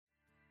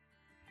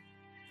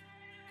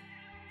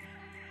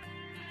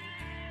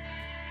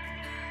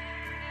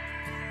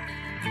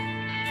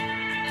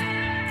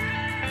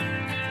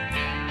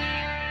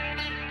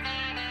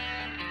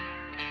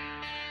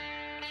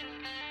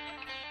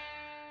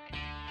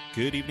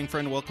Good evening,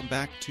 friend. Welcome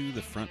back to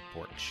The Front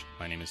Porch.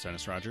 My name is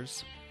Dennis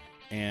Rogers,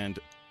 and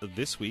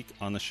this week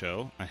on the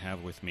show, I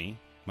have with me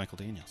Michael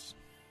Daniels.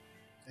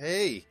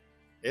 Hey,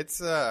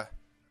 it's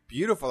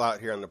beautiful out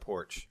here on the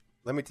porch.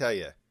 Let me tell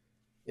you.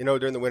 You know,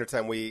 during the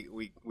wintertime, we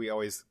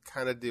always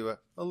kind of do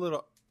a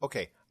little...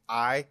 Okay,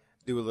 I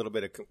do a little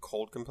bit of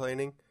cold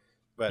complaining,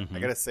 but I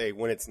got to say,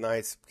 when it's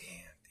nice,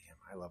 damn,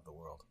 I love the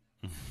world.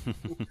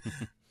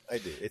 I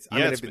do.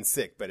 I've been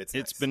sick, but it's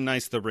nice. Been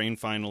nice. The rain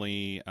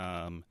finally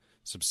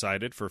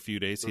subsided for a few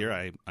days here.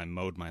 I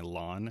mowed my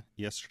lawn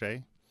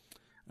yesterday.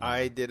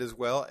 I did as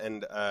well,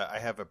 and I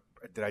have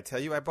did I tell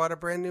you I bought a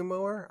brand new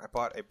mower? I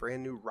bought a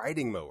brand new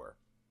riding mower.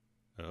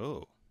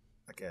 Oh.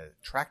 Like a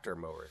tractor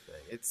mower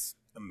thing. It's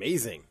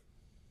amazing.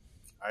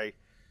 I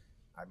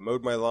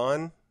mowed my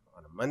lawn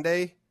on a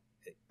Monday.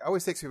 It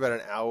always takes me about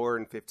an hour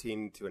and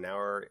 15 to an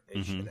hour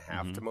and a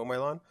half to mow my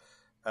lawn.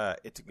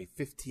 It took me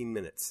 15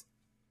 minutes.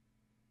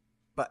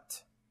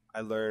 But I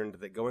learned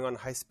that going on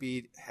high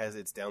speed has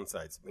its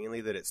downsides,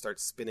 mainly that it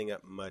starts spinning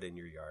up mud in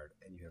your yard,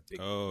 and you have big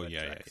mud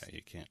tracks.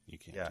 You can't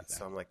do that.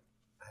 So I'm like,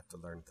 I have to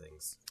learn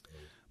things.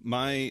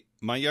 My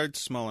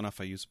yard's small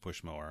enough. I use a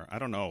push mower. I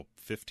don't know,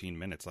 15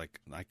 minutes.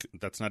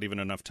 That's not even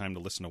enough time to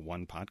listen to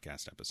one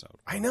podcast episode.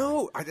 I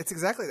know. That's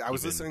exactly. I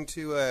was listening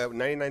to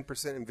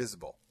 99%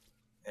 Invisible,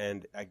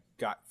 and I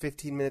got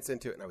 15 minutes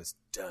into it, and I was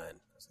done.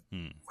 I was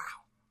like,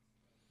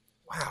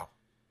 wow.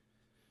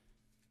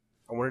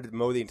 I wanted to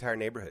mow the entire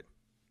neighborhood.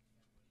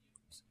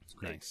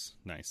 Nice.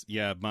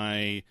 Yeah,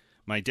 my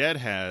dad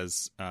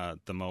has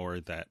the mower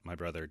that my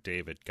brother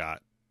David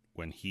got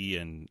when he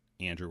and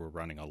Andrew were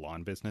running a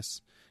lawn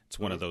business. It's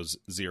one of those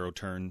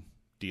zero-turn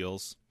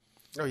deals.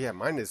 Oh, yeah,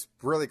 mine is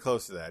really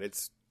close to that.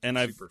 It's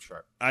super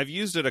sharp. I've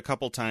used it a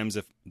couple times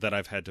that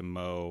I've had to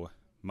mow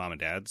Mom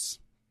and Dad's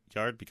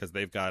yard because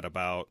they've got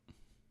about,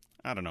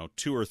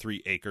 2 or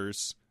 3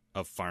 acres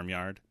of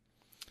farmyard.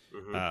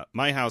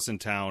 My house in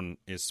town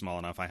is small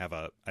enough. I have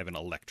an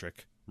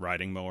electric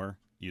riding mower.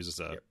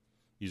 Uses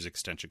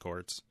extension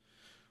cords,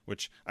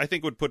 which I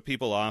think would put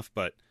people off,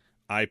 but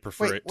I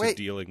prefer it to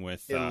dealing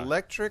with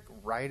electric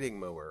riding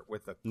mower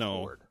with a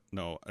cord.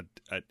 No.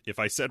 If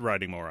I said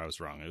riding mower, I was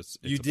wrong.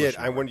 You did.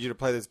 I wanted you to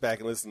play this back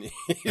and listen.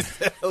 You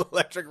said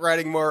electric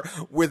riding mower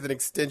with an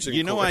extension cord.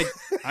 You know,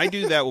 I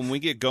do that when we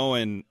get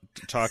going,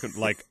 talking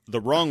like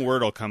the wrong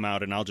word will come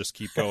out, and I'll just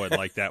keep going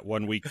like that.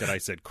 One week that I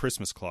said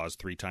Christmas clause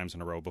 3 times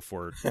in a row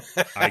before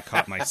I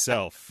caught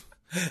myself.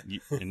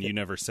 And you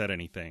never said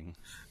anything.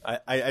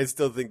 I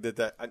still think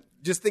that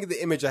just think of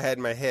the image I had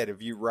in my head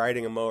of you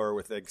riding a mower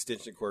with an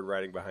extension cord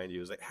riding behind you.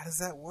 It was like, how does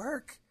that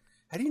work?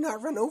 How do you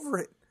not run over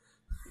it?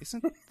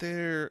 Isn't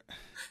there's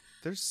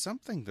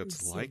something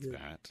that's like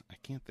that. I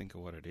can't think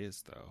of what it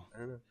is, though. I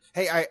don't know.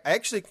 Hey, I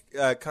actually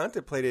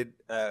contemplated,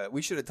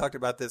 we should have talked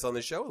about this on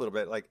the show a little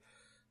bit, like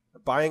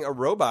buying a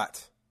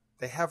robot.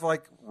 They have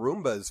like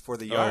Roombas for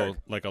the yard.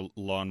 Oh, like a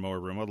lawnmower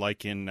Roomba,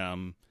 like in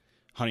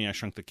Honey, I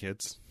Shrunk the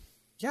Kids.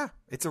 Yeah,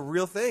 it's a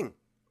real thing.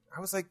 I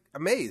was like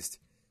amazed.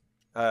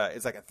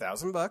 It's like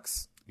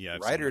 $1,000. Yeah,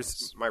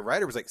 my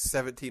rider was like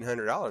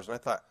 $1,700, and I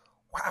thought,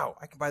 wow,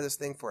 I can buy this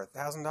thing for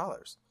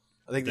 $1,000.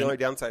 I think the only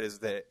downside is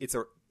that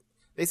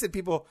they said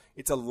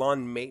it's a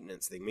lawn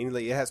maintenance thing, meaning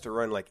that it has to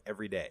run like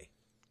every day.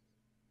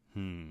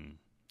 Oh,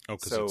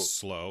 because it's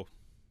slow.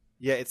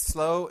 Yeah, it's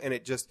slow, and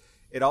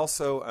it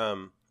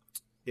also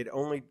it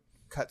only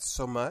cuts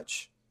so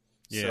much.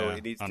 Yeah, so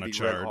it needs on to be a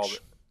charge. run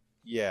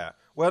yeah.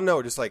 Well,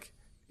 no, just like.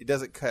 It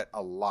doesn't cut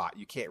a lot.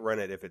 You can't run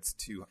it if it's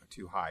too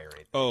high or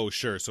anything. Oh,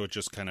 sure. So it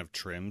just kind of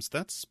trims.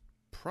 That's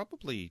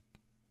probably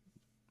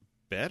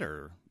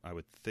better, I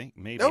would think.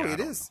 Maybe. No, it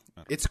is.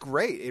 It's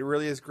great. It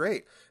really is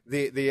great.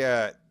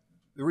 The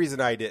reason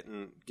I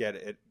didn't get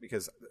it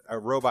because a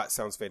robot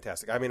sounds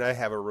fantastic. I mean, I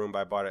have a Roomba.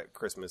 I bought it at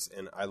Christmas,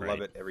 and I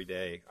love it every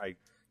day. I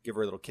give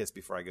her a little kiss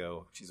before I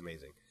go. She's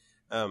amazing.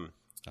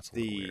 That's a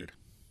little weird.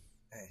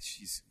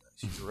 She's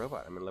a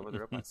robot. I'm in love with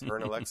robots. Her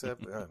and Alexa.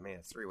 Oh man,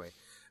 it's 3-way.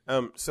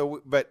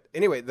 But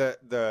anyway,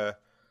 the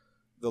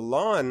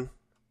lawn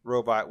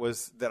robot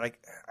was that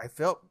I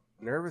felt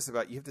nervous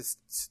about. You have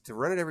to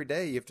run it every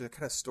day. You have to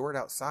kind of store it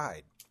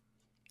outside.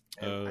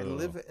 And I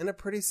live in a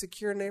pretty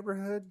secure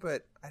neighborhood,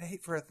 but I'd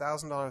hate for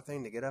 $1,000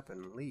 thing to get up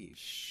and leave.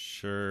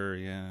 Sure.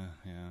 Yeah.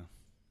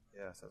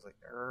 So I was like,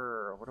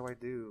 what do I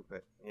do?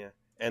 But yeah,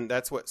 and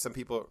that's what some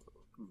people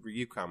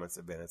review comments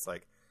have been. It's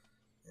like,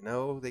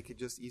 they could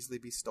just easily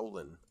be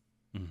stolen.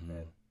 And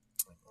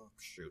like, oh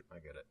shoot, I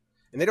get it.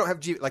 And they don't have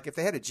if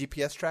they had a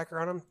GPS tracker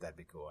on them, that'd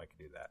be cool. I could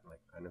do that.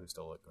 Like I know who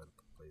stole it. Go to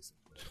the place.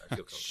 I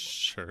feel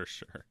comfortable.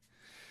 Sure.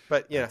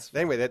 But yeah.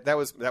 Anyway, that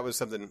was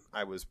something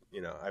I was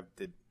I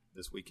did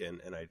this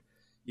weekend, and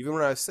even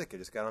when I was sick, I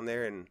just got on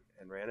there and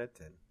ran it.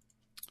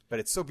 But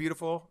it's so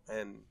beautiful,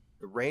 and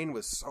the rain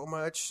was so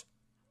much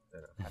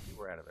that I'm happy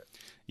we're out of it.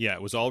 Yeah,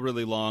 it was all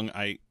really long.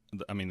 I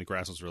mean, the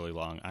grass was really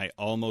long. I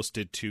almost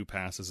did 2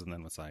 passes, and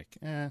then was like,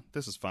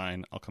 this is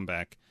fine. I'll come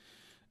back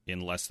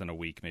in less than a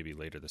week, maybe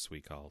later this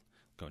week. I'll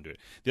go and do it.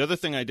 The other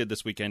thing I did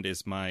this weekend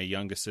is my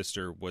youngest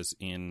sister was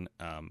in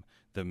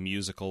the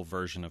musical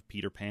version of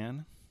Peter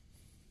Pan.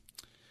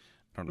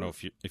 I don't know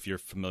if you're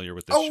familiar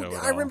with this show at all.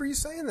 I remember you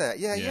saying that.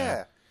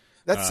 Yeah.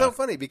 That's so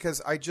funny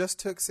because I just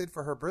took Sid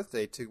for her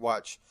birthday to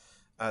watch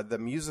the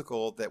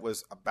musical that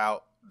was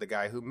about the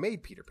guy who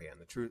made Peter Pan,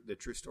 the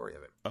true story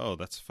of it. Oh,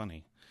 that's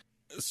funny.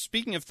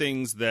 Speaking of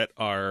things that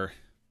are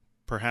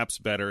perhaps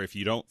better if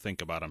you don't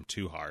think about them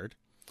too hard,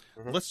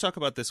 let's talk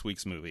about this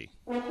week's movie.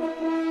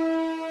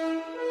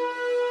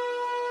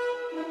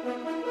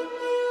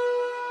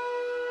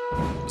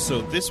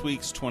 So this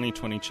week's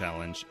 2020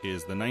 challenge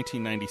is the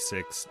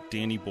 1996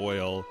 Danny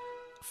Boyle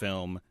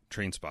film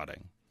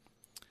Trainspotting.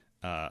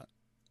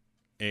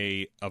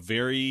 A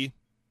very,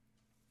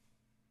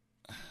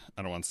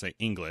 I don't want to say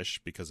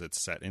English because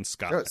it's set in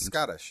Scotland. No, it's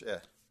Scottish, yeah.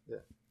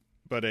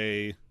 But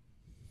a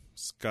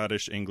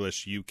Scottish,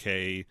 English,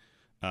 UK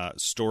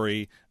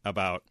story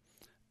about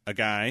a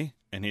guy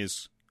and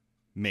his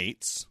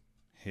mates,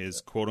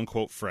 his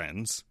quote-unquote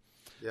friends,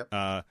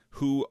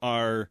 who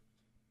are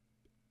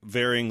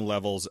varying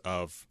levels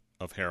of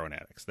heroin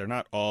addicts. They're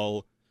not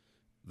all...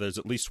 There's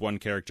at least one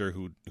character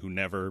who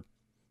never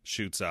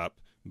shoots up,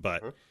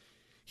 but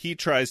he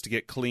tries to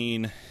get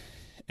clean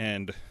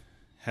and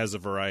has a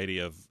variety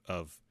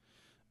of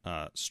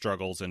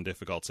struggles and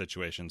difficult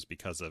situations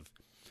because of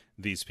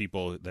these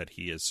people that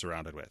he is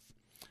surrounded with.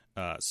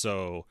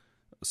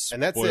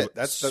 And that's it.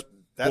 That's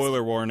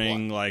spoiler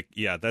warning. Like,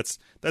 yeah, that's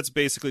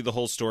basically the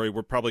whole story.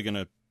 We're probably going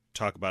to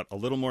talk about a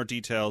little more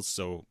details.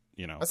 So,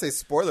 you know, I say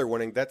spoiler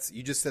warning.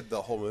 You just said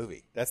the whole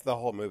movie. That's the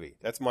whole movie.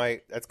 That's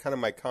kind of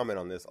my comment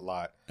on this a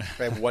lot. If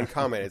I have one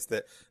comment, it's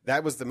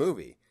that was the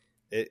movie.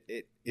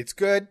 It's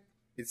good.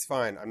 It's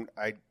fine.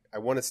 I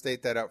want to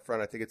state that out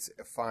front. I think it's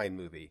a fine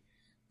movie,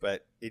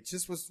 but it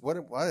just was what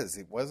it was.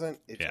 It wasn't.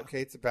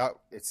 Okay. It's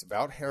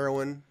about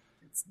heroin.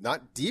 It's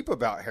not deep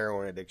about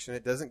heroin addiction.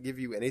 It doesn't give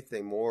you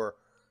anything more.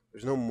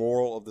 There's no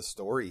moral of the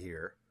story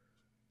here.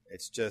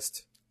 It's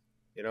just,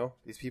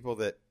 these people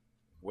that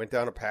went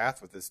down a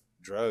path with this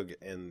drug,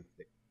 and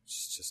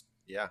it's just,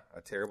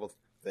 a terrible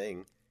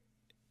thing.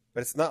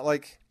 But it's not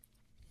like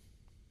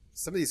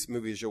some of these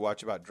movies you'll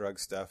watch about drug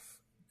stuff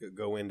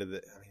go into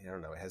I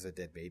don't know, it has a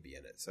dead baby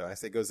in it. So I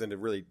say it goes into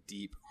really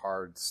deep,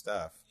 hard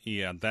stuff.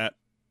 Yeah, that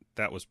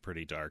was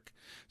pretty dark.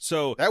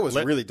 So that was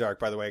really dark,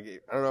 by the way.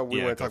 I don't know if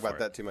we want to talk about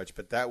that too much,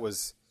 but that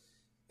was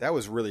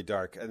really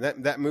dark. And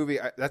that movie,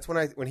 that's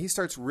when he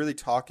starts really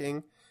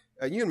talking.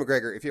 Ewan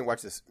McGregor, if you didn't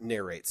watch this,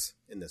 narrates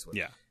in this one.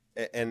 Yeah.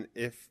 And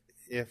if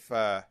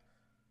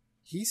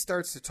he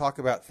starts to talk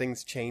about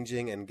things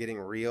changing and getting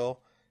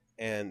real,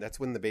 and that's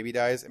when the baby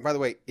dies. And by the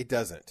way, it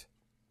doesn't.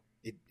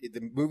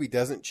 The movie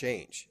doesn't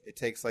change. It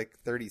takes like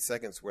 30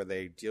 seconds where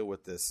they deal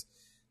with this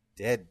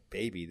dead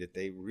baby that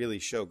they really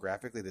show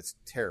graphically. That's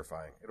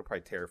terrifying. It'll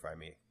probably terrify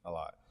me a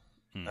lot.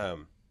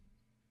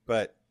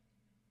 But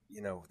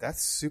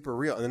that's super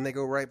real. And then they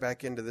go right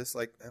back into this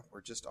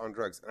we're just on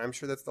drugs. And I'm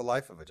sure that's the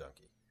life of a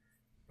junkie.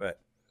 But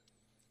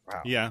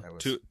wow, yeah,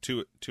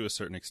 to a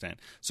certain extent.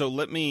 So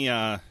let me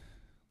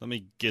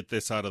get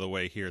this out of the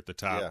way here at the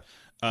top.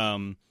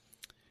 Yeah.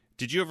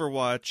 Did you ever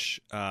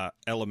watch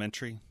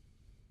Elementary?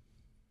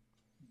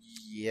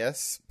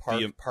 Yes,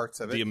 parts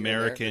of it. The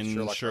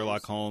American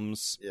Sherlock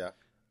Holmes. Yeah,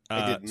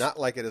 I did not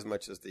like it as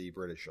much as the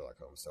British Sherlock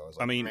Holmes. So I was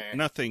like,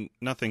 meh.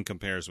 nothing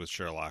compares with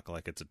Sherlock.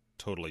 Like, it's a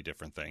totally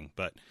different thing.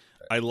 But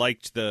I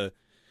liked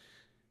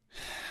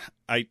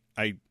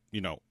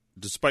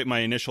despite my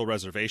initial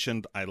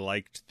reservation, I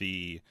liked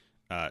the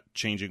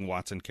changing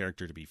Watson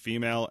character to be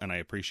female, and I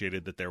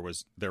appreciated that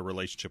their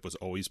relationship was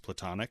always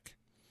platonic.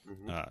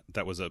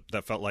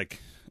 That felt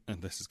like,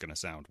 and this is going to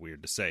sound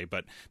weird to say,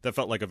 but that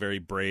felt like a very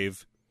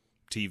brave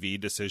TV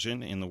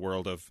decision in the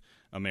world of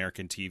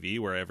American TV,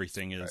 where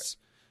everything is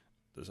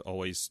there's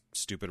always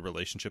stupid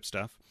relationship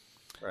stuff.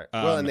 Right.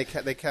 Well, and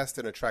they cast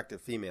an attractive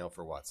female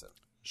for Watson.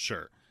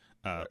 Sure,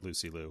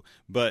 Lucy Liu,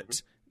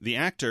 but the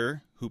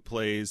actor who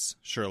plays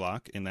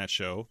Sherlock in that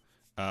show,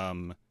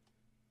 I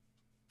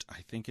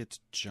think it's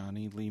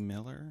Johnny Lee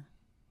Miller.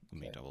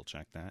 Let me double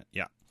check that.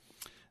 Yeah,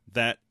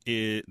 that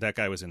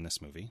guy was in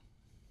this movie.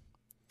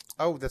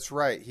 Oh, that's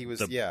right. He was,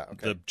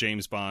 the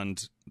James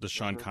Bond, the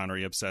Sean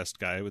Connery obsessed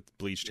guy with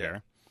bleached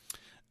hair.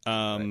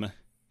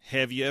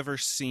 Have you ever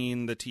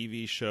seen the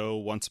TV show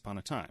Once Upon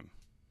a Time?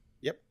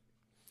 Yep.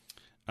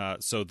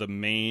 So the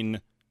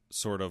main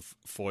sort of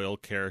foil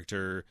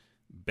character,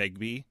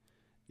 Begbie,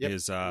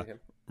 is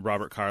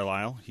Robert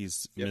Carlyle.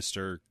 He's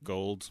Mr.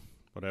 Gold,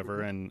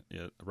 whatever, and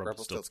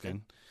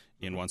Rumpelstiltskin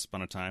in Once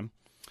Upon a Time.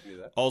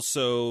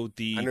 Also,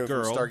 the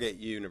girl... from Stargate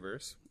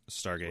Universe.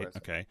 Stargate,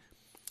 okay.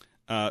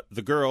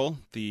 The girl,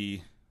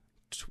 the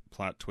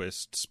plot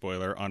twist,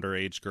 spoiler,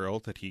 underage girl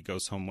that he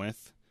goes home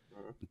with,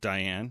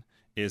 Diane,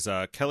 is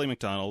Kelly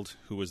MacDonald,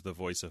 who was the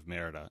voice of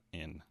Merida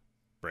in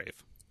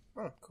Brave.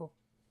 Oh, cool.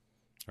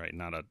 Right,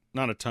 not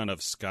a ton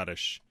of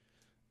Scottish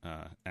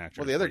actors.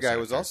 Well, the other guy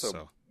was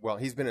also... Well,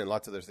 he's been in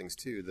lots of other things,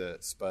 too. The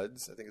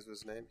Spuds, I think is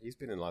his name. He's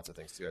been in lots of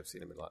things, too. I've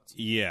seen him in lots.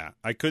 Yeah,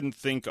 I couldn't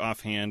think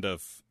offhand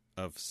of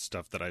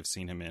stuff that I've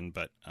seen him in,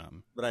 but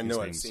I know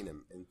I've seen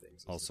him in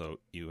things. Also,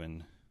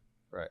 Ewan...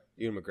 Right,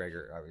 Ewan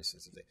McGregor, obviously.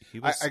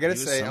 I gotta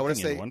say, I want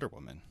to say Wonder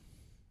Woman.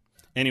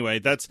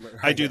 Anyway,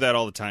 I do that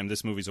all the time.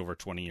 This movie's over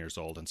 20 years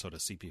old, and so to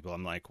see people,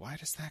 I'm like, why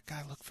does that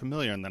guy look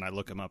familiar? And then I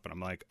look him up, and I'm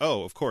like,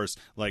 oh, of course,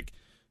 like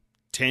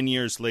 10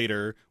 years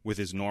later with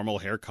his normal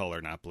hair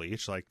color, not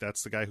bleach, like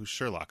that's the guy who's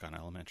Sherlock on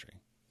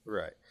Elementary.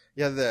 Right.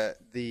 Yeah,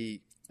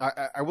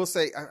 I will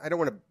say, I don't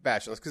want to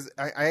bash on this because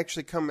I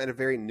actually come at a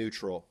very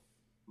neutral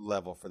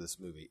level for this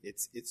movie.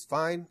 It's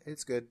fine.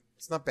 It's good.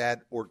 It's not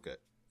bad or good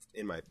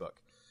in my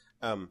book.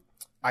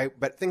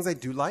 But things I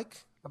do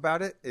like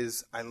about it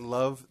is I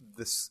love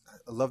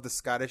the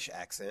Scottish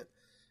accent.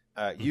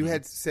 You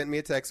had sent me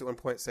a text at one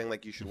point saying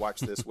like you should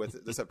watch this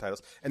with the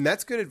subtitles, and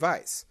that's good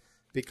advice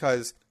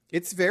because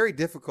it's very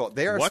difficult.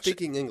 They are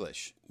speaking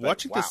English.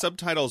 Watching the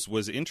subtitles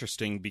was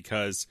interesting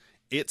because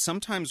it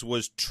sometimes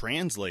was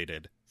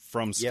translated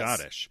from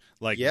Scottish.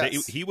 Like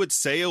he would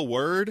say a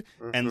word,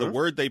 and the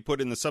word they put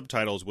in the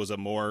subtitles was a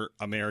more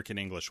American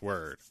English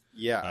word.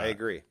 Yeah, I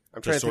agree.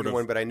 I'm trying to think of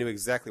one, but I knew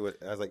exactly what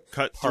I was like.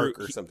 Cut park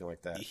through, or something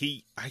like that.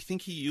 I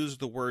think he used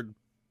the word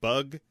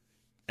 "bug"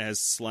 as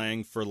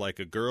slang for like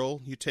a girl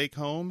you take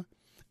home,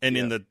 and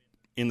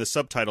in the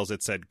subtitles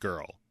it said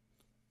 "girl."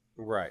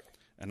 Right.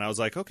 And I was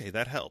like, okay,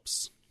 that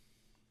helps.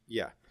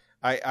 Yeah,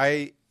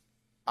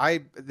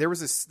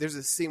 there's a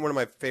scene, one of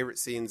my favorite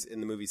scenes in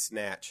the movie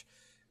Snatch.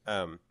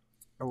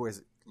 Or is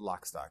it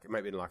Lock, Stock? It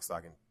might be in Lock,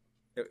 Stock.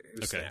 It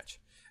was Snatch.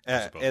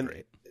 And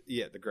great.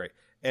 Yeah, they're great.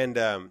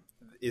 And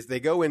is they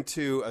go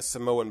into a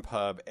Samoan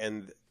pub,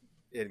 and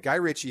Guy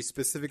Ritchie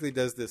specifically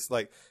does this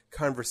like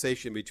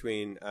conversation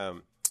between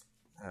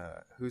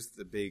who's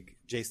the big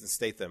Jason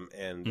Statham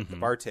and the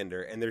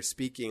bartender, and they're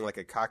speaking like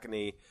a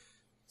Cockney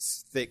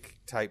thick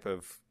type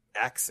of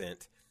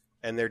accent,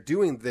 and they're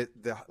doing the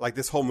like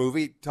this whole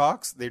movie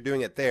talks. They're doing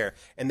it there,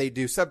 and they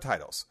do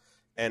subtitles.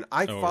 And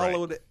I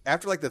followed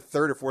after like the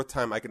third or fourth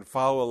time. I can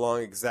follow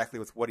along exactly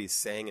with what he's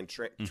saying and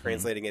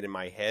translating it in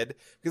my head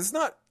because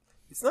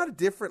it's not a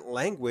different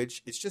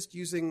language. It's just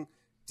using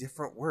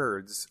different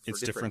words.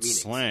 For different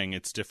meanings. Slang.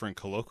 It's different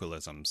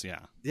colloquialisms.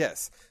 Yeah.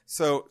 Yes.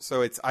 So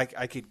it's I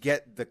could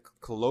get the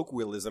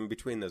colloquialism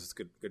between those. It's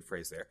good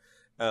phrase there.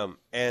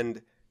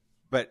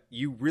 But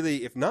you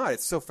really, if not,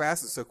 it's so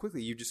fast and so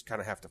quickly. You just kind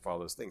of have to follow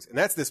those things, and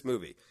that's this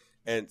movie.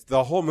 And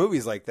the whole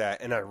movie's like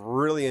that, and I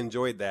really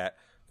enjoyed that.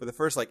 For the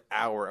first like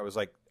hour, I was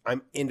like,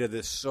 I'm into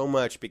this so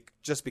much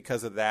just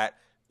because of that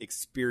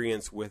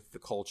experience with the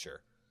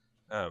culture.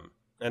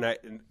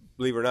 And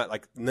believe it or not,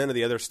 like none of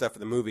the other stuff in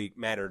the movie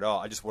mattered at all.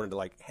 I just wanted to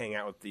like hang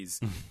out with these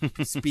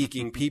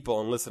speaking people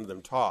and listen to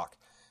them talk.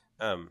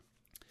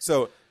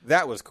 So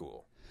that was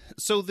cool.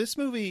 So this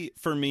movie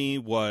for me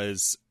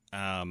was,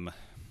 I'm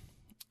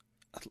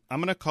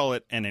going to call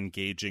it an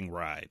engaging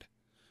ride,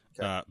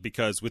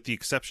 because with the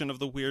exception of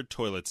the weird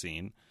toilet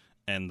scene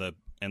and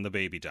the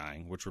baby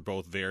dying, which were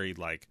both very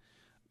like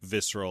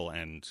visceral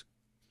and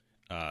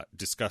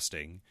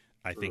disgusting,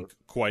 I think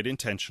quite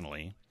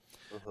intentionally.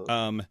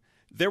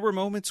 There were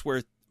moments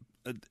where,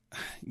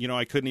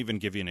 I couldn't even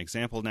give you an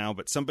example now,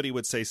 but somebody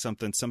would say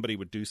something, somebody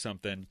would do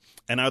something,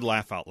 and I'd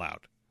laugh out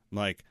loud. I'm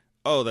like,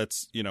 oh,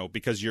 that's,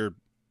 because you're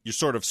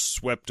sort of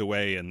swept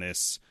away in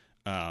this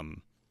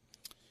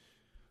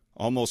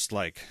almost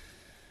like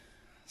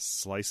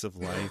slice of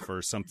life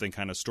or something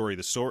kind of story.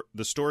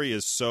 The story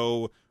is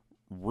so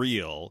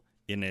real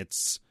in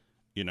its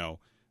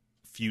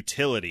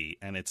futility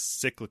and its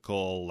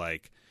cyclical,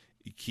 like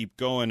you keep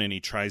going and he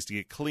tries to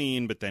get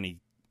clean, but then he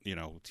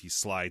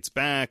slides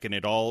back, and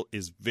it all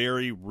is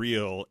very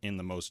real in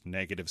the most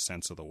negative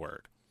sense of the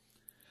word.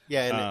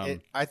 Yeah,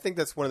 and I think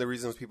that's one of the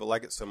reasons people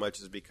like it so much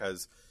is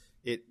because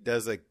it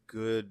does a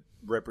good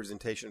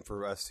representation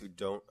for us who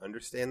don't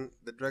understand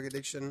the drug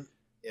addiction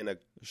in a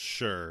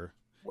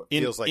what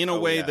feels like in a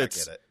way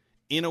that's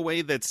in a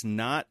way that's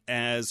not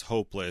as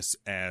hopeless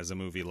as a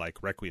movie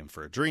like Requiem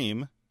for a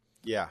Dream.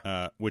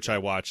 Yeah. Which I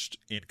watched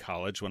in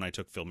college when I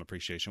took film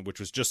appreciation, which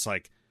was just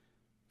like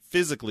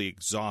physically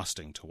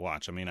exhausting to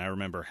watch. I mean, I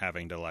remember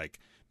having to like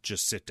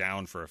just sit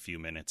down for a few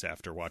minutes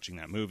after watching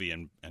that movie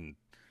and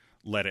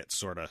let it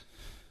sort of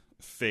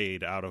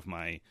fade out of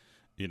my,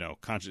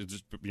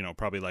 conscious,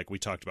 probably like we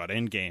talked about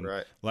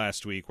Endgame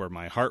last week where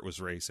my heart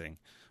was racing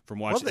from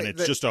watching. And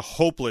it's just a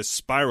hopeless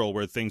spiral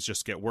where things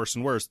just get worse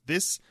and worse.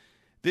 This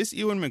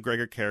Ewan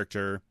McGregor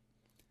character,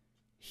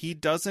 he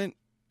doesn't,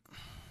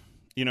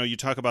 you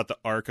talk about the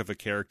arc of a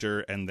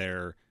character and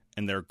their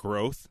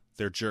growth,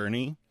 their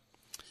journey.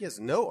 He has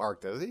no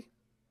arc, does he?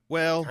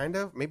 Well, kind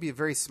of. Maybe a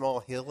very small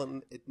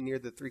hill near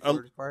the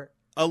 3/4 part.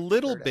 A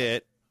little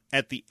bit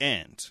at the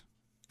end,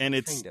 and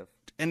it's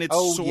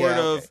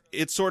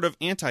it's sort of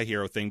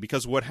anti-hero thing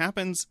because what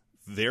happens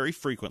very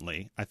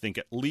frequently, I think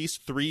at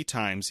least 3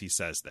 times he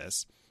says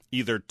this,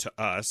 either to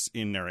us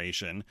in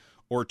narration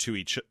or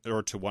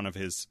to one of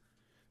his,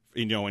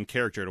 in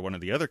character to one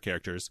of the other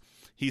characters.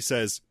 He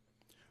says,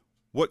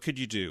 "What could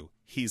you do?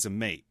 He's a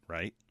mate,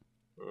 right?"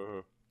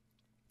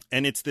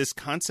 And it's this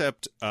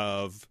concept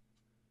of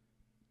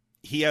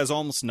he has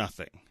almost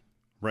nothing,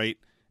 right?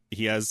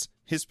 He has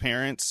his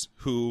parents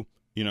who,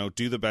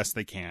 do the best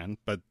they can,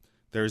 but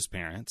they're his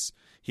parents.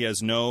 He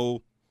has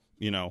no,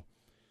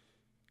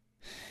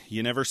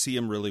 you never see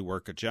him really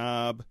work a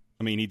job.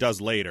 I mean, he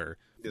does later,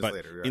 but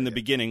later, in the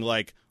beginning,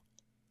 like,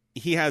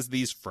 he has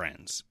these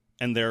friends,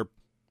 and they're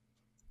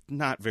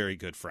not very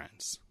good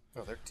friends.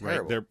 Oh, they're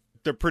terrible. Right?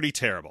 They're pretty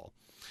terrible.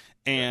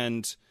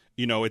 And,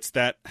 you know, it's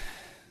that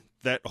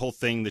whole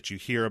thing that you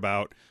hear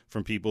about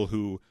from people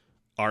who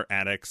are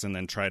addicts and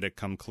then try to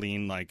come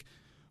clean, like,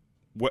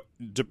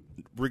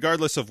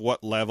 regardless of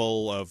what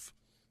level of,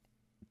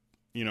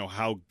 you know,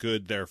 how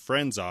good their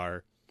friends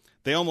are,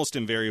 they almost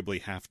invariably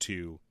have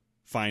to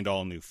find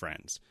all new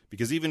friends.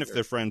 Because even if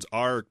their friends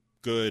are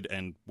good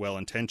and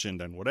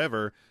well-intentioned and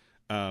whatever,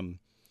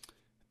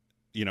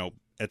 you know,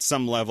 at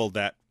some level,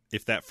 that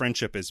if that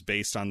friendship is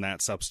based on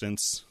that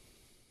substance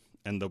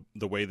and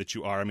the way that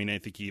you are, I mean, I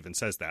think he even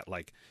says that,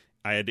 like,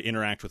 I had to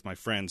interact with my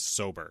friends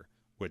sober,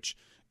 which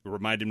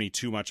reminded me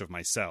too much of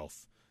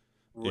myself,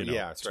 you know,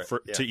 that's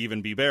right. to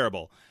even be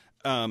bearable.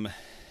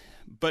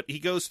 But he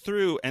goes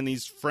through, and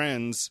these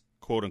friends,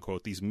 quote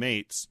unquote, these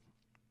mates,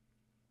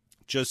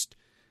 just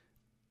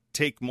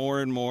take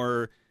more and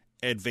more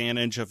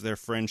advantage of their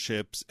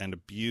friendships and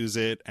abuse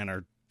it, and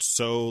are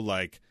so,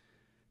 like,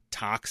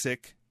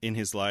 toxic in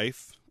his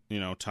life. You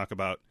know, talk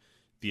about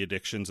the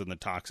addictions and the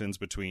toxins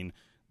between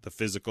the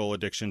physical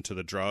addiction to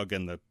the drug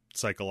and the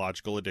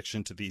psychological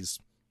addiction to these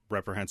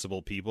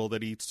reprehensible people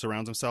that he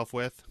surrounds himself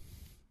with,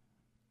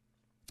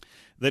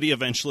 that he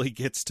eventually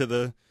gets to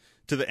the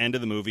end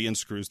of the movie and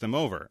screws them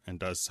over and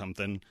does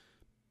something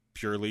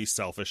purely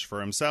selfish for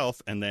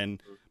himself, and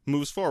then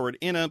moves forward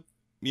in a,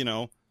 you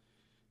know,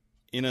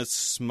 in a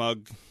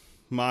smug,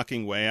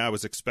 mocking way. I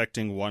was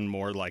expecting one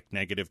more, like,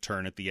 negative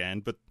turn at the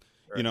end, but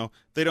you know,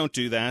 they don't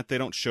do that. They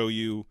don't show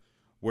you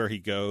where he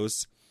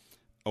goes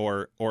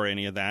or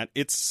any of that.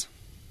 It's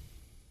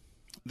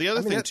the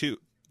other thing too.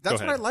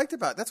 That's what I liked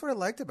about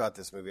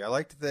this movie. I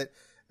liked that.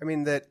 I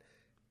mean, that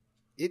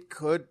it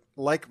could,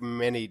 like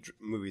many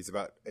movies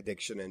about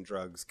addiction and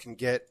drugs, can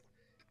get.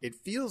 It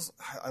feels.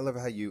 I love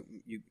how you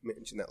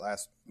mentioned that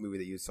last movie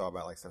that you saw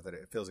about, like, stuff that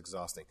it feels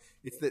exhausting.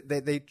 It's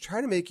that they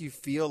try to make you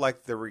feel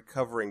like the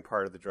recovering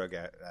part of the drug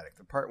addict,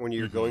 the part when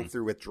you're going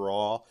through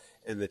withdrawal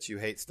and that you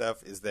hate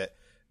stuff, is that.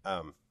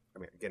 I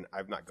mean, again,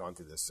 I've not gone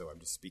through this, so I'm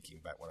just speaking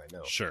about what I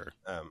know. Sure.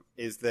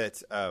 Is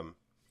that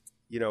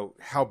you know,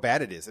 how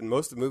bad it is, and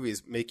most of the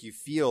movies make you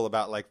feel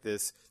about, like,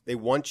 this. They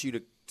want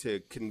you to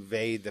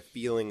convey the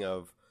feeling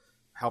of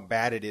how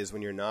bad it is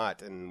when you're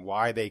not, and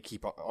why they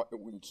keep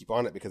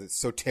on it, because it's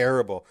so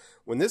terrible.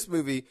 When this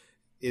movie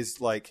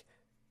is like,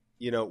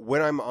 you know,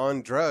 when I'm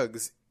on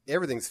drugs,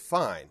 everything's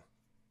fine,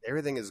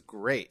 everything is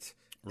great,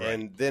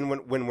 and then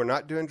when we're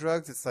not doing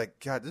drugs, it's like,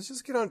 God, let's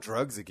just get on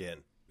drugs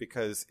again,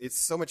 because it's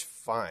so much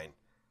fine,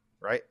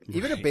 right?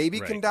 Even a baby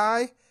can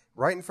die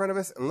right in front of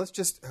us, and let's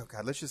just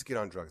get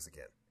on drugs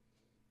again.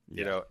 Yeah.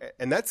 You know,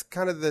 and that's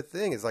kind of the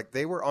thing, is like,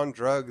 they were on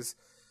drugs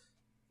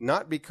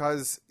not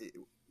because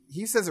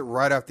he says it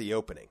right off the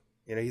opening.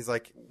 You know, he's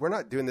like, we're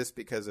not doing this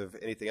because of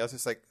anything else.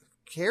 It's like,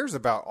 cares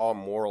about all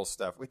moral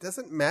stuff. It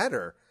doesn't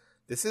matter.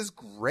 This is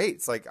great.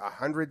 It's like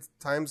 100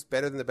 times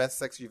better than the best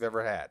sex you've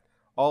ever had,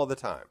 all the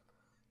time.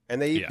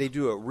 And they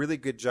do a really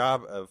good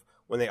job of,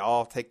 when they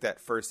all take that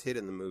first hit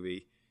in the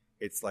movie,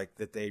 it's like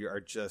that they are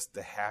just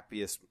the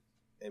happiest,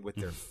 and with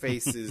their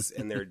faces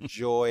and their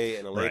joy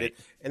and elated.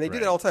 And they do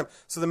that all the time.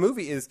 So the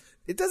movie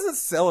it doesn't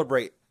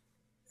celebrate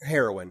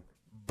heroin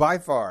by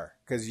far,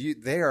 because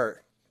they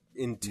are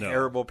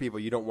terrible people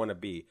you don't want to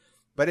be.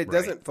 But it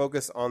doesn't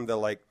focus on the,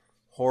 like,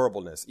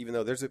 horribleness, even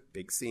though there's a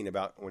big scene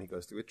about when he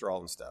goes through withdrawal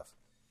and stuff.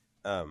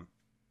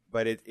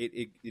 But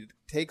it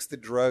takes the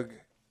drug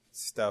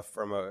stuff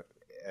from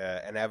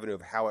an avenue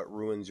of how it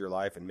ruins your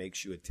life and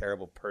makes you a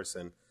terrible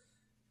person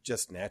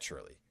just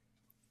naturally.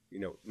 You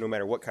know, no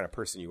matter what kind of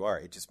person you are,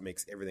 it just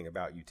makes everything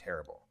about you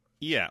terrible.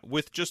 Yeah,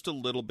 with just a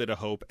little bit of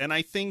hope. And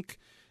I think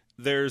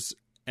there's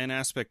an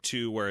aspect,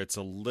 too, where it's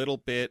a little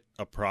bit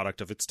a product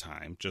of its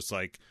time, just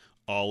like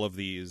all of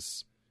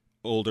these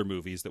older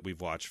movies that we've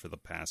watched for the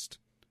past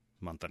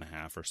month and a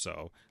half or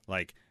so.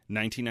 Like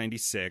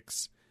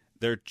 1996,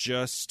 they're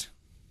just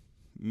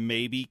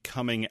maybe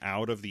coming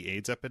out of the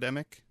AIDS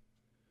epidemic,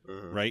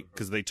 right?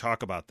 Because they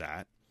talk about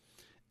that.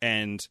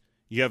 And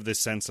you have this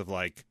sense of,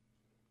 like,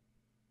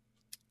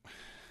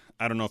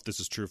 I don't know if this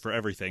is true for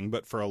everything,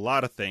 but for a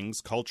lot of things,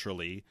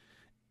 culturally,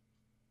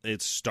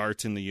 it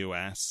starts in the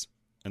U.S.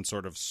 and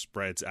sort of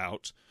spreads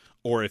out.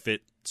 Or if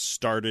it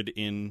started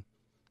in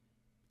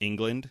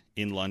England,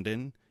 in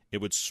London, it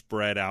would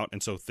spread out.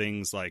 And so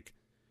things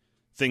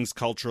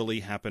culturally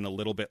happen a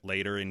little bit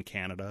later in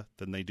Canada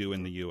than they do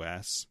in the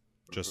U.S.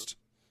 Just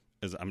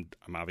as I'm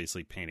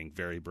obviously painting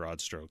very broad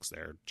strokes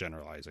there,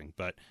 generalizing.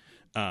 But,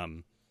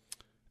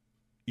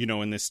 you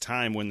know, in this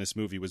time when this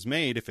movie was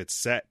made, if it's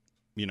set,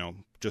 you know,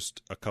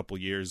 just a couple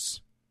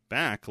years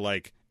back,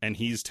 like, and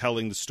he's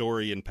telling the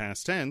story in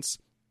past tense,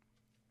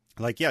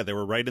 like, yeah, they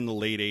were right in the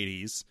late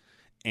 80s,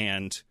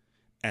 and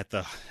at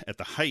the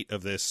height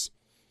of this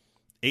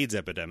AIDS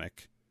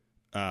epidemic,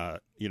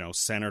 you know,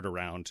 centered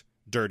around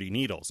dirty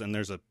needles. And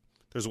there's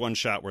one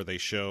shot where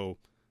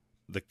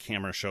the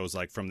camera shows,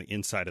 like, from the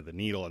inside of the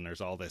needle, and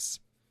there's all this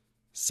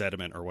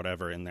sediment or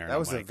whatever in there. That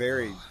was a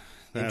very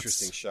that's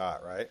interesting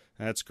shot, right?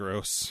 That's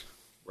gross.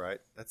 Right.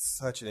 That's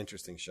such an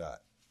interesting shot.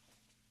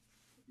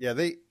 Yeah,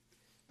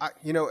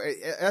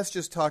 us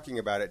just talking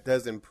about it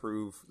does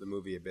improve the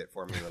movie a bit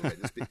for me.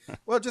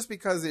 Just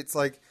because it's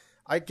like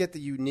I get the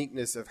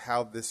uniqueness of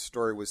how this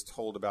story was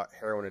told about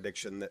heroin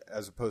addiction,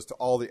 as opposed to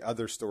all the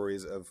other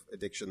stories of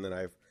addiction that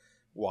I've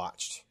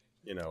watched.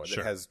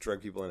 That has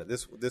drug people in it.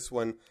 This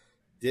one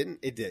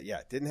didn't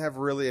have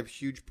really a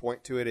huge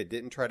point to it. It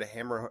didn't try to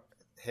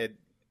hit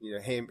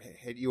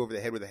you over the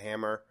head with a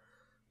hammer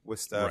with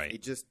stuff.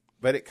 Right.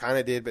 But it kind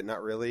of did, but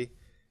not really.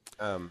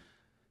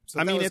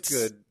 It's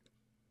good.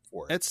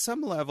 At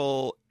some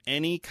level,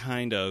 any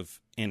kind of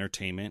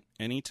entertainment,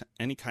 any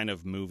kind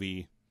of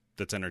movie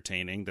that's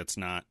entertaining, that's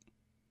not,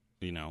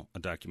 a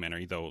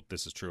documentary, though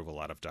this is true of a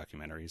lot of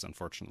documentaries,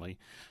 unfortunately,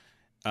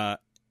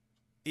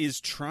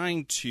 is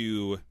trying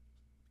to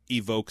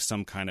evoke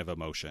some kind of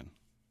emotion,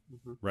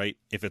 right?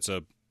 If it's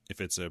a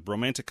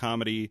romantic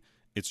comedy,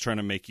 it's trying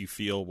to make you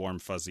feel warm,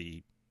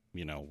 fuzzy,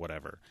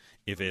 whatever.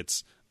 If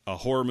it's a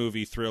horror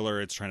movie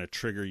thriller, it's trying to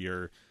trigger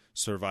your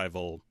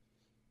survival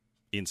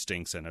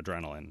instincts and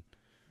adrenaline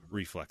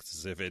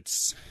reflexes. If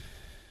it's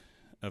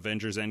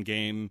Avengers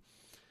Endgame,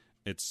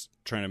 it's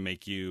trying to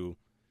make you,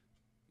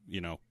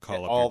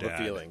 call up all your dad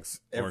the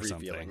feelings, or every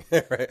something.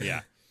 feeling. Right?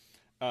 Yeah.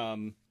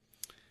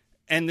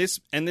 And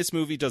this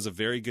movie does a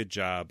very good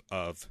job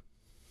of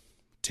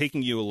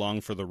taking you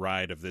along for the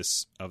ride of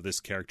this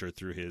character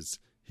through his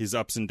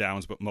ups and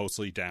downs, but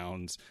mostly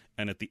downs,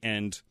 and at the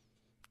end,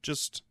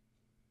 just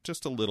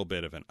a little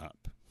bit of an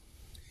up.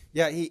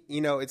 Yeah,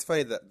 it's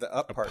funny that the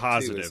up part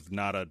positive, too is,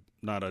 not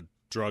a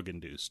drug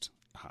induced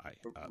high.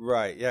 Up.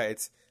 Right. Yeah,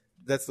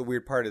 that's the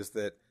weird part is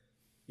that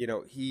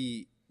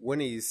when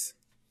he's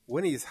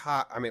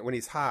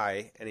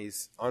high and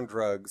he's on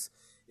drugs,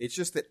 it's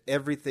just that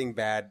everything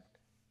bad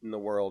in the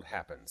world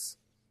happens.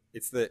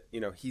 It's that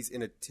he's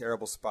in a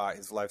terrible spot.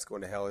 His life's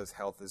going to hell. His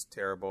health is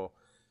terrible.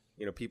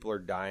 People are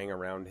dying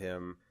around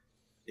him.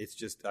 It's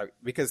just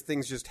because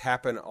things just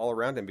happen all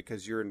around him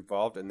because you're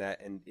involved in that,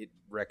 and it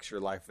wrecks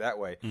your life that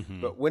way. Mm-hmm.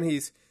 But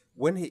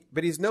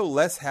but he's no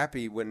less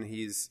happy when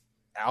he's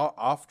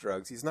off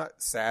drugs. He's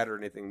not sad or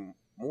anything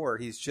more.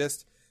 He's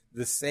just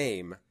the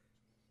same.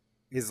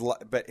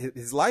 But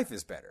his life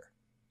is better,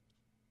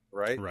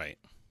 right? Right.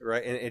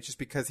 And it's just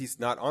because he's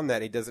not on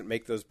that, he doesn't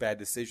make those bad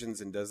decisions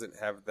and doesn't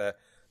have the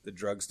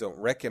drugs don't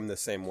wreck him the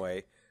same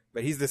way.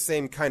 But he's the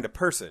same kind of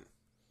person,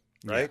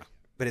 right? Yeah.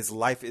 But his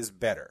life is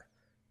better.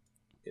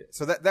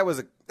 So that was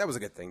a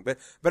good thing. But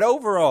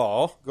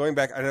overall, going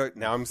back, I know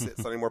now I'm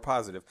something more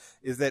positive,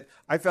 is that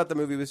I felt the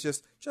movie was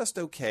just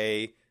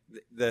okay.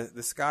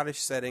 The Scottish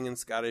setting and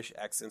Scottish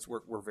accents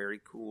were very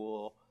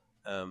cool.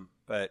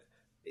 But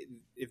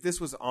if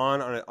this was on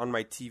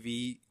my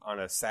TV on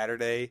a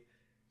Saturday,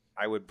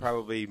 I would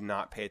probably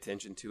not pay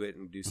attention to it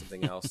and do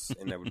something else,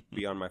 and I would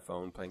be on my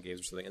phone playing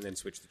games or something, and then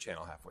switch the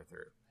channel halfway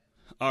through.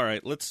 All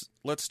right, let's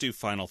do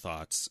final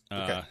thoughts.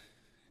 Okay.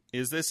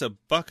 Is this a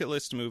bucket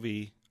list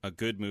movie, a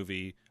good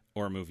movie,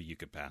 or a movie you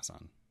could pass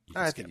on?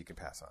 I think you can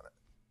pass on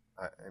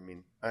it. I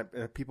mean,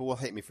 people will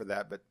hate me for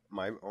that, but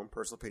my own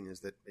personal opinion is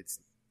that it's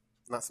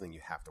not something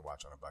you have to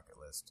watch on a bucket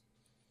list.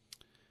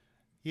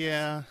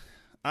 Yeah,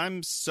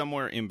 I'm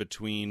somewhere in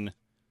between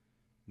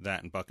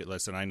that and bucket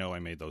list, and I know I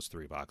made those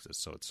 3 boxes,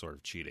 so it's sort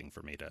of cheating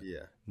for me to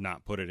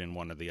not put it in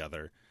one or the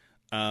other.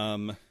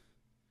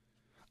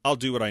 I'll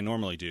do what I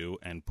normally do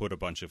and put a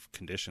bunch of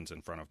conditions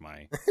in front of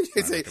my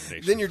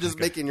recommendation. Then you're just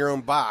making your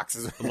own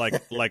box.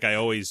 like I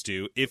always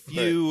do. If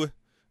you,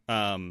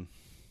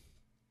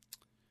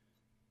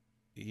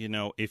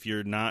 if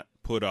you're not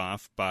put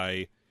off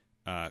by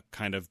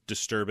kind of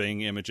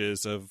disturbing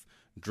images of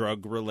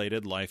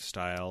drug-related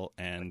lifestyle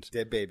and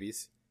dead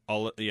babies,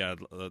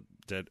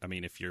 dead. I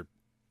mean,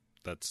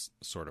 that's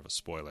sort of a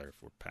spoiler if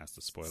we're past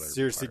the spoiler.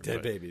 Seriously, part,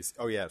 dead babies.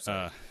 Oh yeah,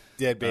 sorry.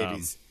 Dead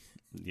babies.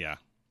 Yeah.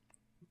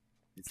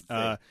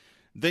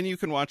 Then you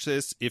can watch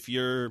this if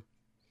you're,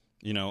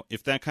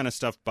 if that kind of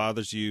stuff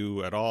bothers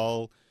you at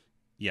all.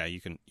 Yeah,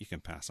 you can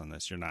pass on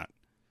this. You're not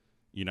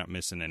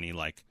missing any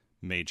like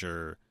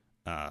major,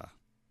 like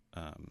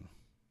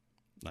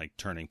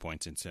turning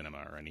points in cinema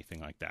or anything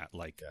like that.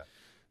 Like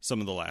some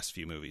of the last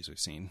few movies we've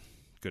seen,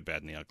 Good,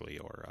 Bad, and the Ugly,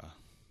 or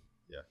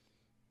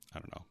I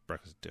don't know,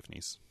 Breakfast at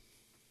Tiffany's.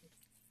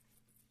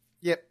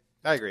 Yep,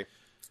 I agree.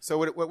 So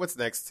what's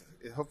next?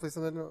 Hopefully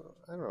something.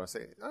 I don't want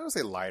to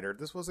say lighter.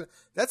 This wasn't.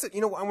 That's it.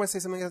 I want to say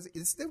something else.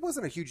 It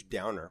wasn't a huge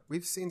downer.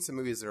 We've seen some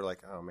movies that are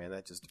like, oh man,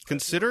 that just.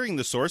 Considering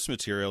the source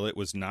material, it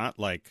was not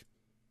like,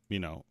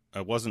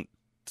 I wasn't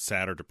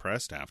sad or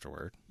depressed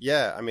afterward.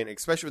 Yeah, I mean,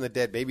 especially when the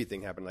dead baby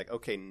thing happened. Like,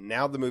 okay,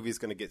 now the movie's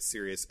going to get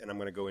serious, and I'm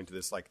going to go into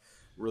this like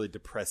really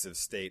depressive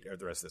state of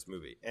the rest of this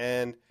movie,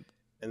 and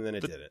then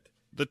it didn't.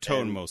 The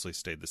tone mostly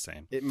stayed the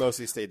same. It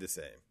mostly stayed the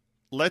same.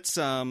 Let's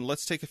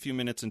take a few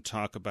minutes and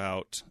talk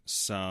about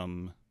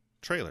some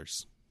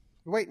trailers.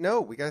 Wait,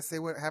 no, we gotta say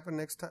what happened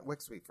next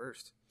week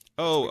first.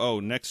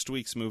 Next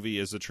week's movie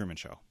is The Truman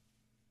Show.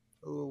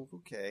 Oh,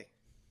 okay.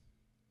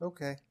 Do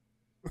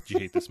you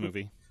hate this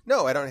movie?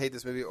 No, I don't hate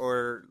this movie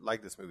or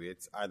like this movie.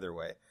 It's either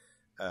way.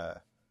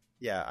 I've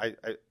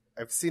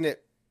seen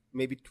it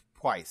maybe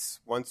twice.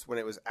 Once when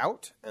it was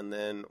out, and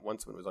then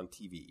once when it was on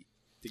TV.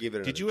 To give it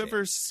another Did you chance.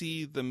 ever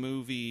see the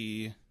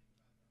movie?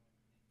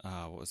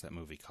 What was that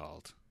movie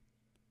called?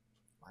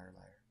 Liar.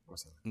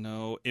 What's that?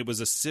 No, it was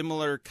a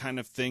similar kind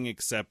of thing,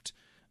 except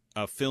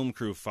a film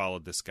crew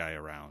followed this guy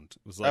around.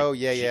 It was like,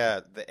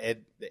 the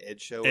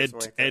Ed show. Or something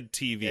like that? Ed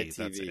TV. Ed TV.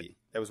 That's it.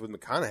 That was with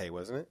McConaughey,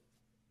 wasn't it?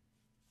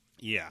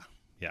 Yeah.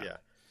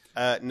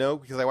 No,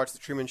 because I watched the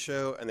Truman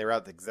Show and they were out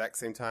at the exact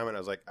same time, and I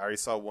was like, I already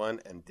saw one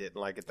and didn't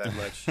like it that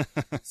much,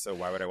 so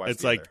why would I watch?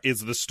 It's the like, other?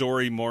 is the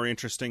story more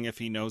interesting if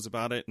he knows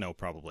about it? No,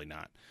 probably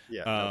not.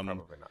 Yeah, no,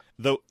 probably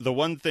not. The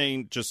one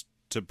thing, just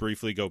to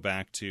briefly go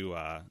back to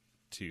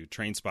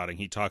Trainspotting,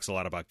 he talks a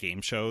lot about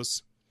game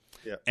shows.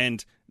 Yeah,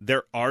 and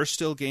there are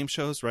still game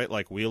shows, right?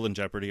 Like Wheel and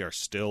Jeopardy are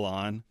still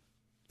on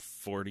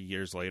 40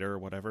 years later or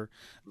whatever.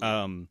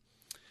 Mm-hmm.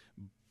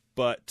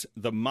 But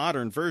the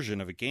modern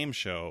version of a game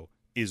show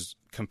is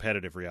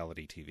competitive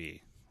reality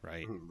TV,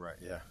 right? Right.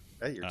 Yeah.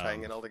 Hey, you're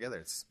tying it all together.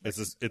 It's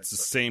the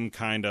same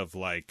kind of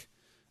like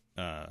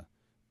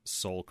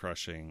soul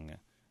crushing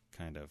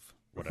kind of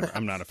whatever.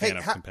 I'm not a fan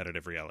of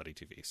competitive reality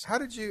TV. So. How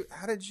did you?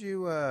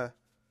 I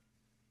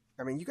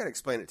mean, you got to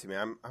explain it to me.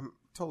 I'm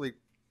totally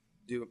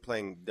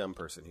playing dumb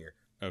person here.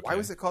 Okay. Why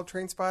was it called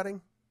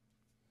Trainspotting?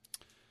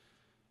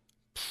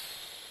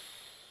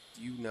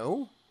 Do you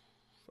know?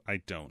 I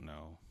don't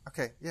know.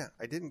 Okay, yeah,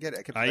 I didn't get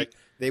it.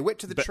 They went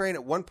to the train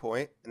at one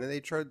point, and then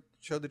they showed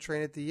the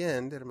train at the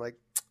end, and I'm like,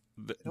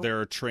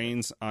 there are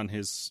trains on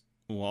his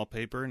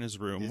wallpaper in his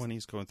room when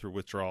he's going through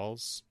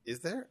withdrawals. Is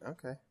there?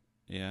 Okay.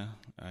 Yeah,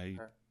 I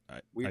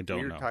don't weird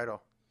know.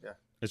 Title. Yeah,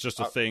 it's just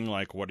a thing.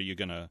 Like, what are you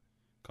gonna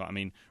call? I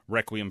mean,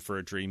 Requiem for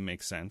a Dream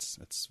makes sense.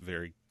 It's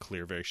very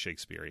clear, very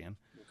Shakespearean.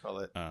 You call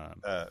it.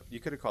 You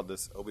could have called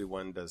this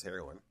Obi-Wan Does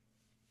Heroin,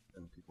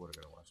 and people would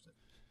have gonna watched it.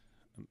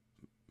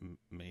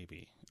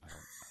 Maybe.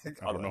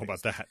 I don't know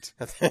about that.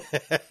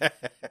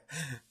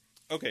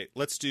 Okay,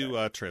 let's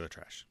do trailer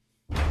trash.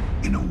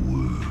 In a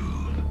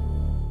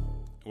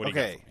world. What do you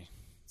got for me?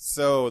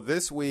 So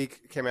this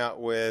week came out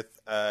with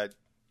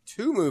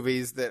 2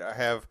 movies that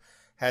have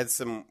had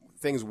some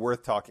things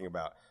worth talking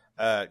about.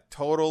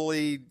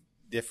 Totally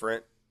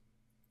different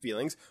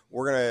feelings.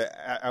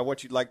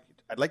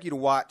 I'd like you to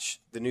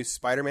watch the new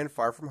Spider-Man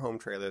Far From Home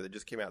trailer that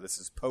just came out. This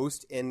is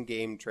post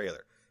Endgame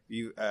trailer.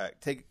 You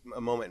take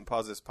a moment and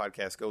pause this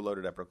podcast, go load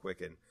it up real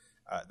quick, and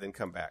then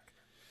come back.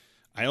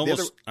 I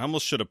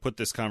almost should have put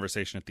this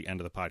conversation at the end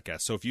of the podcast.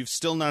 So if you've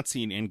still not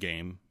seen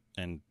Endgame,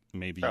 and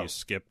maybe you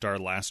skipped our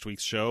last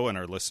week's show and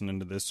are listening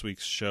to this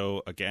week's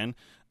show again,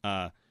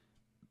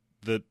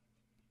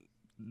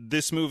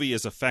 this movie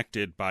is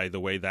affected by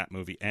the way that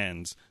movie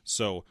ends.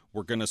 So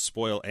we're going to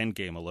spoil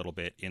Endgame a little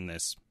bit in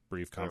this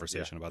brief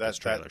conversation about this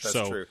trailer.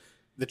 That's true.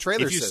 The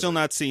trailer. If you've still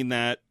not seen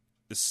that,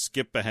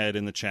 skip ahead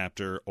in the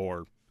chapter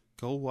or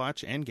go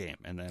watch Endgame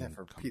and then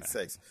for Pete's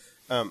sakes.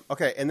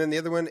 Okay, and then the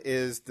other one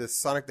is the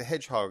Sonic the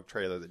Hedgehog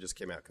trailer that just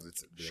came out because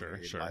it's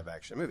a live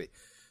action movie.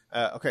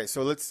 Okay,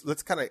 so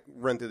let's kind of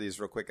run through these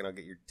real quick, and I'll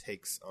get your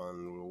takes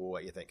on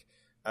what you think.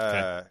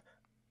 Okay.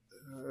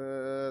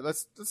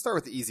 Let's start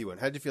with the easy one.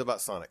 How did you feel about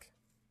Sonic?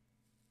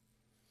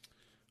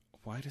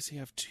 Why does he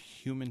have 2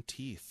 human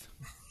teeth?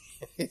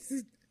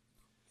 He's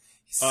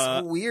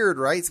so weird,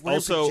 right? He's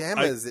wearing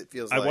pajamas. It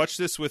feels like. I watched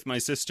this with my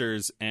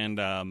sisters, and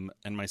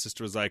my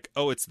sister was like,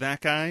 "Oh, it's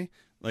that guy,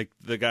 like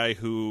the guy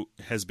who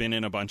has been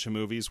in a bunch of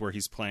movies where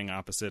he's playing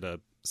opposite a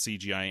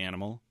CGI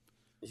animal."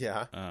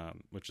 Yeah,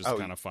 which is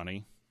kind of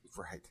funny,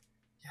 right?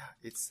 Yeah,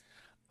 it's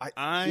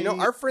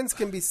our friends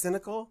can be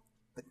cynical,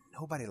 but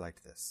nobody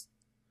liked this.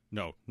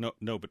 No,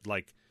 but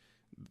like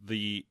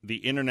the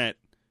internet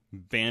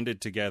banded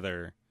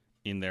together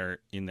in their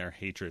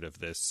hatred of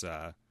this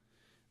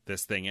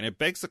thing, and it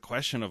begs the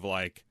question of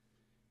like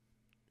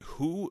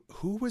who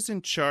was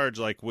in charge.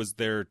 Like, was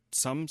there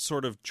some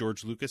sort of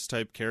George Lucas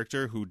type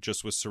character who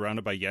just was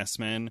surrounded by yes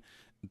men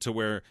to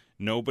where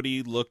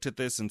nobody looked at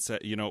this and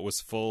said, it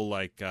was full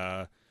like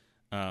a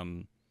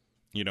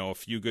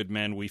few good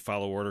men, we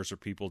follow orders or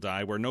people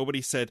die, where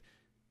nobody said,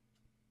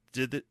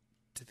 did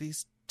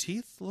these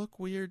teeth look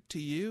weird to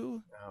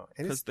you? No,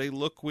 because they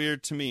look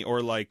weird to me.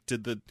 Or like,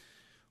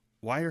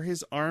 why are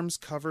his arms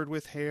covered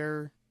with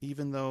hair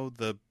even though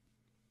the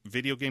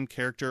video game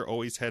character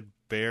always had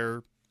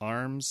bare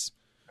arms?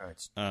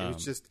 It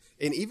was just,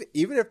 and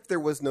even if there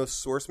was no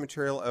source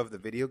material of the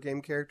video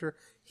game character,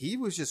 he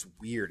was just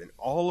weird, and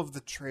all of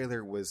the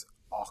trailer was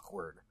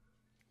awkward.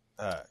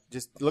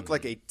 Just looked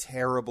like a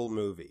terrible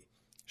movie.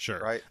 Sure,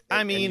 right?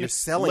 I mean, you're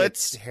selling a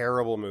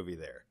terrible movie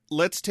there.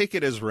 Let's take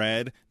it as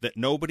read that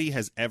nobody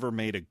has ever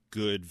made a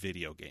good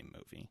video game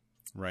movie,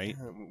 right?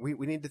 We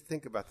need to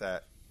think about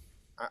that.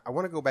 I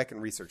want to go back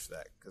and research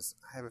that because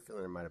I have a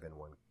feeling there might have been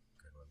one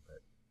good one,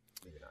 but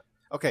maybe not.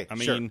 Okay, I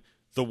mean,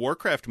 the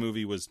Warcraft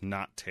movie was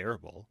not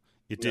terrible.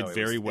 It did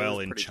very well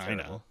in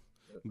China, terrible.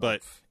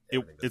 But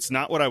it's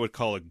not what I would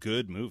call a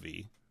good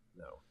movie.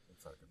 No,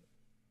 it's not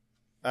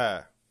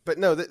good. But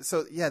no,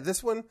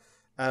 this one,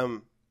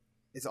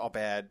 it's all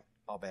bad.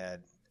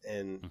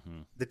 And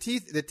the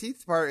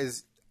teeth part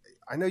is,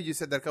 I know you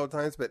said that a couple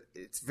times, but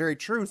it's a very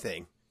true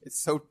thing. It's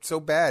so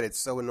bad. It's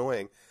so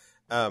annoying.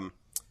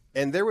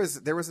 And there was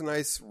a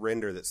nice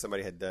render that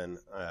somebody had done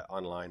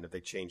online that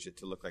they changed it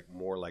to look like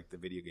more like the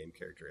video game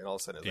character. And all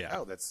of a sudden, it was like,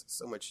 oh,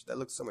 that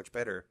looks so much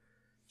better.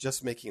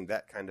 Just making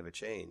that kind of a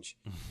change.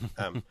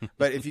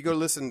 But if you go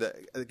listen to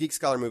Geek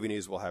Scholar Movie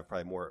News, we'll have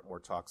probably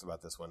more talks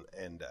about this one.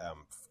 And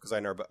because I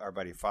know our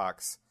buddy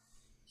Fox,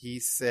 he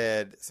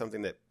said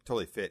something that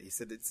totally fit. He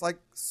said it's like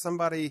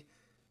somebody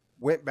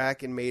went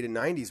back and made a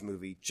 '90s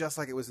movie just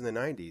like it was in the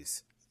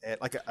 '90s, and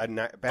like a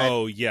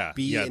bad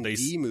B and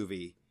D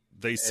movie.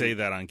 They say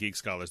that on Geek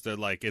Scholars. They're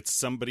like, it's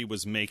somebody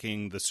was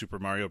making the Super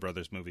Mario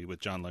Brothers movie with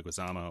John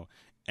Leguizamo,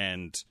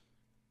 and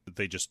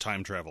they just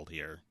time traveled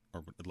here,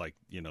 or like,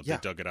 they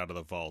dug it out of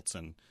the vaults,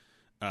 and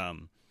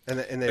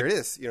there it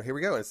is. Here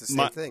we go. It's the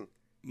same thing.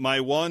 My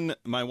one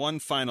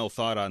final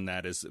thought on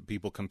that is that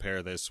people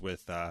compare this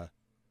with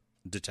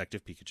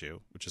Detective Pikachu,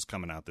 which is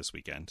coming out this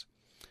weekend.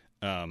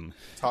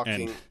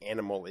 Talking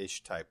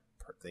animal-ish type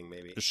thing,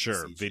 maybe.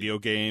 Sure, CG. Video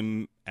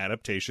game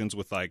adaptations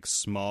with like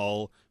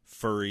small,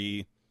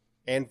 furry.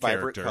 And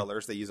vibrant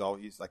colors. They use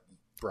like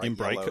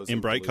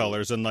bright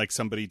colors, and like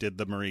somebody did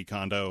the Marie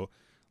Kondo,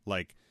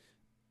 like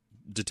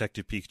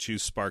Detective Pikachu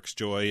sparks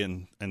joy,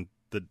 and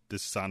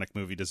this Sonic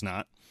movie does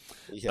not.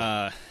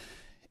 Yeah.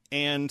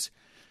 And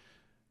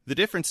the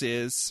difference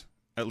is,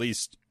 at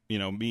least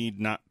me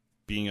not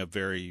being a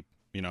very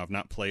I've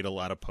not played a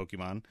lot of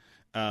Pokemon.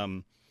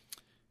 The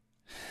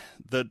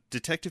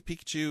Detective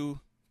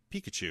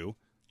Pikachu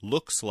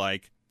looks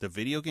like the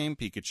video game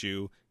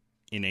Pikachu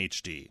in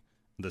HD.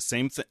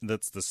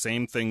 That's the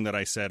same thing that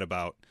I said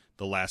about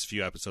the last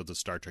few episodes of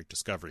Star Trek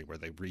Discovery, where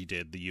they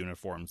redid the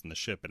uniforms and the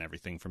ship and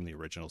everything from the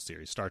original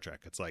series Star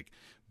Trek. It's like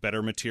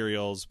better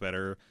materials,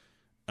 better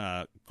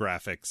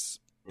graphics,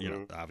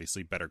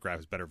 obviously better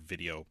graphics, better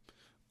video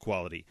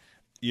quality.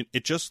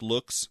 It just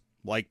looks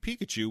like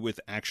Pikachu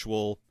with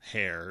actual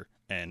hair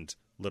and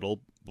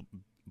little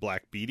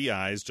black beady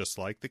eyes, just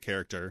like the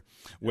character,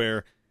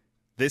 where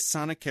this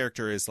Sonic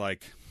character is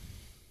like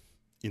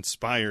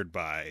inspired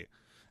by,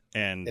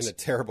 and in a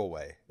terrible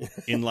way,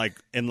 in like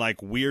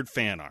weird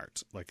fan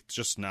art, like it's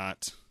just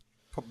not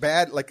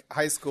bad, like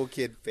high school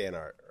kid fan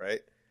art,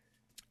 right?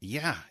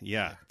 Yeah,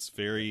 it's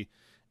very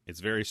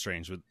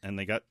strange. And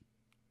they got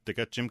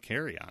Jim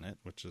Carrey on it,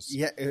 which is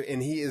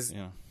and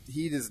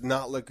he does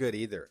not look good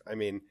either. I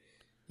mean,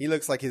 he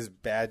looks like his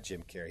bad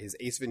Jim Carrey, his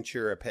Ace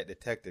Ventura Pet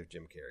Detective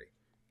Jim Carrey.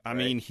 I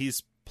mean,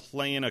 he's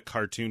playing a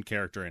cartoon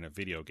character in a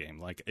video game.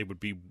 Like, it would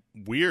be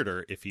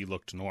weirder if he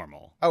looked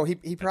normal. Oh,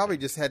 he probably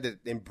just had to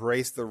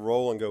embrace the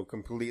role and go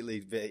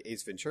completely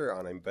Ace Ventura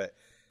on him, but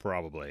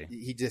probably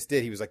he just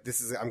did. He was like,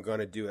 I'm going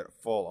to do it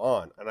full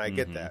on. And I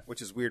get that,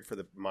 which is weird for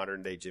the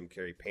modern day Jim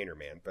Carrey painter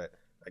man, but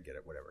I get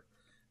it, whatever.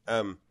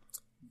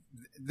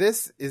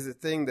 This is a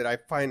thing that I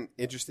find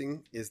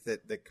interesting, is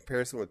that the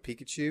comparison with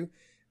Pikachu,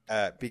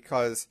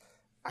 because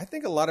I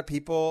think a lot of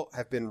people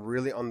have been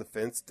really on the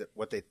fence to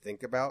what they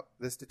think about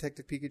this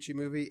Detective Pikachu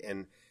movie.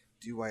 And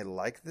do I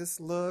like this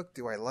look?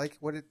 Do I like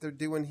what they're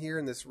doing here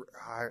in this?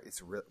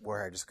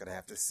 We're just going to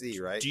have to see,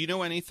 right? Do you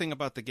know anything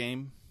about the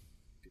game?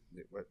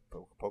 What,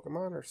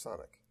 Pokemon or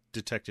Sonic?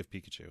 Detective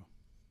Pikachu.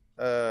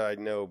 I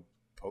know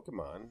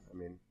Pokemon. I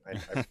mean,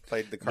 I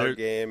played the card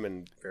game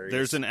and various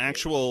There's an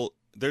actual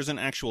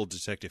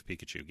Detective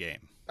Pikachu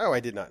game. Oh, I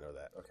did not know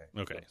that.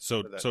 Okay.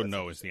 So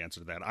no is the answer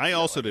to that. I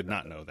also did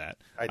not know that.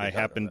 I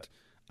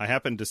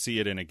happened to see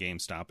it in a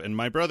GameStop, and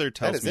my brother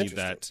tells me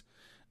that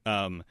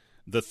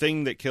the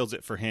thing that kills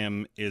it for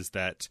him is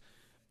that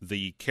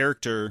the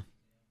character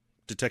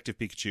Detective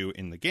Pikachu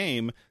in the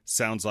game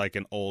sounds like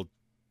an old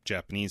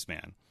Japanese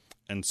man.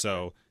 And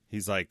so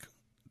he's like,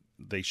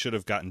 they should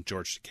have gotten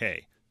George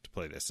Takei to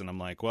play this. And I'm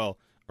like, well,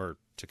 or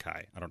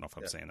Takai. I don't know if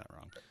I'm saying that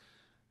wrong.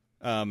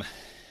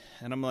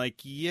 And I'm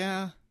like,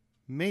 yeah,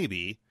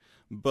 maybe.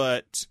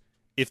 But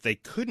if they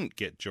couldn't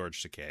get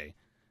George Takei,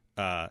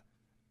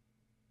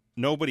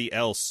 nobody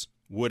else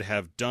would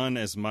have done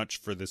as much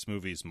for this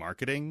movie's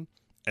marketing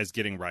as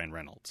getting Ryan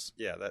Reynolds.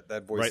 Yeah,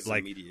 that voice is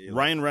like immediately.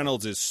 Ryan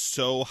Reynolds is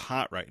so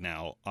hot right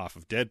now off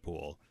of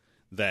Deadpool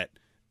that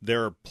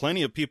there are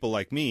plenty of people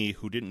like me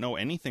who didn't know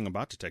anything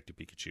about Detective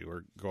Pikachu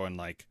or going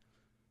like,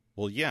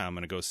 well, yeah, I'm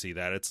going to go see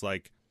that. It's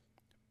like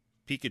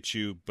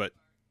Pikachu, but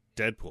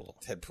Deadpool.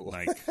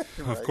 Like,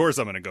 right. Of course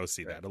I'm going to go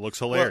see that. It looks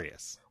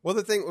hilarious. Well,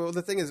 the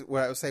thing is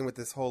what I was saying with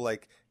this whole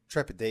like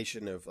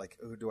trepidation of like,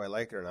 oh, do I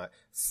like it or not?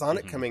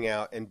 Sonic coming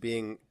out and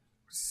being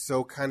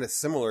so kind of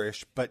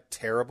similar-ish but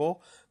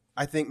terrible,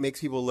 I think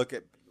makes people look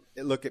at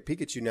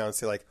Pikachu now and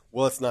say like,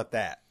 well, it's not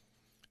that.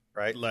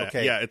 Right?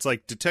 Okay. Yeah, it's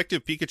like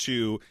Detective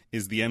Pikachu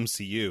is the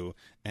MCU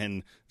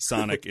and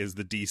Sonic is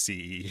the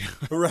DCE.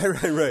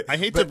 Right. I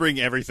hate to bring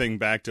everything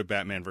back to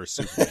Batman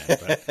vs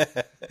Superman,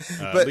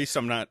 but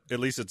at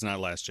least it's not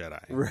Last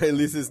Jedi. Right, at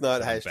least it's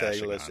not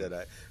hashtag Last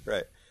Jedi.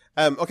 Right.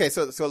 Okay,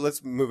 so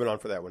let's move on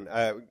for that one.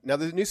 Now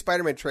the new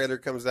Spider-Man trailer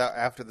comes out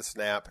after the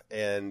snap,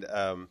 and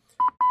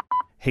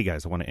Hey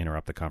guys, I want to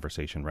interrupt the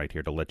conversation right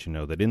here to let you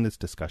know that in this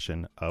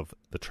discussion of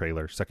the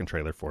second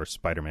trailer for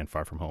Spider-Man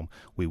Far From Home,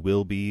 we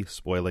will be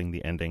spoiling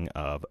the ending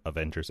of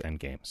Avengers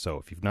Endgame. So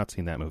if you've not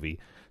seen that movie,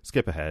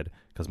 skip ahead,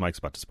 because Mike's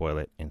about to spoil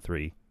it in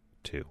 3,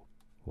 2,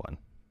 1.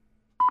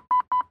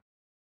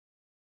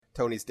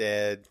 Tony's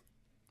dead.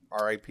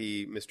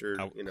 R.I.P. Mr.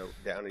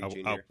 Downey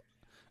Jr.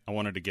 I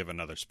wanted to give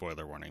another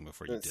spoiler warning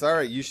before you did.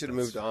 Sorry, you should have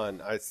moved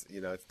on. It's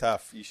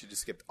tough. You should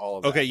just skip all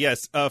of that. Okay,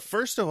 yes.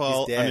 First of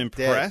all, I'm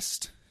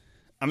impressed. Dead.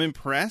 I'm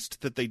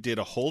impressed that they did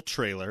a whole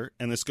trailer,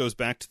 and this goes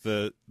back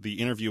to the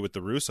interview with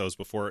the Russos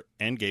before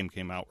Endgame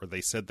came out, where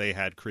they said they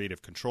had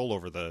creative control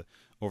over the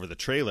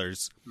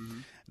trailers.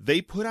 Mm-hmm.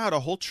 They put out a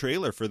whole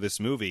trailer for this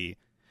movie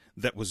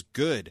that was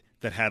good,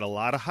 that had a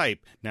lot of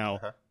hype. Now,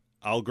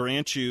 I'll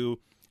grant you,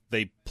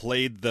 they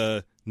played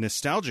the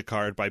nostalgia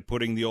card by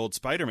putting the old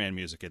Spider-Man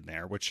music in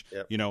there, which,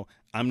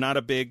 I'm not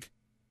a big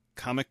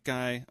comic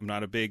guy. I'm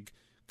not a big,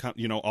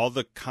 all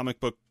the comic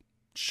book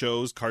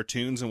shows,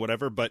 cartoons, and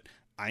whatever, but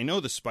I know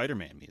the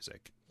Spider-Man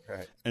music.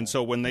 Right. And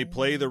so when they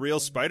play the real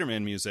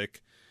Spider-Man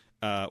music,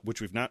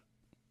 which I don't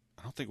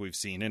think we've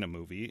seen in a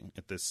movie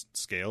at this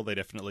scale. They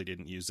definitely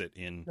didn't use it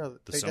in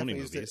the Sony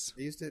movies.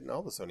 They used it in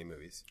all the Sony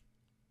movies.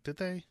 Did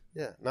they?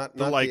 Yeah. Not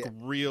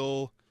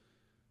real,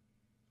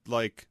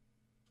 like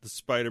the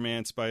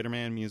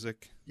Spider-Man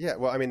music. Yeah.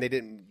 Well, I mean, they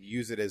didn't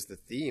use it as the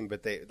theme,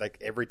 but they, like,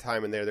 every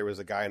time in there was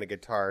a guy on a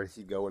guitar.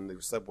 He'd go in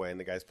the subway and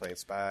the guy's playing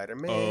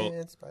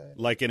Spider-Man. Spider-Man.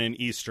 Like in an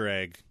Easter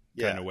egg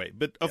kind of way.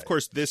 But of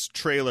course, this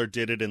trailer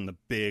did it in the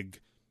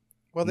big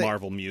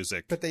Marvel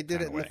music. But they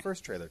did it in the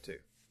first trailer too.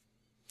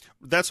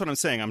 That's what I'm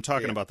saying. I'm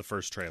talking about the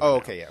first trailer. Oh,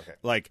 okay, okay.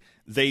 Like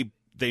they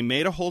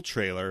made a whole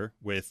trailer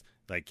with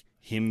like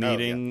him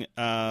meeting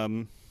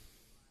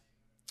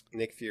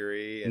Nick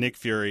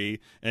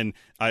Fury. And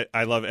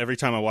I love every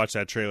time I watch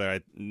that trailer.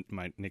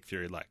 My Nick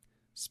Fury like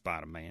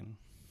Spider-Man.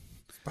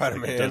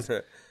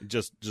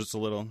 Just a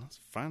little.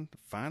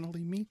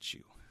 Finally meet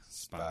you.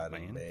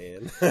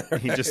 Spider-Man.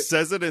 He just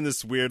says it in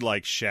this weird,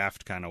 like,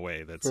 Shaft kind of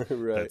way. That's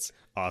right. That's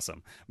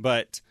awesome.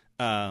 But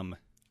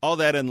all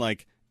that, and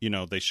like,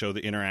 they show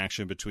the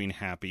interaction between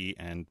Happy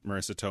and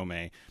Marissa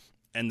Tomei,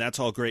 and that's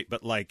all great.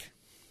 But like,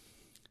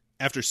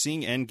 after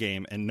seeing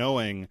Endgame and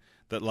knowing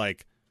that,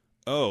 like,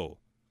 oh,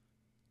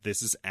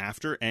 this is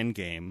after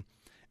Endgame,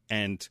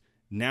 and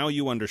now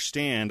you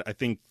understand. I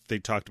think they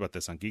talked about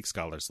this on Geek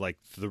Scholars. Like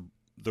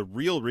the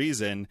real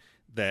reason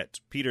that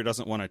Peter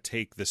doesn't want to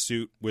take the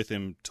suit with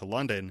him to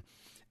London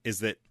is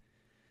that,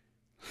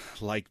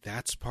 like,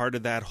 that's part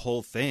of that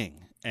whole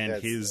thing. And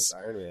his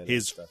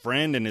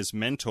friend and his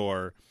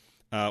mentor,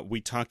 we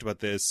talked about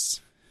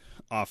this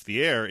off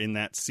the air in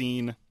that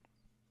scene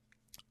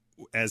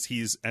as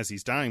he's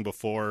dying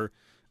before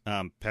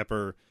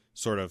Pepper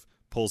sort of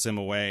pulls him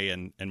away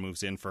and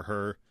moves in for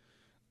her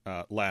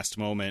last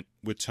moment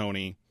with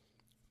Tony.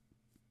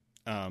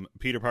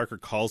 Peter Parker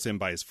calls him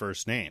by his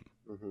first name.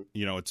 Mm-hmm.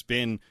 It's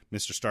been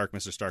Mr. Stark,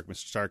 Mr. Stark,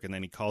 Mr. Stark, and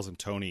then he calls him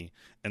Tony,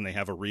 and they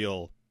have a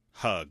real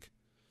hug.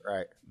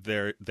 Right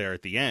there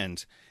at the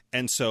end,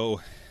 and so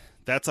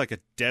that's like a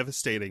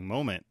devastating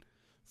moment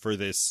for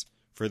this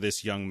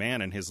young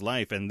man in his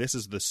life, and this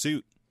is the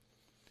suit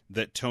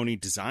that Tony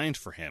designed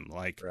for him.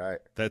 Like,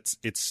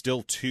 it's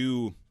still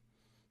too.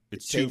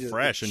 It's too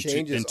fresh and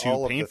too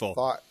all painful. Of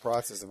the thought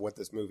process of what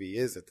this movie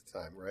is at the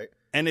time, right?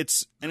 And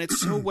it's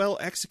so well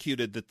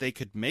executed that they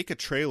could make a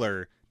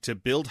trailer to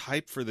build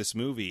hype for this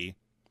movie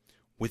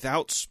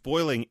without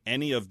spoiling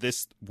any of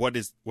this. What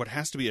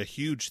has to be a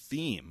huge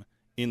theme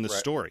in the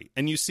story,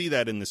 and you see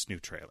that in this new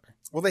trailer.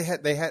 Well, they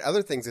had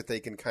other things that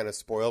they can kind of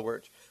spoil,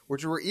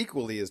 which were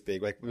equally as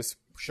big, like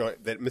showing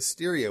that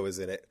Mysterio is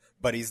in it,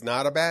 but he's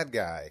not a bad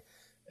guy,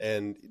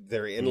 and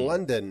they're in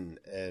London,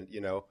 and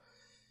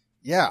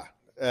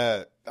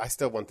I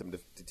still want them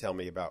to tell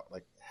me about,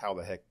 like, how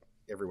the heck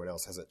everyone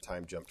else hasn't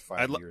time jumped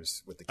 5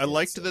 years with the kids. I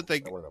liked that they.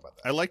 I want to know about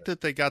that. I liked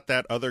that they got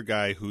that other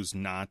guy who's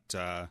not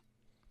Jake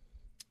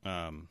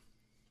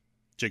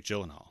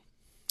Gyllenhaal.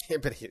 Yeah,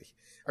 but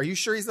are you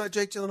sure he's not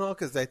Jake Gyllenhaal?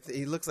 Because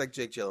he looks like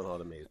Jake Gyllenhaal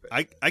to me.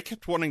 But I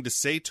kept wanting to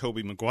say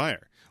Tobey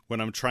Maguire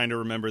when I'm trying to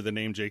remember the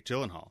name Jake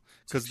Gyllenhaal,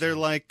 because they're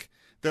like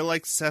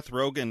Seth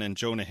Rogen and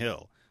Jonah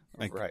Hill.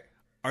 Like,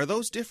 are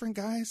those different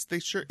guys?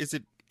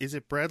 Is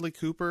it Bradley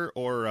Cooper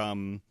or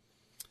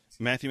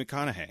Matthew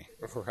McConaughey?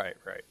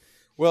 Right.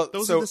 Well,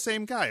 those are the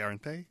same guy,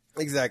 aren't they?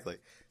 Exactly.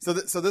 So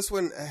this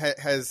one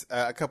has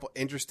a couple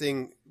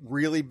interesting,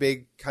 really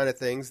big kind of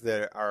things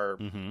that are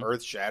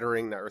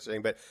earth-shattering, not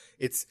earth-shattering, but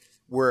it's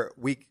where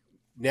we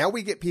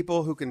get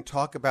people who can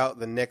talk about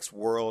the next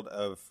world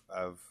of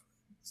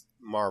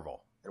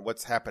Marvel and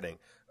what's happening.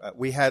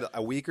 We had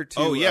a week or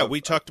two. Oh yeah, we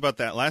talked about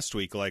that last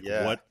week. Like,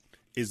 what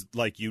is,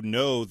 like,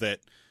 that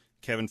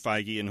Kevin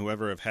Feige and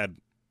whoever have had,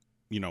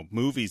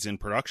 movies in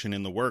production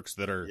in the works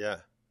that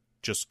are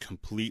just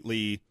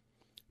completely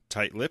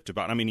tight-lipped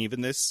about. I mean,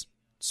 even this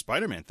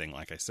Spider-Man thing,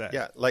 like I said.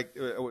 Yeah, like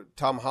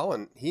Tom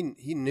Holland,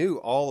 he knew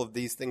all of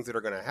these things that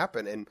are going to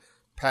happen and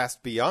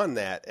passed beyond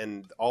that,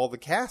 and all the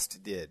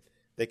cast did.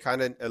 They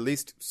kind of, at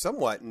least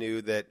somewhat,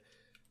 knew that,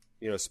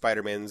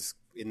 Spider-Man's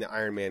in the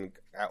Iron Man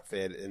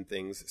outfit and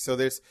things. So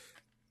there's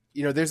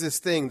this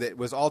thing that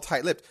was all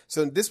tight-lipped.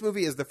 So this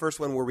movie is the first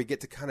one where we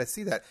get to kind of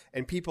see that,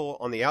 and people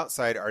on the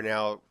outside are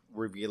now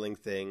revealing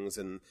things,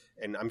 and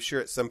I'm sure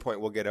at some point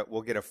we'll get a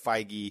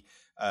Feige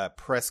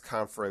press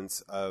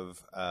conference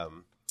of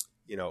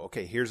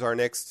okay, here's our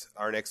next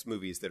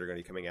movies that are going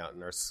to be coming out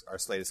in our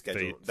slate of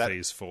schedule.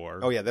 Phase 4.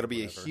 Oh yeah, that'll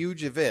be a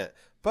huge event.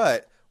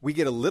 But we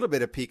get a little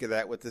bit of peek of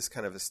that with this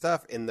kind of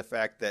stuff in the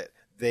fact that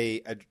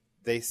they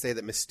say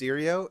that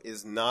Mysterio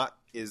is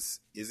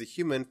a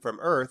human from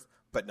Earth,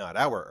 but not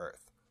our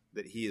Earth.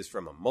 That he is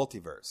from a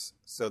multiverse.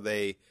 So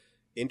they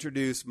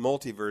introduce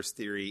multiverse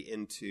theory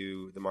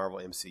into the Marvel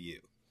MCU,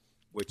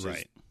 which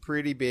is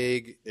pretty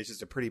big. It's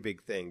just a pretty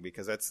big thing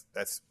because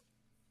that's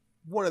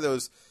one of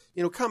those,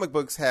 comic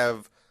books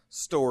have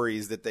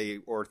stories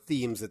or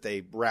themes that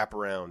they wrap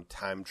around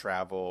time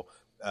travel,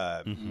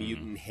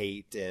 mutant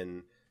hate,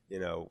 and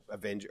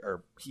Avenger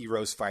or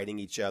heroes fighting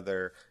each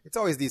other. It's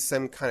always these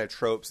some kind of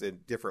tropes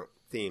and different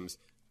themes.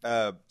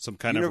 Some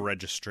kind of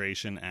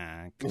registration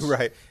act,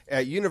 right?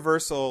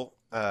 Universal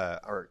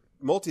or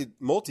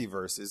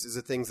multiverses is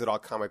the things that all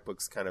comic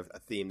books kind of a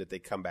theme that they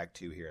come back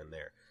to here and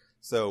there.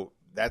 So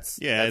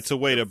it's a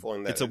way to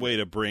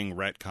bring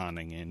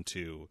retconning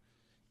into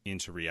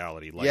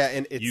reality. Like,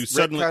 and it's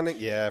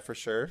retconning, for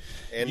sure.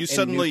 And you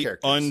suddenly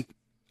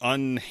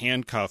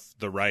unhandcuff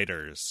the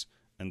writers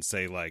and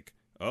say like,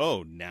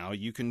 oh, now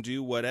you can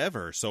do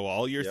whatever. So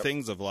all your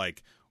things of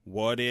like,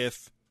 what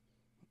if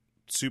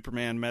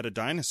Superman met a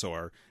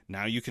dinosaur?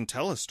 Now you can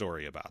tell a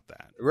story about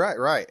that.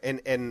 Right.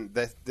 And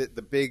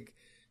the big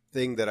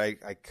thing that I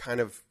kind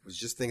of was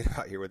just thinking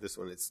about here with this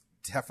one, it's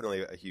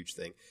definitely a huge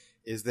thing,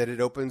 is that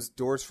it opens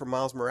doors for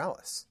Miles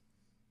Morales.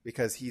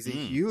 Because he's a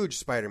huge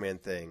Spider-Man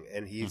thing,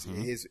 and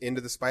his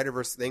Into the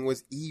Spider-Verse thing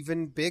was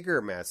even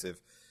bigger,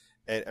 massive.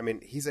 And I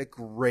mean, he's a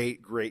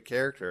great, great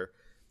character,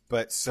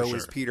 but so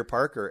is Peter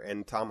Parker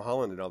and Tom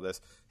Holland and all this.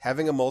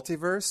 Having a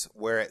multiverse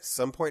where at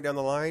some point down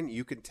the line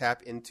you can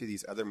tap into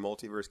these other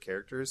multiverse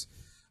characters,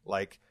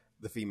 like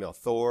the female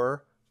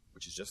Thor,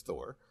 which is just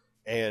Thor,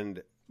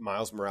 and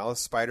Miles Morales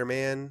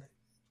Spider-Man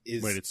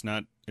is. Wait, it's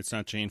not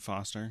Jane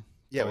Foster?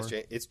 Yeah,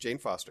 it's Jane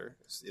Foster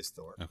is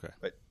Thor. Okay,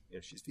 but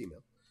she's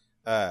female.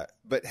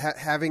 But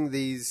having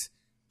these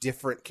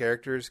different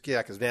characters,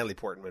 because Natalie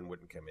Portman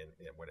wouldn't come in,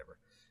 whatever.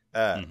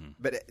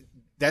 But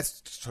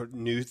that's sort of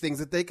new things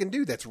that they can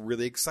do. That's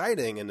really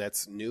exciting, and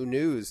that's new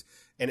news.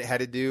 And it had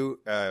to do.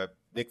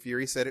 Nick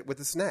Fury said it with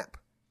the snap.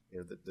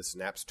 The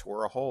snaps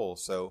tore a hole,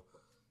 so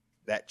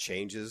that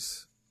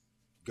changes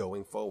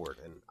going forward.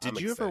 And did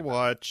you ever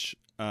watch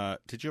the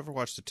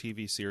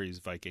TV series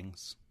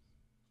Vikings?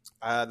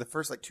 The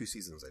first 2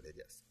 seasons I did,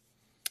 yes.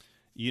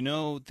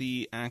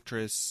 The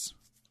actress.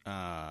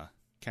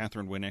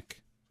 Catherine Winnick.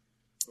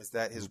 Is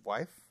that his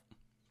wife?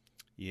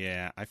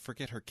 Yeah, I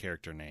forget her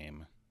character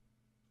name.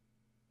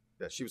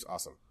 Yeah, she was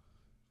awesome.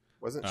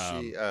 Wasn't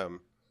she?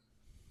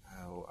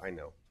 Oh, I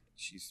know.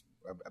 She's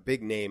a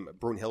big name.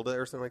 Brunhilde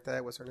or something like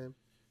that. What's her name?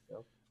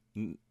 No?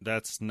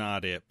 That's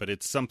not it, but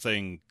it's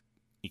something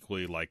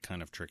equally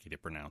kind of tricky to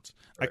pronounce.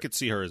 Right. I could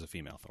see her as a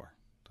female Thor.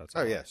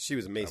 Yeah, she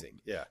was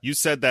amazing. Yeah, you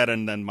said that,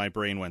 and then my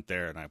brain went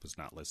there, and I was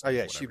not listening. Oh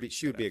yeah, she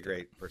would be a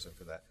great person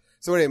for that.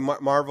 So anyway,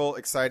 Marvel,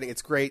 exciting.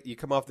 It's great. You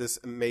come off this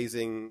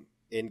amazing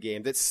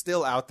Endgame that's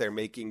still out there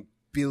making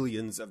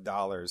billions of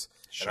dollars.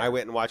 Sure. And I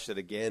went and watched it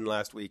again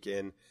last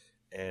weekend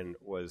and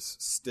was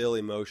still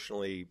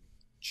emotionally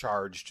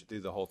charged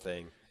through the whole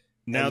thing.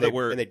 And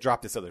they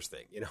dropped this other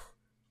thing,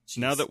 Jeez.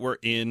 Now that we're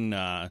in,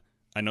 I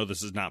know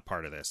this is not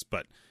part of this,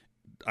 but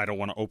I don't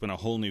want to open a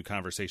whole new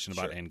conversation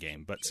about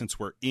Endgame, but since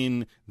we're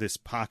in this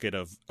pocket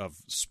of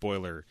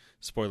spoiler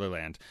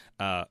land,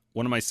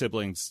 one of my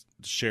siblings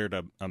shared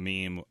a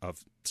meme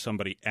of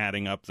somebody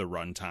adding up the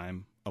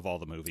runtime of all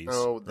the movies.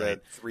 Oh,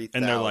 that 3,000.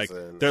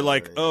 And they're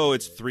like, oh,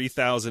 it's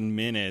 3,000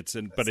 minutes,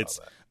 but it's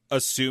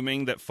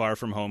assuming that Far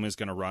From Home is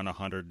going to run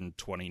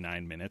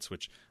 129 minutes,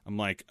 which I'm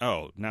like,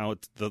 oh, now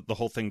the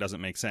whole thing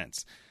doesn't make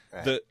sense.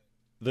 Right.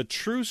 The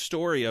true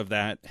story of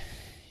that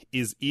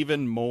is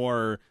even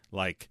more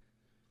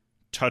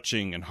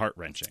touching and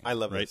heart-wrenching. I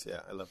love this.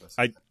 Yeah, I love this.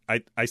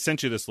 I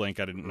sent you this link.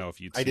 I didn't know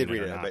if you'd seen it. I did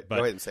read it, but go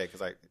ahead and say it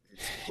because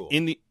it's cool.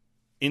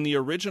 In the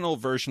original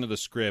version of the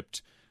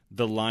script,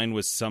 the line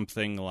was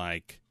something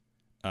like,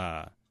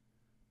 "I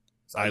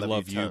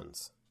love you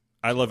tons."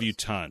 I love you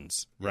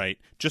tons, right?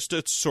 Just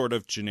a sort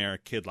of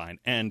generic kid line.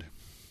 And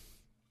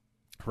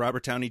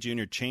Robert Downey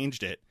Jr.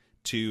 changed it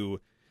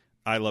to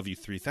 "I love you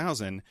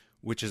 3,000,"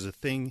 which is a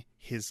thing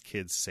his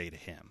kids say to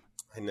him.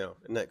 I know.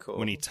 Isn't that cool?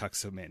 When he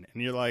tucks them in.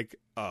 And you're like,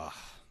 oh,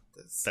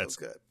 that's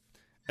good.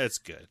 That's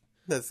good.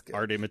 That's good.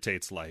 Art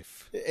imitates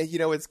life. And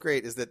what's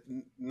great is that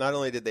not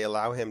only did they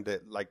allow him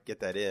to get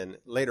that in,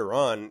 later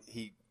on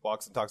he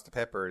walks and talks to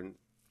Pepper and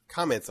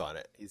comments on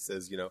it. He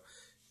says,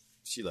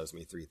 she loves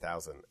me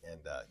 3,000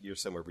 and you're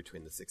somewhere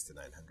between the 6 to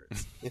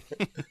 900s.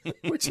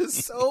 Which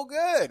is so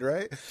good,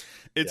 right?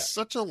 It's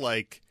such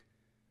a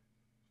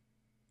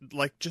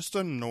just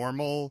a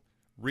normal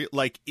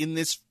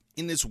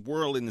in this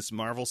world, in this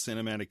Marvel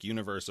Cinematic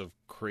Universe of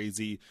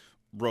crazy,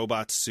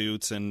 robot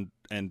suits and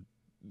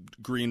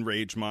green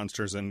rage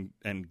monsters and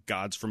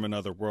gods from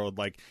another world,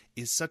 like,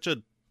 is such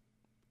a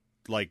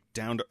like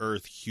down to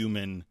earth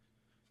human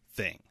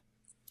thing.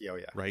 Oh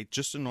yeah. Right?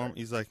 Just a normal.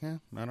 He's like, I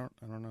don't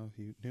know if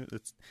you knew.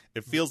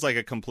 It feels like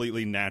a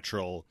completely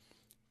natural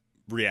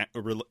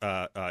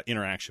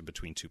interaction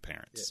between two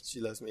parents. Yeah, she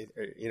loves me.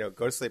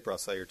 Go to sleep or I'll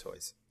sell your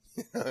toys.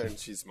 And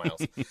she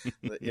smiles.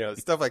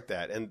 Stuff like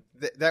that. And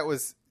that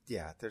was,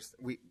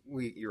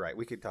 you're right.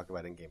 We could talk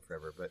about Endgame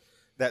forever, but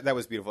that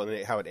was beautiful.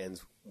 And how it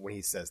ends when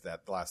he says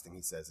that, the last thing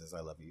he says is,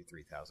 I love you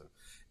 3000.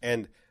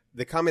 And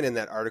the comment in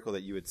that article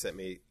that you had sent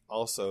me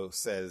also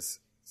says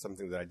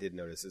something that I did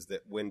notice, is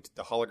that when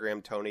the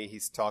hologram Tony,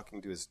 he's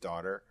talking to his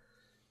daughter,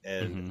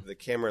 and the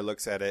camera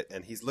looks at it,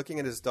 and he's looking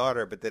at his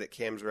daughter, but then it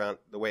cams around.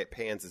 The way it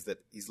pans is that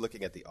he's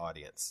looking at the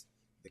audience.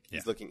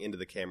 He's looking into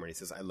the camera, and he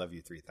says, I love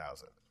you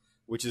 3000,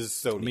 which is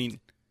so neat. I mean,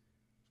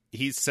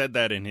 he said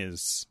that in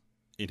his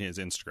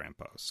Instagram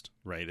post,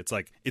 right? It's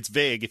like, it's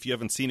vague. If you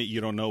haven't seen it, you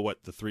don't know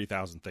what the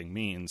 3000 thing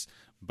means,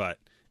 but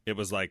it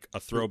was like a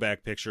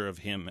throwback picture of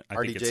him. I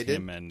think it's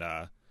him and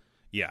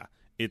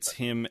it's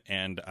him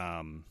and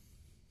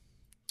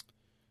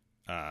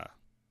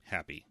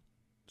Happy.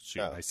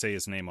 Shoot, I say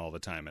his name all the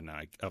time, and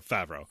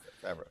Favreau.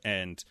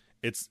 And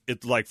it's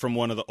like from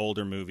one of the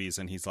older movies,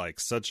 and he's like,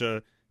 such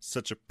a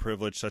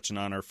privilege, such an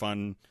honor,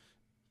 fun,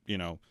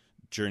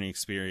 journey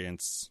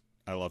experience.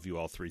 I love you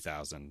all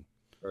 3000.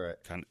 Right.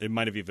 It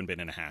might have even been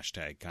in a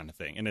hashtag kind of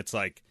thing, and it's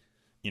like,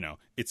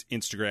 it's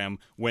Instagram.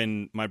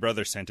 When my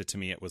brother sent it to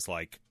me, it was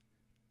like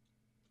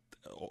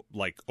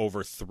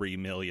over 3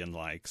 million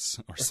likes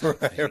or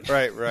something.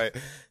 Right.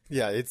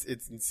 Yeah, it's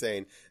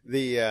insane.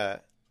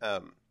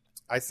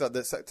 I saw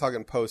this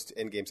talking post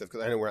Endgame stuff,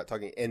 because I know we're not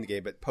talking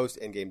Endgame, but post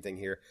Endgame thing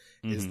here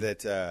is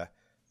that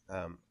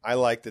I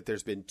like that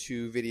there's been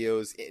 2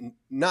 videos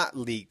not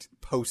leaked,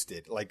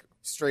 posted, like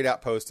straight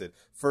out posted.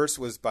 First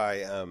was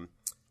by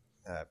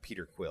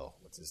Peter Quill.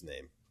 What's his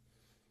name?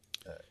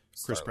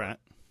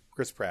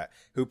 Chris Pratt,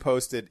 who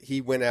posted,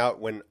 he went out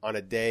on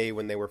a day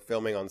when they were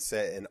filming on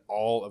set and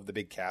all of the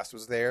big cast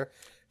was there.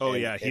 Oh,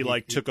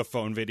 he took a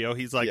phone video.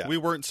 He's like, we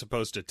weren't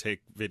supposed to take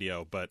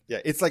video, but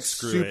it's like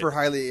super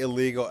highly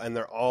illegal, and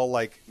they're all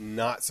like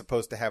not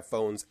supposed to have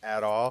phones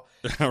at all.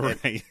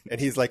 Right. And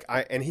he's like,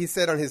 and he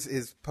said on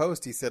his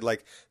post, he said,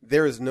 like,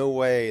 there is no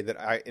way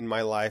that in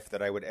my life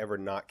that I would ever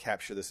not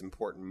capture this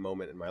important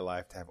moment in my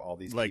life to have all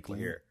these people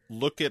here.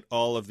 Look at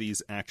all of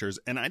these actors.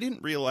 And I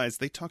didn't realize,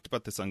 they talked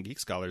about this on Geek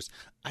Scholars,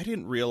 I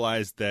didn't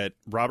realize that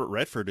Robert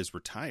Redford is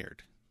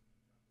retired.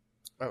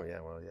 Oh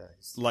yeah, well yeah.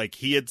 Like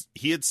he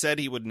had said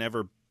he would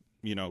never,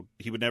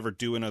 he would never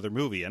do another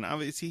movie, and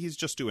obviously he's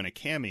just doing a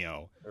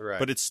cameo. Right.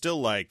 But it's still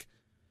like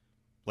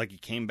he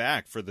came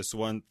back for this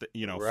one,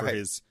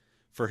 right.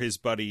 for his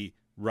buddy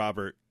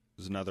Robert,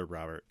 there's another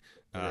Robert,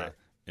 right.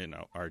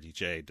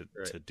 RDJ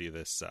to do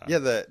this.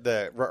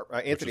 The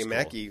Anthony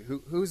Mackie,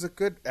 who's a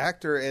good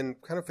actor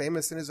and kind of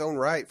famous in his own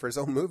right for his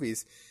own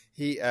movies.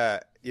 He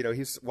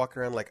he's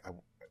walking around like,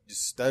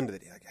 just stunned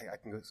that I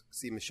can go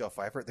see Michelle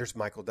Pfeiffer. There's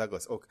Michael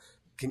Douglas. Oh,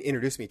 can you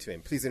introduce me to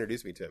him? Please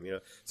introduce me to him.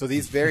 So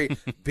these very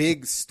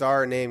big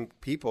star named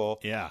people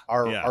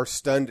are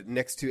stunned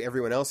next to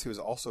everyone else who's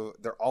also,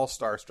 they're all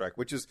starstruck,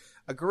 which is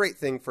a great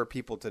thing for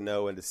people to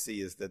know and to see,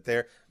 is that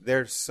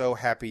they're so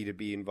happy to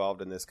be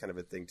involved in this kind of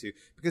a thing too,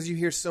 because you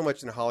hear so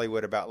much in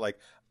Hollywood about, like,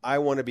 I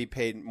want to be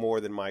paid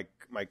more than my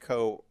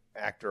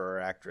co-actor or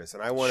actress,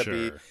 and I want to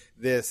be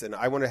this, and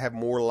I want to have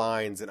more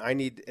lines, and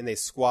they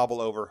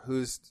squabble over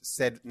whose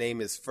said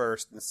name is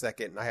first and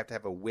second, and I have to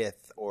have a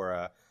with or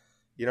a,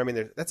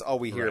 that's all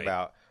we hear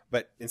about.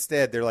 But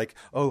instead, they're like,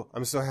 oh,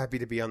 I'm so happy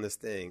to be on this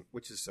thing,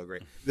 which is so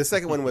great. The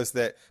second one was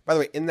that, by the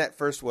way, in that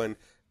first one,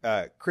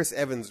 Chris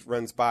Evans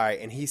runs by,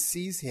 and he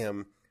sees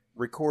him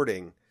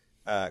recording.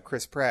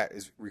 Chris Pratt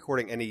is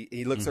recording, and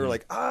he looks at her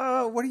like,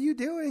 oh, what are you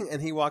doing?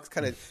 And he walks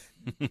kind of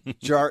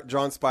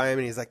drawn by him,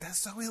 and he's like, that's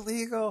so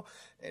illegal.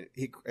 And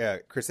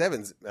Chris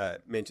Evans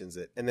mentions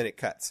it, and then it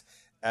cuts.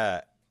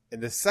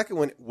 And the second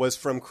one was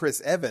from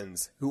Chris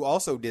Evans, who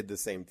also did the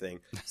same thing.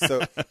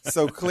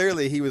 So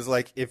clearly he was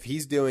like, if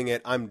he's doing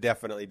it, I'm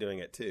definitely doing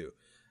it too.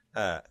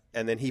 And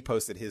then he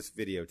posted his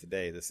video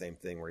today, the same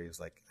thing, where he was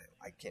like,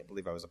 I can't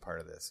believe I was a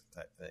part of this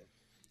type thing.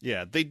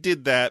 Yeah, they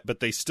did that, but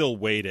they still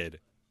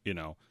waited,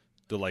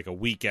 to like a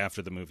week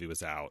after the movie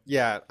was out.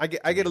 Yeah, I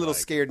get a little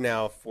scared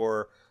now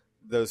for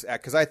those,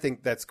 because I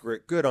think that's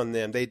great, good on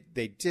them. They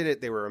did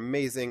it. They were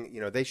amazing.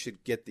 They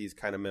should get these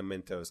kind of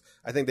mementos.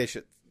 I think they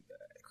should.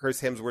 Chris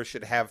Hemsworth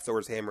should have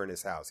Thor's hammer in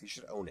his house. He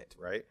should own it,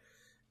 right?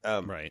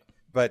 Right.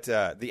 But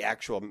the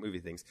actual movie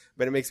things.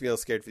 But it makes me a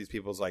little scared for these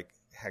people's like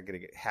going to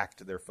get hacked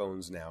to their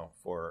phones now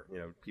for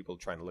people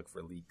trying to look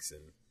for leaks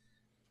and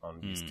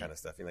on these kind of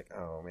stuff. You're like,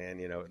 oh man,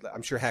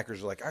 I'm sure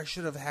hackers are like, I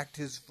should have hacked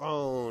his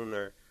phone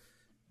or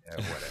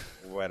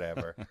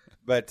whatever.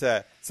 But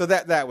so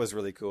that was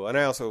really cool. And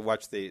I also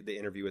watched the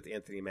interview with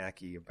Anthony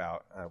Mackie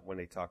about when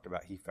they talked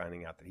about he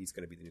finding out that he's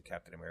going to be the new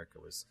Captain America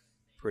was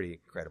pretty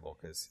incredible,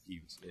 because he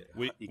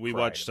we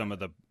watched some of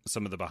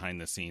the behind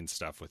the scenes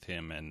stuff with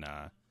him and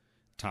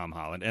Tom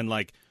Holland. And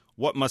like,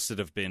 what must it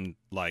have been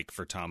like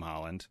for Tom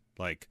Holland,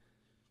 like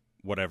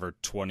whatever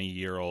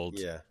 20-year-old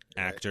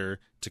actor,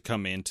 to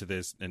come into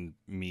this and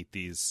meet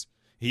these.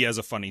 He has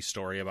a funny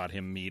story about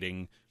him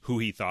meeting who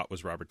he thought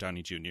was Robert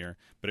Downey Jr.,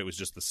 but it was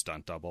just the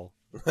stunt double.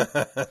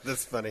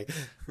 That's funny.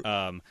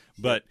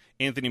 But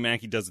Anthony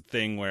Mackie does a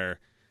thing where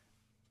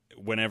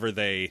whenever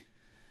they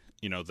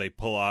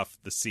pull off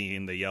the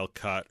scene, they yell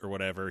cut or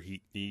whatever,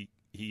 he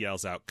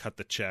yells out, cut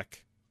the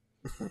check.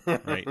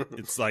 Right?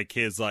 It's like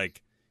he's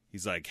like,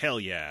 hell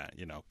yeah,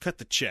 cut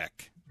the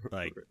check.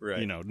 Like,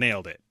 right.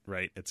 Nailed it.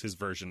 Right? It's his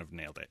version of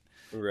nailed it.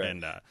 Right.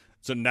 And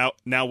so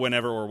now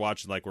whenever we're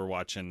watching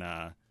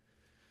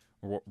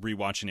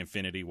rewatching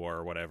Infinity War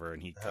or whatever,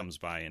 and he comes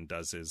by and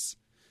does his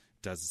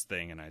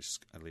thing, and I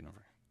lean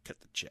over,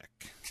 cut the check.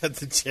 Cut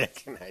the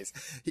check. Nice.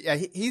 Yeah,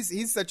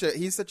 he's such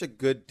a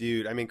good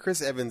dude. I mean,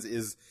 Chris Evans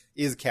is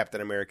Captain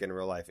America in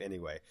real life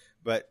anyway,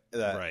 but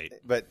right.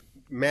 But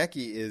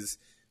Mackie is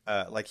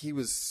like, he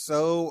was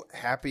so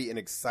happy and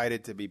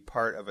excited to be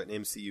part of an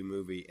MCU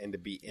movie and to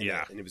be in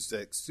it, and it was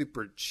like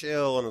super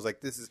chill, and I was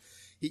like, this is.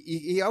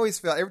 He always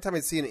felt, every time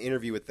I'd see an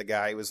interview with the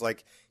guy, it was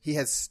like he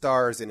has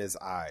stars in his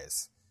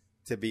eyes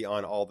to be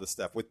on all the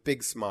stuff with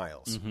big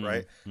smiles,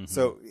 right? Mm-hmm.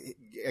 So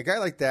a guy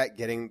like that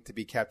getting to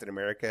be Captain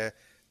America,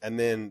 and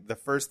then the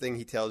first thing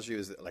he tells you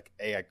is like,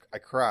 hey, I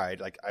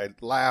cried. Like, I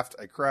laughed,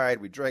 I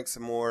cried, we drank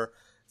some more.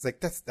 It's like,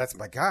 that's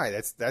my guy.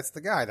 That's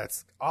the guy.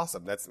 That's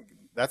awesome. That's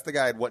the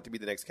guy I'd want to be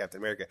the next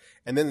Captain America.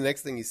 And then the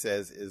next thing he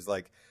says is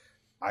like,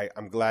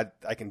 I'm glad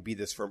I can be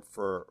this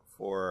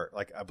for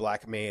like a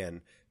black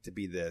man to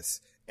be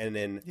this, and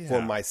then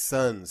for my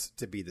sons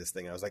to be this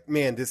thing. I was like,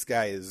 man, this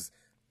guy is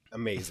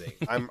amazing.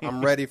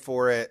 I'm ready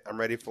for it. I'm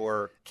ready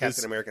for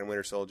Captain America and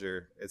Winter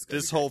Soldier.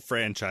 This whole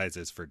franchise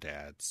is for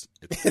dads.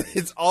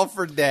 It's all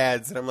for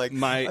dads, and I'm like,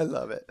 I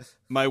love it.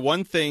 My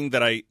one thing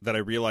that I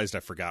realized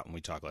I forgot when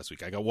we talked last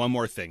week. I got one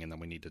more thing, and then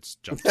we need to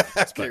jump to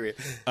this.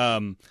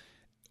 But,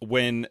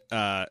 when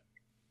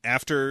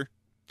after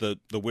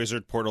the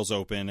wizard portals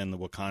open and the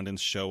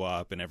Wakandans show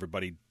up and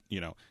everybody,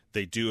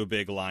 they do a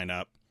big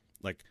lineup,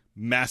 like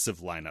massive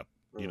lineup,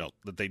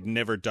 that they've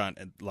never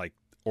done, like,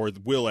 or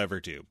will ever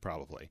do,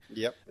 probably.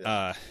 Yep.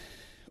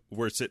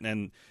 We're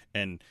sitting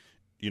and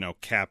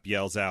Cap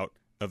yells out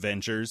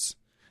Avengers,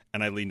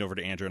 and I leaned over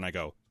to Andrew and I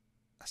go,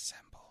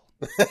 assemble.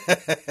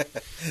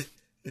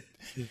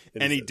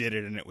 And he did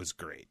it, and it was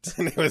great.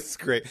 And it was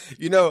great.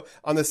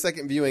 On the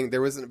second viewing,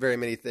 there wasn't very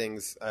many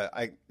things.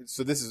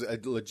 So this is a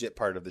legit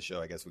part of the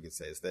show, I guess we could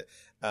say, is that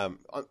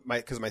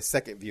because my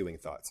second viewing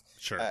thoughts,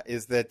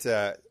 is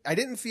that I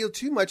didn't feel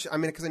too much. I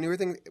mean, because I knew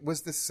everything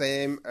was the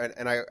same,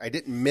 and I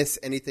didn't miss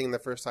anything the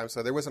first time,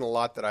 so there wasn't a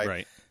lot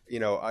that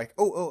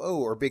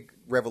or big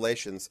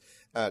revelations.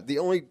 The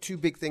only two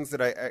big things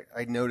that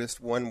I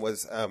noticed, one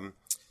was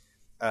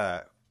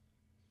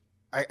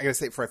I gotta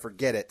say before I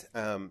forget it,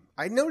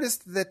 I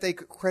noticed that they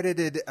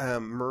credited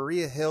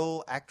Maria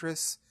Hill,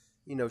 actress.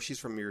 She's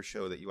from your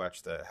show that you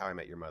watched, How I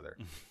Met Your Mother.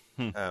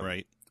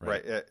 Right.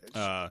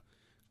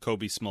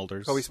 Kobe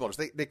Smulders. Kobe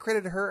Smulders. They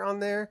credited her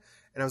on there,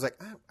 and I was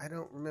like, I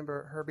don't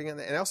remember her being on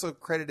there. And I also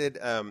credited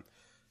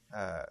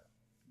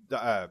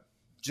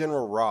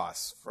General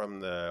Ross from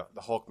the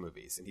Hulk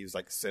movies, and he was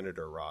like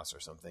Senator Ross or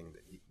something.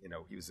 That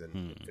he was in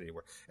Infinity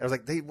War. And I was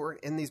like, they weren't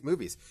in these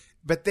movies,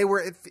 but they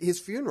were at his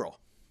funeral.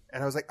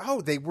 And I was like,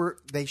 oh,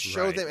 they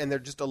showed them, and they're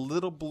just a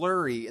little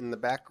blurry in the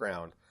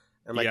background.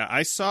 And I'm like,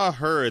 I saw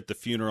her at the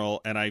funeral,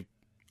 and I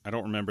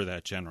don't remember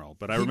that general,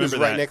 but I remember was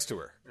right next to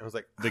her. And I was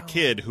like, the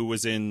kid who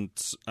was in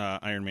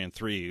Iron Man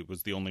 3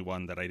 was the only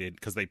one that I did,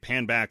 because they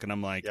pan back, and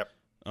I'm like,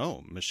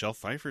 oh, Michelle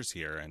Pfeiffer's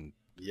here, and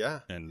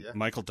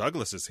Michael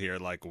Douglas is here.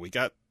 Like,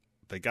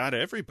 they got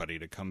everybody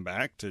to come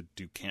back to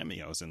do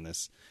cameos in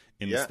this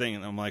thing,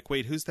 and I'm like,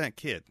 wait, who's that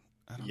kid?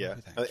 I don't know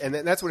who that kid.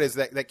 And that's what it is.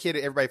 That kid,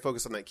 everybody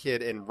focused on that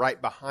kid, and right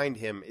behind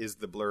him is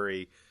the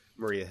blurry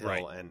Maria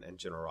Hill and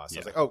General Ross. So I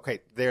was like, okay,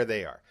 there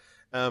they are.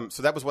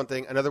 So that was one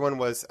thing. Another one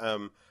was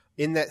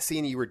in that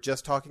scene you were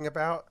just talking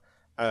about.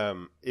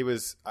 It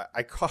was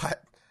I caught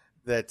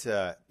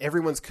that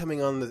everyone's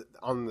coming on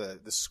the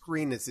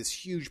screen. It's this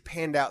huge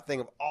panned out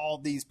thing of all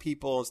these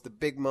people. It's the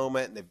big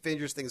moment, and the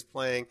Avengers thing is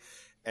playing,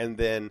 and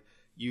then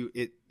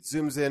it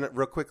zooms in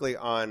real quickly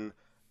on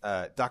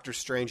Doctor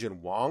Strange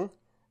and Wong.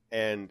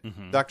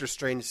 And Doctor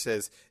Strange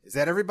says, "Is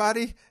that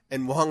everybody?"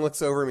 And Wong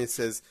looks over him and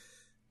says,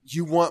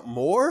 "You want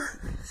more?"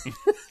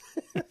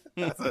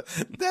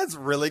 That's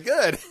really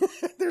good.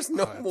 There's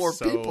no more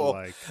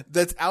people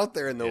that's out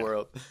there in the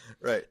world,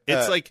 right?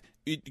 It's like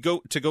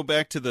go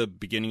back to the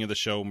beginning of the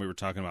show when we were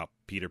talking about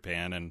Peter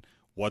Pan and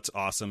what's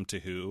awesome to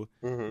who.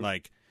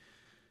 Like,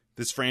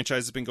 this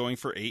franchise has been going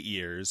for 8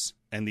 years,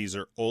 and these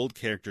are old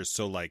characters.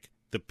 So like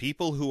the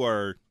people who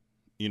are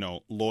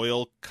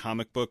loyal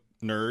comic book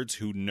nerds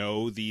who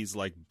know these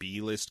like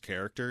B-list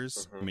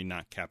characters, I mean,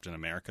 not Captain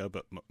America,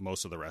 but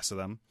most of the rest of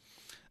them,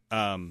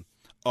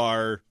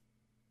 are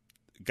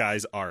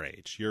guys our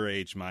age, your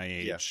age, my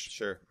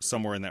age,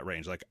 somewhere in that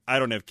range. Like, I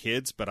don't have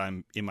kids, but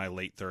I'm in my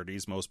late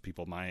 30s.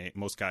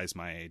 Most guys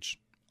my age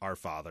are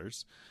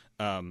fathers.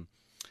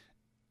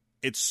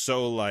 it's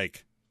so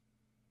like,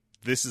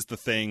 this is the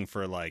thing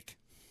for like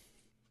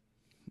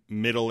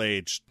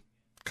middle-aged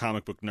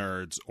comic book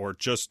nerds or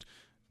just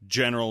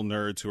general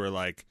nerds who are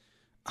like,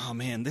 oh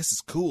man, this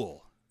is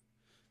cool.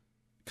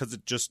 Because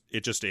it just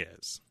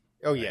is.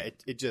 Oh yeah,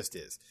 it just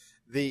is.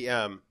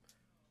 The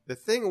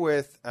thing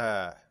with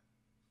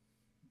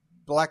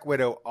Black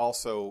Widow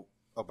also.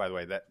 Oh, by the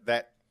way,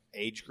 that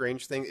age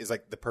range thing is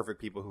like the perfect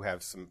people who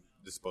have some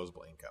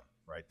disposable income,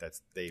 right?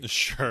 That's they.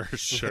 Sure.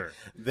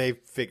 They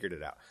figured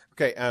it out.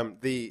 Okay.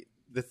 The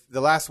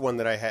last one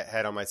that I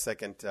had on my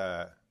second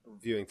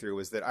viewing through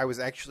was that I was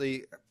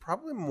actually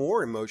probably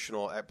more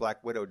emotional at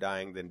Black Widow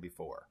dying than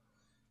before,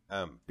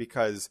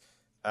 because.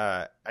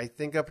 I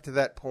think up to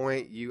that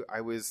point,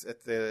 I was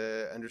at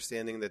the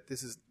understanding that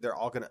they're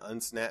all going to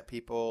unsnap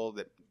people,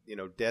 that,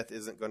 death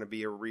isn't going to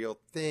be a real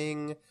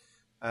thing,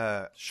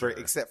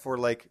 except for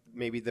like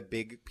maybe the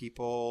big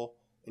people.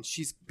 And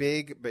she's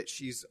big, but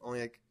she's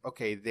only like,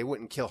 okay, they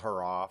wouldn't kill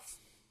her off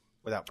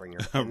without bringing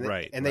her. And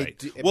right. They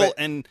do. Well,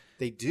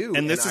 they do.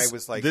 And I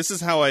was like, this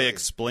is how I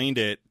explained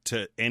it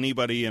to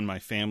anybody in my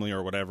family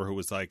or whatever who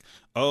was like,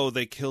 oh,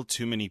 they killed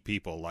too many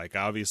people. Like,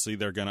 obviously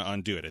they're going to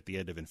undo it at the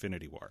end of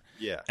Infinity War.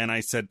 Yeah. And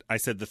I said,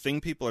 the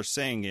thing people are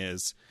saying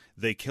is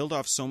they killed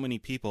off so many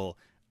people.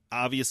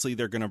 Obviously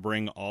they're going to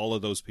bring all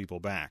of those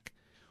people back.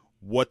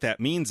 What that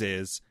means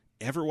is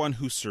everyone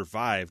who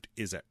survived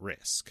is at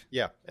risk.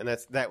 Yeah. And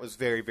that was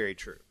very, very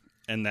true.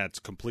 And that's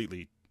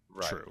completely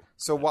true.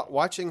 So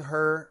watching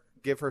her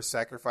give her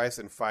sacrifice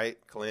and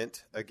fight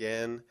Clint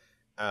again,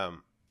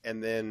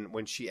 and then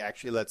when she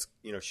actually lets,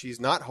 she's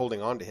not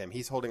holding on to him,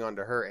 he's holding on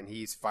to her, and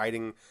he's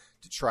fighting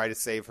to try to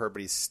save her,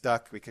 but he's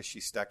stuck because she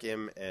stuck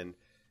him, and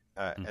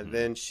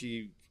then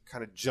she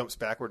kind of jumps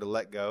backward to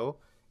let go.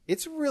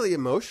 It's really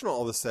emotional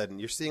all of a sudden.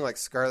 You're seeing like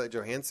Scarlett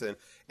Johansson,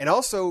 and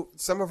also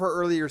some of her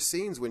earlier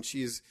scenes when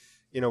she's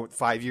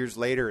 5 years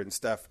later and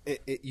stuff,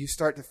 you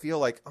start to feel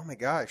like, oh my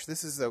gosh,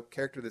 this is a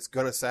character that's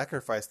going to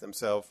sacrifice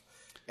themselves.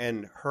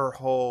 And her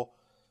whole,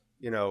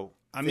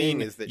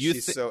 thing is that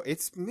she's so.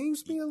 It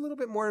makes me a little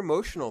bit more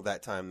emotional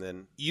that time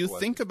than you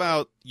think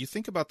about. You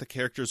think about the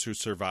characters who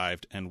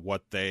survived and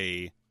what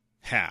they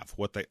have,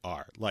 what they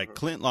are. Like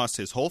Clint lost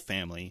his whole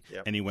family,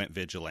 and he went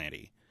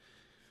vigilante.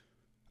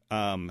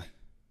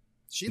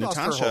 She lost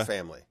her whole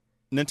family.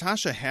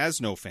 Natasha has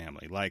no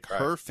family. Like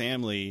her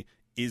family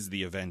is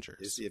the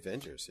Avengers.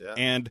 Yeah.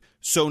 And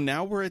so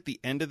now we're at the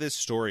end of this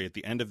story. At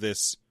the end of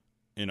this,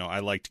 I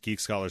liked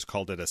Geek Scholars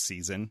called it a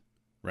season.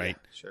 Right?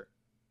 Yeah, sure.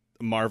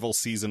 Marvel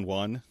Season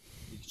 1.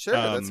 Sure,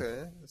 that's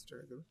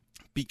true.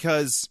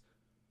 Because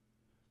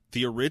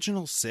the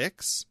original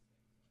 6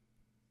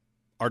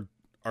 are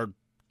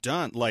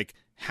done. Like,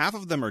 half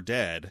of them are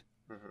dead.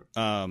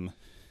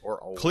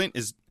 Or old. Clint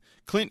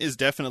is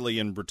definitely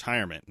in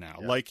retirement now.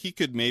 Yeah. Like, he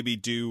could maybe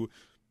do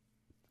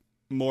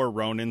more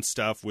Ronin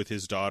stuff with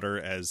his daughter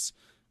as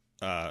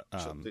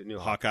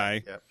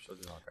Hawkeye. Yeah, she'll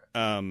do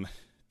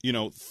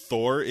Hawkeye.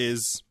 Thor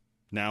is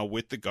now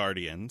with the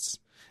Guardians.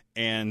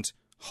 And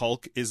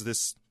Hulk is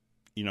this,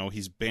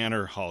 he's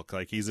Banner Hulk.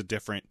 Like, he's a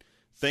different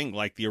thing.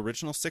 Like, the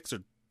original 6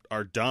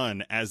 are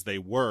done as they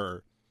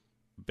were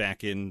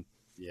back in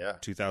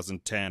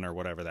 2010 or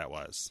whatever that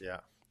was. Yeah.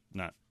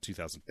 Not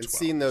 2012. And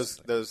seeing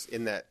those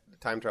in that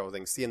time travel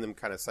thing, seeing them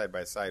kind of side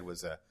by side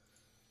was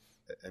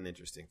an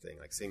interesting thing.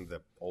 Like, seeing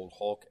the old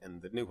Hulk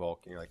and the new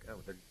Hulk, and you're like,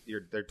 oh,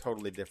 they're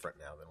totally different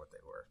now than what they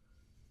were.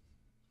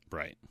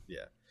 Right.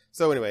 Yeah.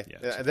 So anyway,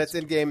 that's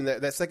Endgame, and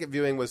that second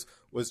viewing was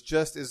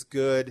just as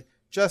good,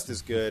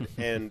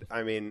 and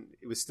I mean,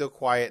 it was still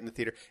quiet in the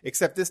theater,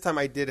 except this time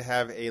I did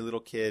have a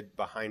little kid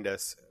behind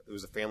us. It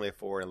was a family of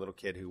 4, and a little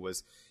kid who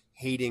was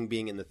hating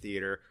being in the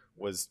theater,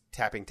 was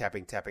tapping,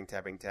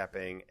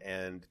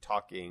 and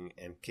talking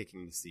and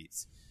kicking the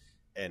seats,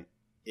 and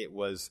it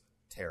was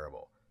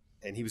terrible.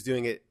 And he was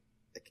doing it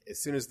as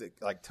soon as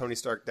Tony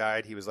Stark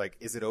died. He was like,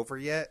 "Is it over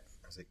yet?"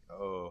 I was like,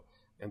 "Oh."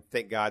 And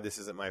thank God this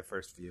isn't my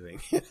first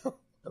viewing.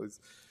 That was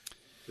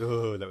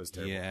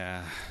terrible.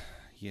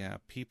 Yeah.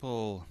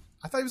 People.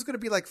 I thought he was going to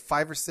be like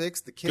 5 or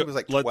 6. The kid was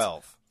like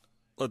 12.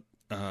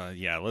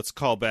 Let's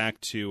call back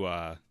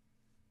to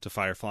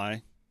Firefly.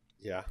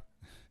 Yeah,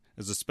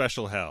 as a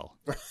special hell,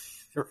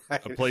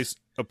 right.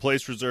 a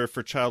place reserved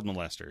for child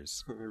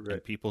molesters right.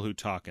 and people who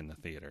talk in the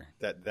theater.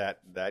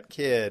 That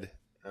kid.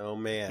 Oh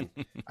man,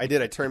 I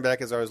did. I turned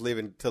back as I was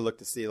leaving to look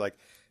to see like.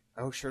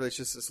 Oh, surely it's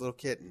just this little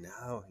kid.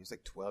 No, he was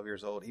like 12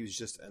 years old. He was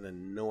just an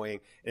annoying.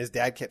 And his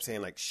dad kept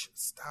saying like, shh,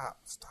 stop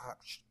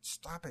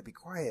it, be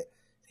quiet.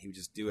 And he would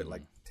just do it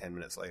like 10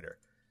 minutes later.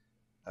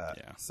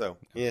 So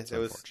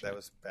that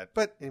was bad.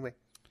 But anyway,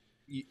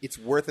 it's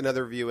worth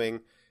another viewing.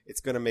 It's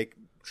going to make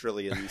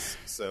trillions.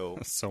 So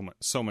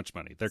so much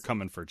money. They're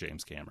coming for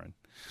James Cameron.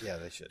 Yeah,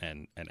 they should.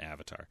 And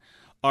Avatar.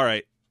 All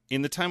right.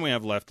 In the time we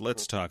have left,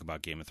 let's talk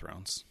about Game of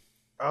Thrones.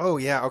 Oh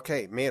yeah.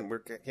 Okay, man, we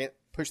can't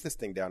push this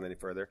thing down any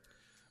further.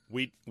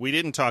 We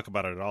didn't talk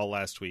about it at all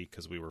last week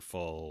because we were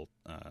full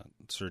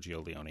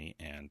Sergio Leone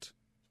and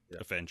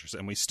Avengers,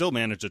 and we still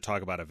managed to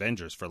talk about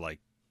Avengers for like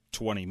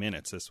 20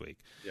 minutes this week.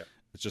 Yeah,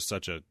 it's just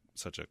such a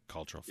such a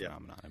cultural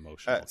phenomenon,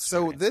 emotional.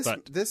 So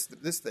experience.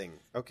 this thing.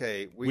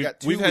 Okay, we've had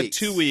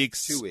 2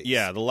 weeks. 2 weeks.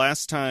 Yeah, the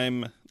last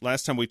time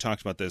we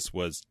talked about this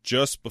was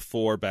just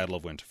before Battle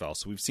of Winterfell.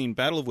 So we've seen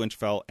Battle of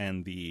Winterfell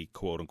and the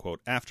quote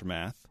unquote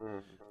aftermath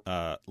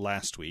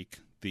last week.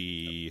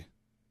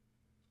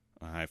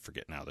 I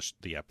forget now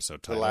the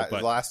episode title.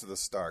 The Last of the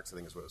Starks, I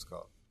think is what it's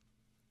called.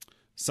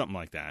 Something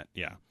like that.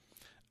 Yeah.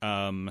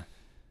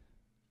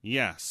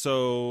 Yeah.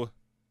 So,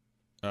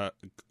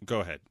 go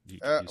ahead.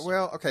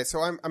 Well, okay. So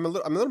I'm a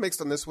little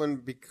mixed on this one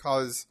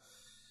because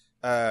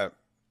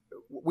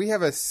we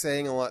have a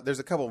saying a lot. There's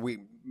a couple of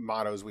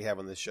mottos we have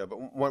on this show,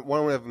 but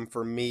one of them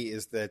for me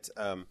is that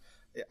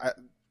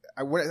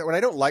when I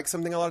don't like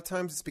something a lot of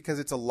times, it's because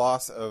it's a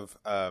loss of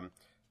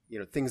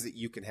things that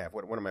you can have.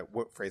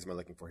 What phrase am I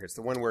looking for here? It's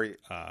the one where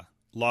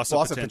loss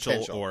of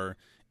potential, or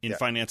in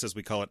finances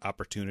we call it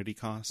opportunity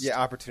cost. Yeah,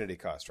 opportunity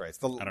cost, right? It's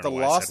the I don't know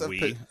why loss I said of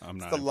we. I'm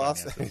not the in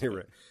loss. finances.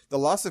 Right. The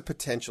loss of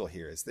potential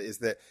here is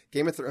that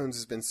Game of Thrones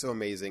has been so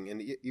amazing,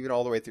 and even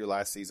all the way through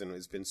last season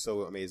has been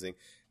so amazing.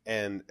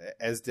 And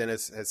as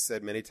Dennis has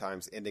said many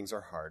times, endings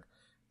are hard,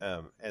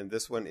 and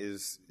this one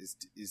is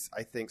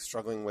I think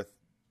struggling with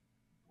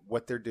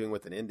what they're doing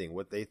with an ending,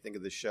 what they think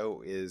of the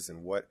show is,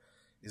 and what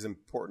is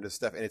important to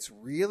stuff. And it's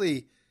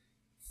really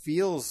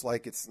feels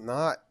like it's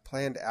not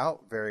planned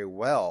out very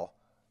well.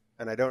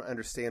 And I don't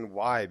understand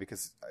why,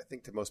 because I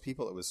think to most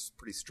people it was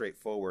pretty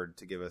straightforward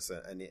to give us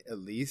at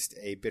least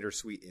a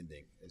bittersweet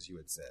ending, as you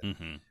had said.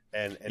 Mm-hmm.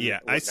 And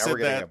I said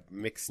that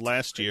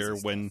last year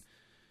when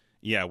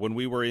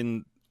we were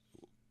in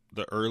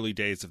the early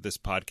days of this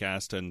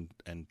podcast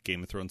and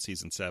Game of Thrones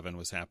season 7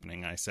 was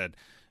happening. I said,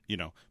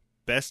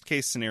 best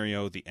case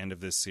scenario, the end of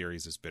this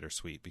series is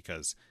bittersweet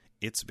because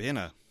it's been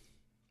a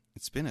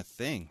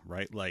thing,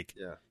 right? Like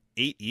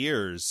 8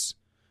 years,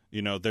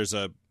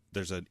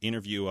 there's an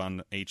interview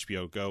on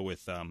HBO Go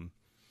with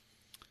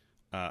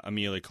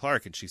Amelia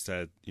Clark, and she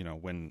said,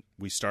 when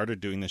we started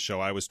doing this show,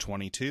 I was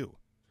 22.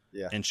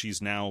 Yeah. And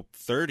she's now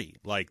 30.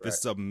 Like, this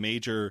is a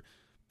major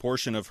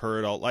portion of her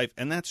adult life.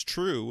 And that's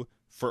true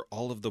for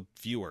all of the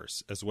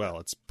viewers as well.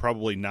 It's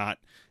probably not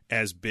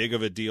as big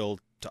of a deal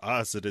to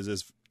us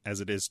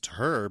as it is to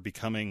her,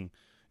 becoming,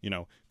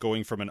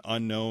 going from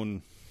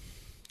an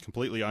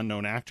completely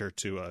unknown actor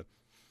to a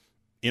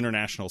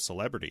international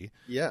celebrity.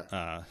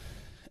 Yeah.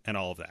 And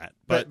all of that.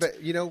 But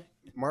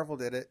Marvel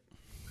did it.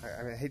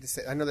 I hate to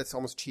say, I know that's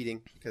almost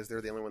cheating because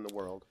they're the only one in the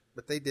world,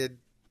 but they did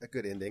a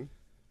good ending.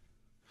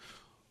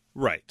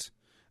 Right.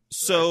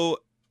 So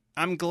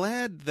I'm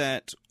glad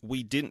that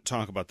we didn't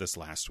talk about this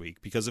last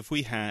week, because if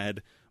we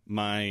had,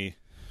 my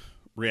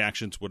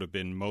reactions would have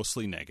been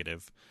mostly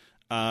negative.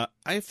 I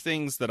have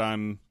things that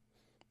I'm,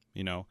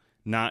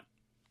 not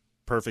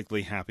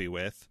perfectly happy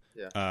with.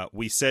 Yeah.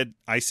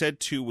 I said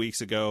 2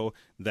 weeks ago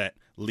that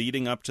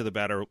leading up to the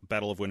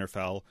Battle of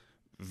Winterfell,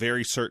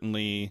 very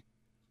certainly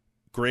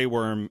Grey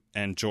Worm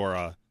and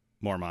Jorah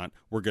Mormont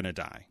were going to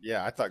die.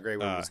 Yeah, I thought Grey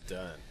Worm was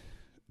done.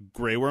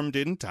 Grey Worm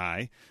didn't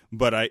die,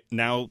 but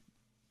now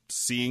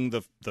seeing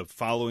the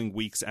following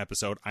week's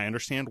episode, I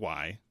understand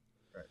why.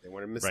 Right, they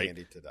wanted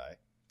Missandei to die.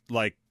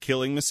 Like,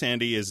 killing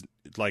Missandei is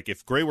like,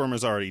 if Grey Worm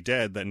is already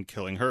dead, then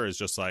killing her is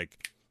just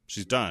like,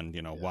 she's done.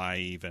 Why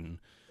even?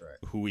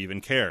 Right. Who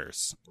even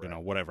cares?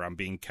 Right. Whatever. I'm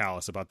being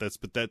callous about this,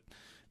 but that,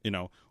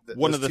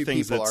 one of the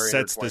things that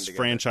sets this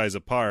franchise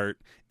apart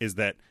is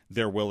that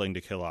they're willing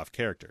to kill off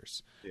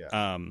characters.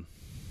 Yeah.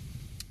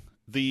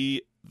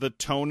 The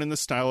tone and the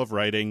style of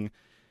writing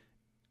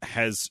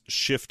has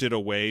shifted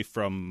away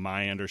from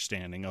my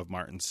understanding of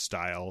Martin's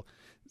style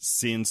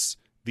since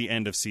the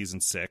end of season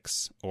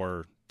 6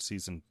 or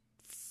season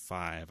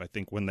 5. I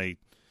think when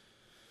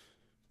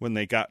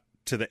they got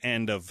to the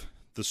end of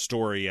the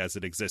story as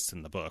it exists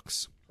in the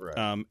books. Right.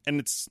 And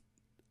it's,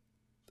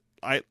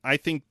 I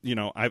think,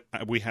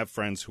 we have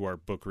friends who are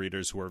book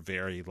readers who are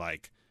very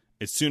like,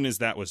 as soon as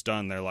that was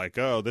done, they're like,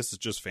 oh, this is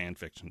just fan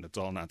fiction. It's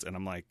all nuts. And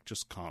I'm like,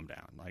 just calm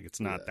down. Like,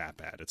 it's not that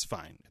bad. It's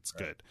fine. It's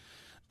good.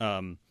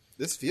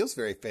 This feels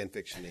very fan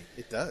fiction-y.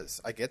 It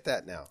does. I get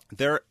that now.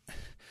 There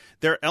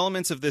are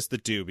elements of this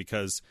that do,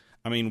 because,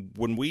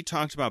 when we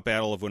talked about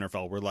Battle of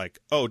Winterfell, we're like,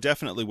 oh,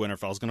 definitely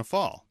Winterfell's going to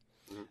fall.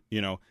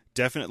 Mm-hmm.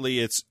 Definitely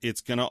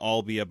it's going to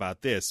all be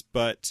about this.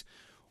 But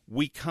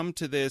we come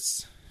to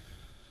this...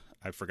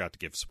 I forgot to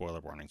give spoiler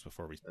warnings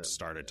before we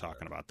started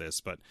talking about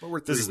this, but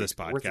this is this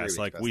podcast.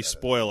 Like, we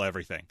spoil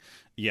everything.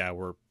 Yeah,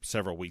 we're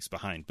several weeks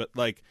behind. But,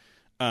 like,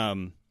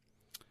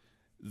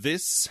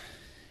 this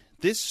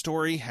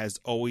story has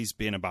always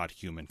been about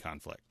human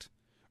conflict,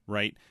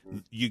 right?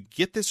 You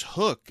get this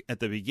hook at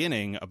the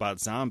beginning about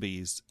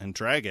zombies and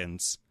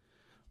dragons,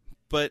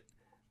 but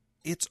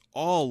it's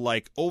all,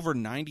 like, over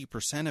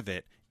 90% of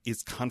it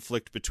is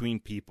conflict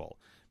between people.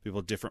 People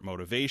with different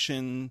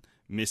motivation,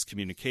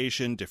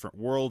 miscommunication,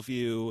 different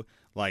worldview.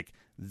 Like,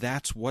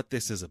 that's what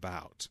this is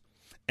about.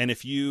 And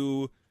if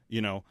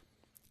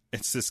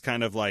it's this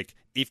kind of like,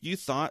 if you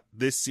thought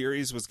this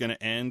series was going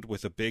to end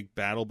with a big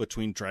battle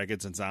between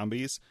dragons and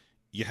zombies,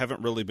 you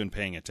haven't really been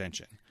paying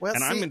attention. Well,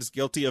 and I'm as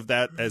guilty of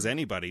that as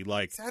anybody.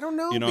 Like, I don't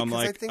know. I'm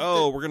like,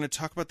 we're going to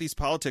talk about these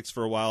politics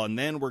for a while, and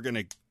then we're going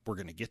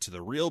to get to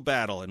the real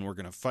battle, and we're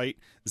going to fight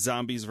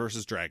zombies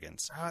versus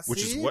dragons,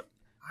 which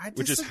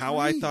is how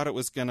I thought it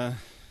was going to.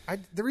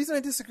 The reason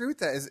I disagree with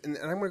that is, and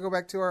I'm going to go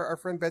back to our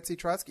friend Betsy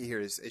Trotsky here,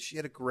 is she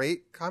had a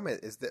great comment,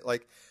 is that,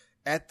 like,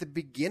 at the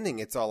beginning,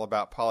 it's all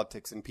about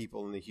politics and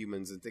people and the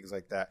humans and things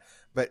like that.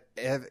 But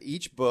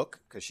each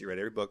book, because she read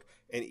every book,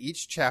 and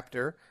each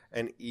chapter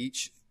and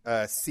each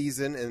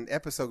season and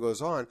episode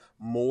goes on,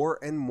 more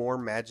and more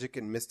magic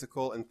and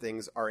mystical and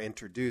things are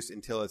introduced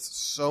until it's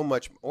so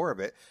much more of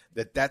it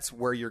that's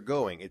where you're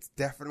going. It's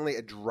definitely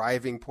a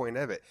driving point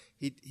of it.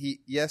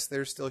 Yes,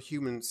 there's still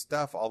human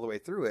stuff all the way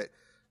through it,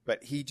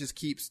 but he just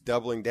keeps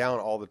doubling down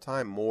all the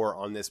time more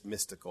on this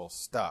mystical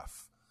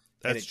stuff.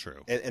 That's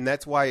true. And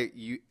that's why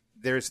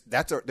there's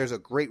a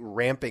great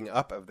ramping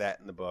up of that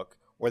in the book,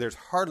 where there's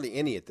hardly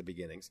any at the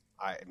beginnings.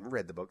 I haven't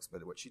read the books,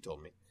 but what she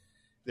told me,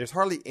 there's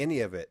hardly any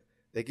of it.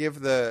 They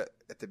give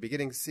at the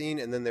beginning scene,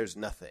 and then there's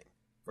nothing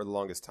for the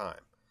longest time.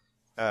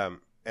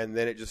 And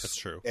then it just... That's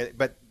true.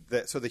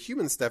 So the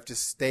human stuff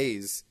just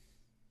stays,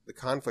 the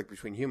conflict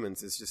between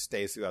humans just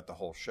stays throughout the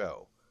whole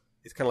show.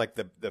 It's kind of like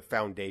the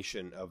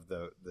foundation of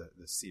the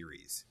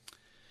series.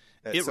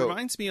 It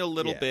reminds me a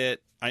little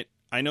bit...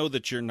 I know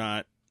that you're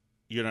not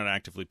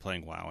actively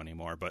playing WoW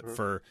anymore, but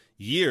for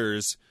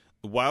years,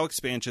 WoW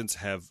expansions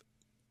have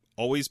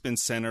always been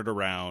centered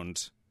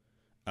around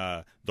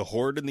the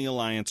Horde and the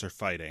Alliance are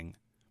fighting,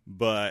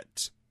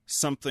 but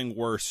something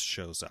worse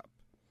shows up.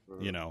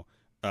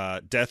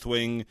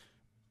 Deathwing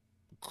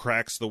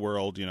cracks the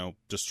world,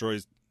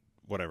 destroys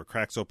whatever,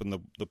 cracks open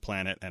the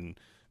planet and,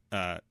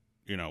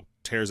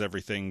 tears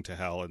everything to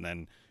hell. And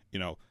then,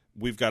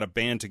 we've got to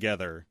band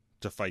together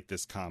to fight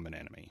this common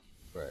enemy.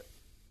 Right.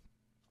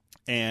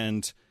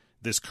 And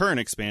this current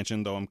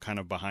expansion, though I'm kind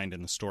of behind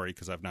in the story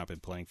because I've not been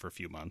playing for a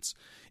few months,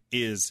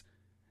 is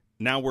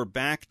now we're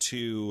back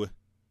to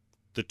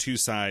the two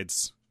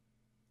sides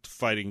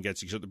fighting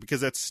against each other because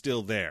that's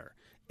still there.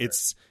 Right.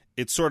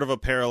 It's sort of a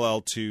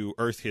parallel to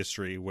Earth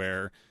history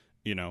where,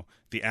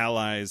 the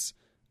Allies,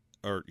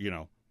 or,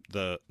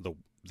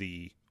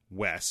 the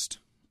West,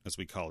 as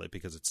we call it,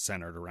 because it's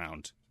centered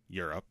around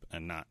Europe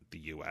and not the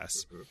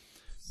U.S. Mm-hmm.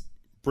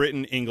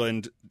 Britain,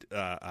 England,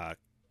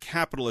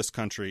 capitalist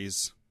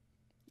countries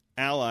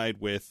allied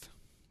with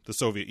the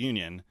Soviet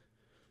Union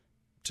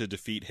to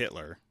defeat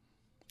Hitler,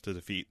 to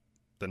defeat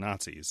the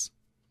Nazis.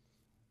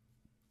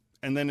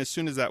 And then as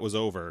soon as that was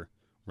over,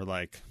 we're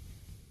like,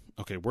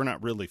 okay, we're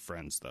not really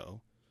friends,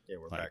 though. Yeah,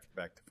 we're back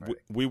to fighting.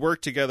 We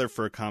worked together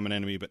for a common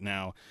enemy, but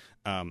now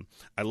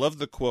I love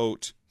the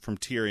quote from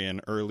Tyrion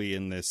early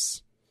in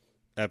this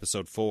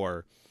episode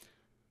 4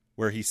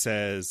 where he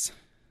says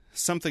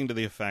something to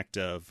the effect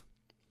of,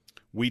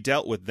 we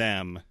dealt with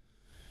them,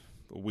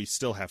 but we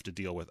still have to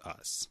deal with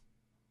us.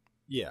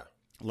 Yeah.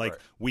 Like,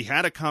 we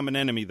had a common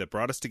enemy that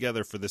brought us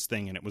together for this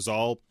thing, and it was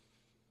all,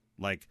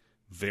 like,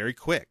 very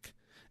quick.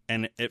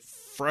 And it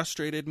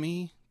frustrated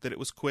me that it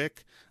was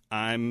quick.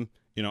 I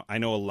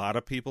know a lot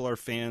of people are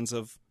fans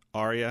of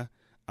Arya.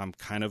 I'm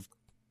kind of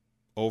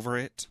over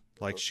it.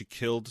 Like, she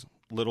killed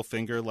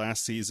Littlefinger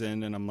last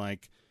season, and I'm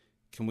like,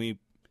 can we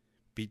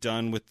be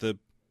done with the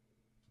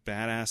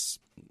badass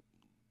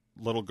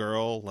little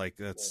girl? Like,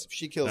 that's... If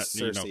she kills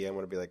Cersei, I'm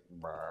going to be like,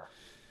 brr.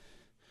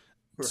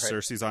 Right.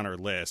 Cersei's on her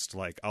list.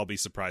 Like, I'll be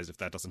surprised if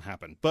that doesn't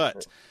happen.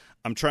 But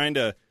I'm trying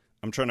to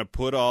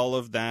put all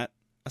of that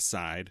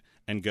aside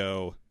and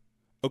go,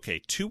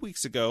 okay, 2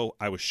 weeks ago,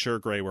 I was sure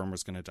Grey Worm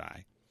was going to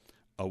die.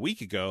 A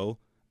week ago,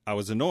 I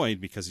was annoyed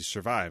because he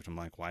survived. I'm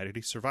like, why did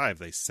he survive?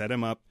 They set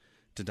him up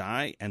to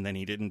die, and then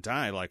he didn't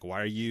die. Like,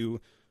 why are you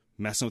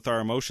messing with our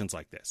emotions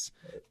like this?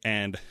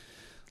 And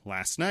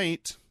last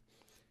night,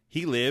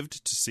 he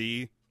lived to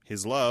see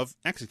his love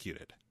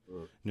executed.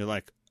 And you're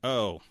like,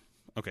 oh,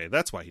 okay,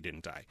 that's why he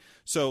didn't die.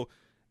 So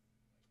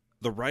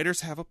the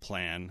writers have a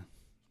plan,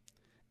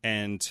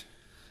 and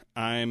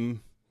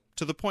I'm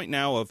to the point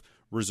now of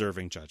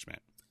reserving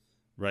judgment,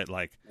 right?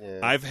 Like,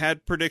 I've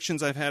had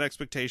predictions, I've had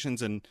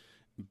expectations, and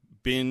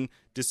been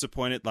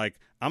disappointed. Like,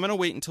 I'm going to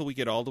wait until we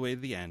get all the way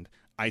to the end.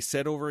 I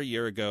said over a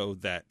year ago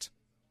that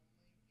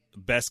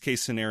best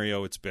case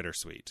scenario, it's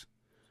bittersweet.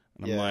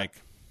 And I'm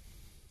like,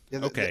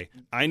 okay,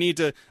 I need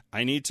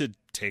to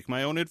take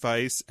my own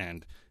advice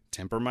and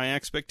temper my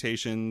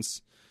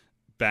expectations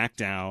back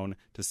down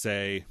to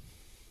say,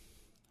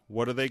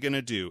 what are they going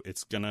to do?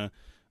 It's going to,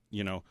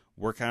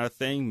 work out a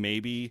thing.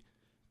 Maybe,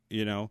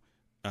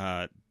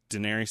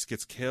 Daenerys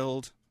gets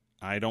killed.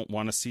 I don't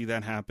want to see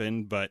that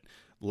happen. But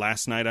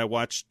last night I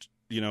watched,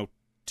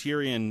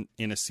 Tyrion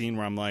in a scene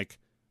where I'm like,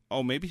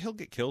 oh, maybe he'll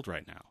get killed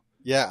right now.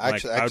 Yeah,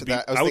 actually, I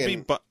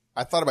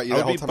thought about you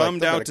the whole time. I would be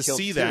bummed out to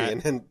see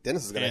that. And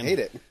Dennis is going to hate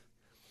it.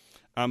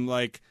 I'm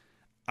like,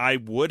 I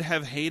would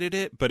have hated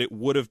it, but it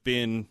would have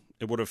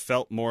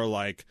felt more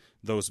like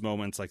those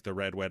moments, like the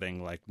Red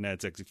Wedding, like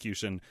Ned's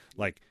execution,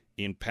 like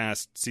in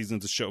past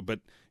seasons of show. But,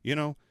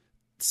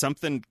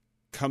 something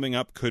coming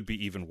up could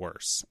be even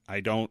worse. I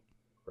don't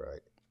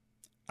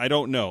I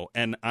don't know,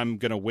 and I'm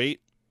gonna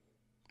wait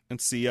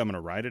and see. I'm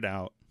gonna ride it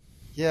out.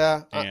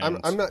 Yeah, And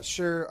I'm not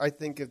sure. I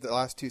think if the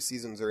last 2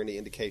 seasons are any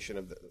indication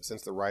of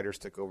since the writers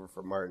took over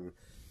from Martin,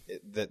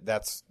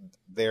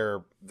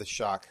 they're the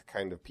shock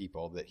kind of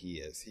people that he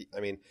is.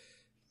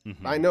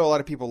 I know a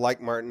lot of people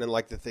like Martin and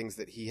like the things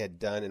that he had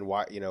done and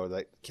why,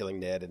 like killing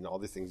Ned and all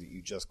the things that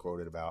you just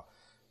quoted about.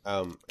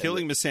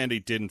 Killing Miss Sandy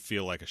didn't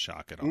feel like a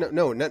shock at all.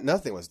 No,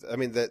 nothing was. I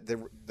mean,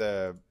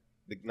 the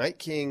Night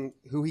King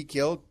who he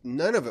killed,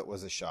 none of it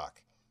was a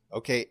shock.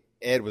 Okay,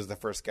 Ed was the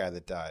first guy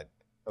that died.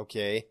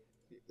 Okay,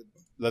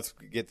 let's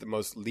get the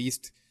most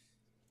least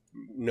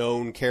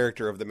known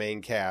character of the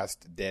main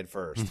cast dead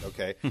first.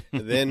 Okay,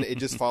 and then it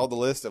just followed the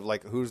list of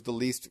like who's the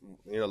least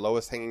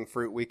lowest hanging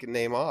fruit we can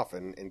name off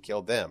and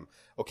killed them.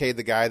 Okay,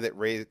 the guy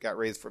that got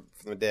raised from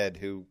the dead,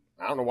 who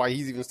I don't know why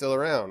he's even still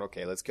around.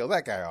 Okay, let's kill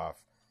that guy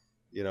off.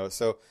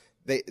 So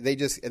they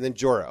just, and then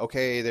Jorah.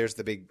 Okay, there's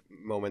the big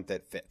moment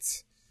that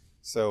fits.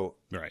 So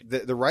right.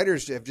 The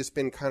writers have just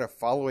been kind of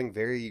following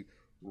very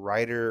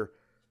writer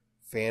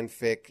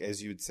fanfic,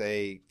 as you'd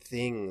say,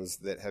 things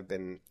that have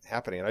been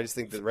happening. And I just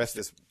think the rest of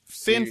this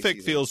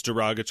fanfic feels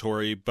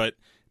derogatory, but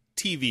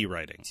TV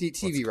writing.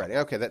 TV writing.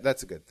 Okay,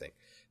 that's a good thing.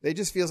 It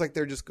just feels like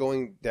they're just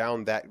going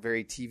down that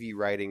very TV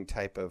writing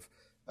type of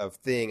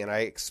thing, and I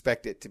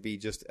expect it to be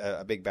just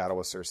a big battle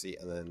with Cersei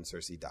and then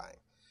Cersei dying.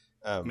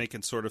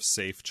 Making sort of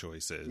safe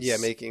choices. Yeah,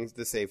 making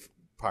the safe,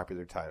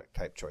 popular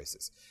type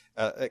choices.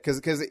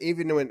 Because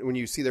even when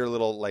you see their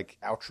little like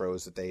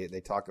outros that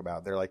they talk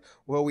about, they're like,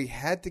 well, we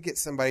had to get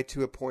somebody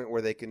to a point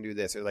where they can do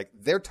this.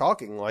 They're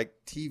talking like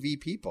TV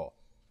people.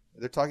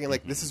 They're talking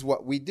like this is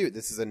what we do.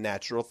 This is a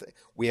natural thing.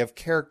 We have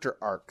character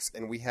arcs,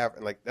 and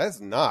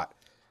that's not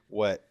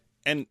what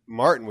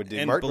Martin would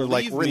do. Martin would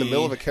we're in the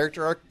middle of a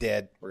character arc,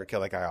 dead. We're gonna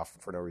kill that guy off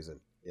for no reason.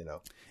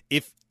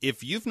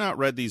 If you've not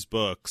read these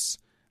books,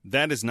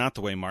 that is not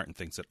the way Martin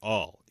thinks at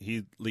all.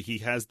 He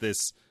has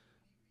this,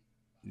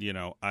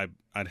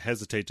 I'd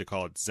hesitate to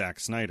call it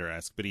Zack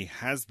Snyder-esque, but he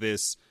has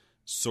this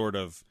sort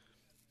of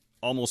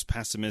almost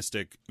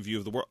pessimistic view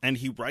of the world, and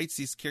he writes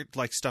these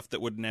like stuff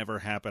that would never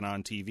happen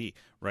on TV,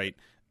 right?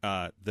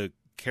 The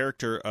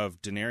character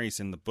of Daenerys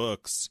in the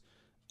books,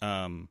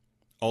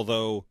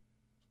 although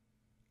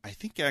I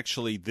think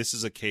actually this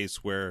is a case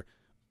where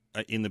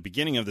in the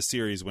beginning of the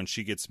series when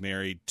she gets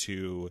married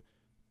to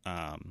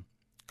Khal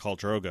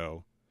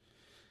Drogo,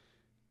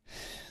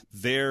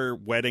 their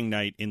wedding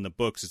night in the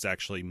books is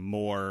actually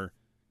more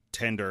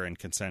tender and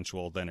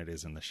consensual than it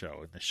is in the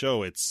show. In the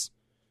show, it's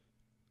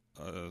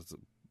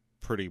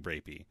pretty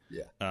rapey.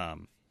 Yeah.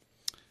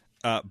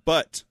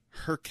 But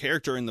her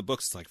character in the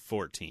books is like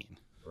 14.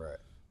 Right.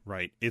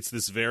 Right. It's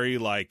this very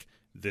like,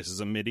 this is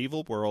a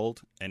medieval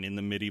world, and in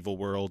the medieval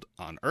world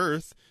on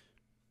Earth,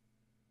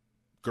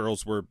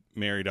 girls were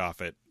married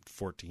off at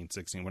 14,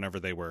 16, whenever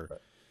they were,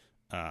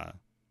 right.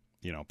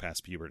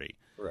 Past puberty.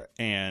 Right.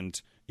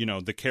 And,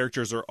 the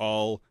characters are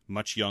all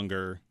much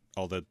younger,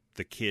 all the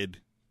kid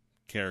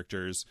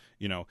characters,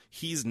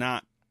 he's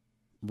not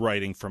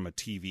writing from a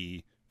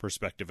TV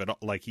perspective at all.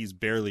 Like, he's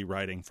barely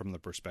writing from the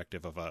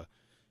perspective of a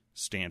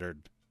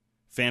standard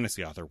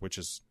fantasy author, which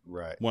is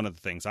one of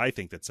the things I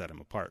think that set him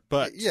apart.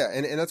 But yeah,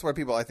 and that's why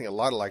people, I think a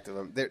lot of liked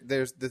him.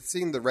 There's the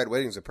scene, the Red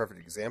Wedding is a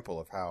perfect example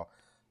of how,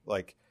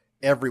 like,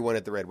 everyone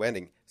at the Red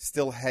Wedding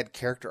still had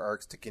character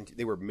arcs to continue.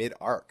 They were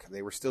mid-arc.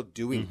 They were still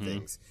doing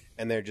things,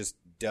 and they're just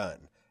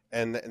done.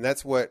 And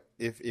that's what,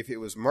 if it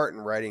was Martin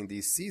writing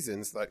these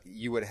seasons, like,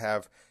 you would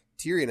have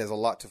Tyrion has a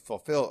lot to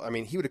fulfill. I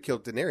mean, he would have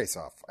killed Daenerys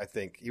off, I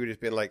think. He would have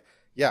been like,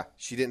 yeah,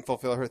 she didn't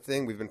fulfill her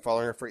thing. We've been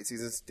following her for 8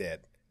 seasons,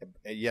 dead. And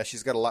yeah,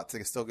 she's got a lot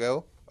to still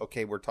go.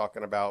 Okay, we're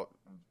talking about,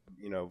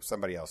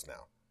 somebody else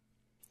now.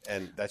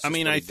 And that's just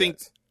I think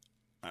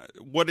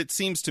what it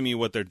seems to me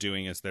what they're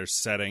doing is they're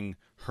setting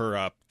her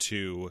up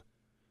to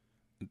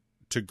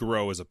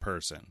grow as a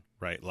person,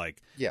 right?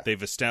 Like,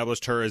 they've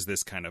established her as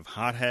this kind of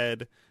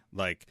hothead.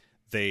 Like,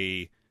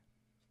 they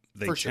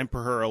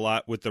temper her a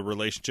lot with the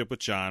relationship with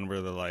Jon, where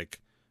they're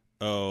like,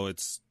 oh,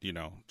 it's,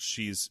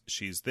 she's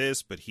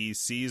this, but he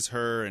sees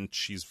her and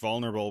she's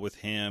vulnerable with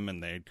him,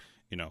 and they,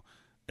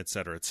 et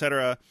cetera, et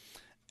cetera.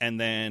 And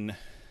then,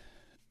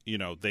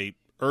 they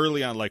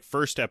early on, like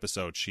first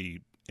episode, she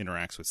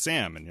interacts with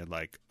Sam, and you're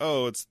like,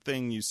 oh, it's the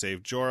thing, you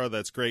saved Jorah,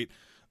 that's great.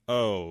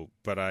 Oh,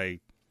 but I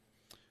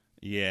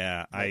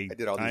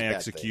did all these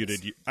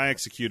executed you. I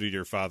executed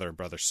your father and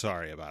brother.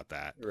 Sorry about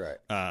that. Right.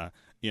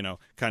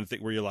 Kind of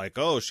thing where you're like,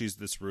 oh, she's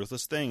this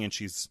ruthless thing, and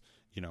she's,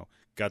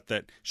 got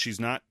that. She's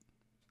not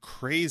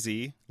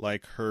crazy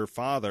like her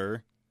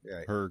father,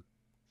 her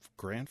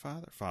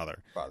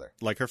father,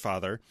 like her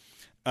father.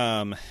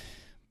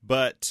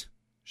 But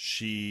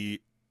she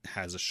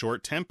has a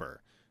short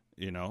temper,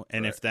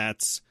 and if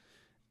that's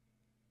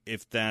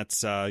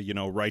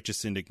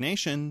righteous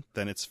indignation,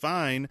 then it's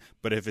fine.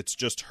 But if it's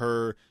just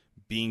her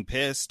being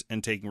pissed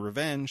and taking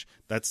revenge,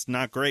 that's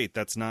not great.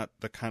 That's not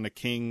the kind of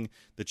king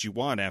that you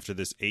want after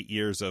this 8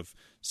 years of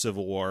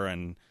civil war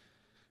and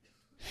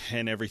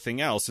everything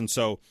else. And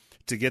so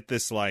to get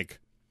this, like,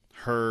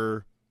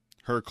 her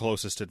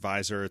closest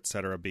advisor,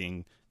 etc.,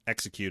 being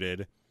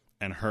executed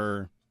and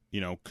her,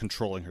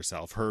 controlling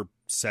herself, her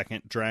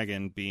second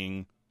dragon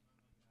being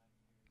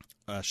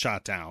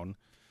shot down,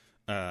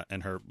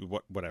 and her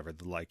whatever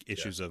the like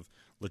issues of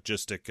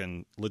logistics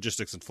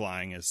and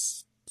flying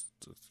is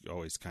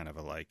always kind of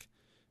a like,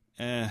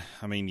 I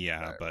mean,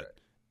 yeah, right, but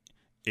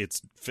right.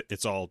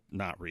 it's all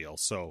not real,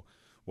 so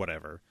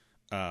whatever.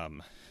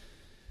 Well,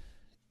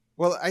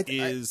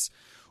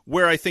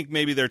 where I think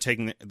maybe they're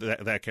taking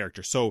that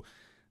character. So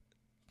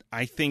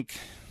I think,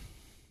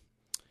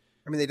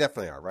 I mean, they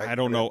definitely are, right? I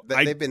don't know.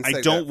 They've been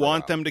I don't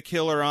want them to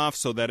kill her off,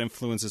 so that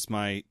influences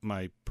my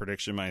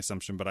prediction, my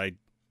assumption. But I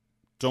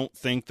don't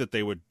think that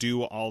they would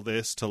do all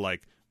this to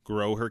like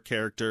grow her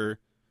character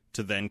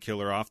to then kill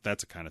her off.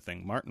 That's the kind of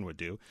thing Martin would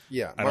do.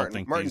 Yeah, I don't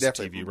think Martin these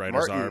definitely, TV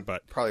writers Martin are,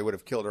 but probably would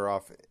have killed her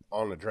off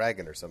on a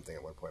dragon or something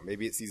at one point.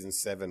 Maybe at season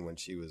 7 when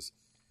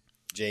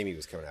Jamie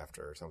was coming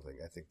after her or something.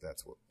 I think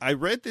that's what I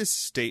read this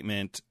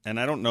statement, and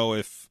I don't know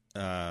if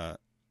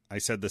I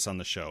said this on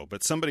the show,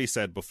 but somebody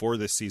said before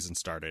this season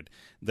started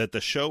that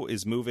the show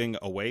is moving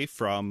away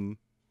from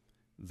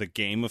the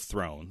Game of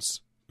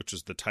Thrones, which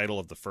is the title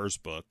of the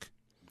first book,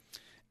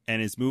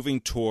 and is moving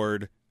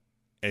toward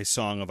A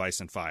Song of Ice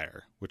and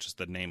Fire, which is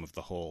the name of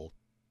the whole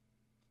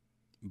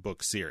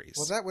book series.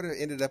 Well, that would have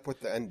ended up with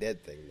the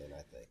undead thing then,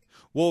 I think.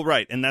 Well,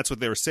 right, and that's what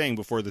they were saying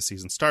before the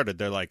season started.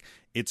 They're like,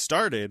 it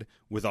started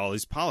with all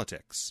these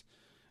politics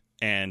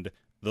and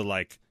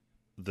the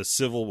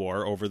civil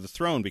war over the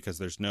throne because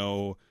there's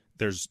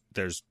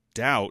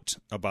doubt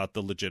about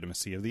the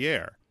legitimacy of the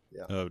heir,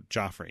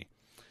 Joffrey.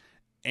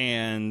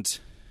 And,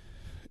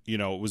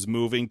 it was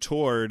moving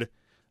toward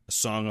a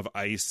Song of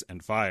Ice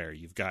and Fire.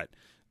 You've got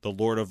the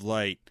Lord of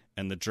Light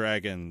and the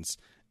dragons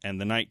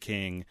and the Night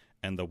King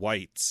and the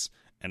Whites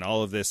and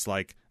all of this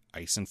like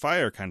ice and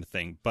fire kind of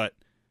thing. But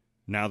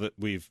now that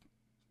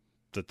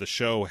the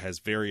show has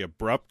very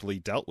abruptly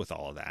dealt with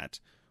all of that,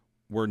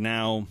 we're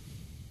now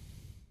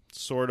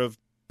sort of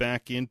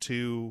back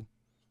into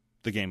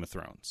the Game of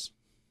Thrones.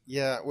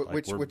 Yeah,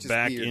 which is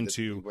back weird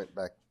into that we went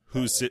back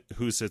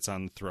who sits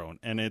on the throne,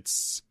 and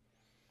it's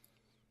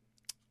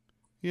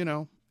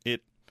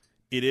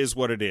it is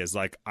what it is.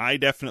 Like, I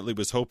definitely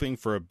was hoping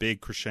for a big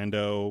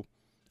crescendo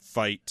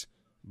fight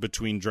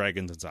between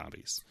dragons and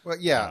zombies. Well,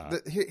 yeah.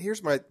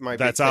 Here's my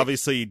that's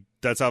obviously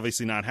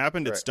not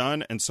happened. Right. It's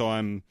done, and so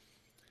I'm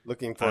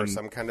looking for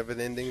some kind of an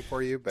ending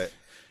for you. But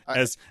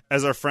as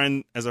our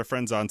friend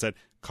Zahn said,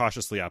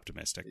 cautiously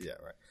optimistic. Yeah,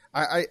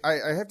 right.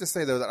 I have to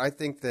say though that I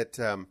think that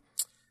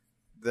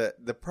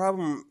the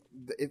problem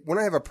when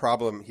I have a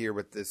problem here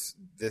with this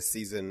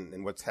season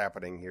and what's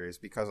happening here is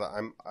because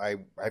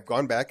I've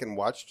gone back and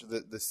watched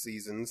the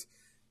seasons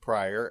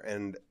prior,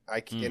 and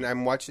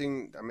I'm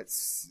watching. I'm at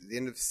the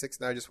end of 6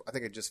 now. I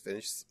think I just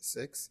finished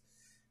 6,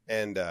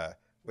 and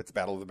with the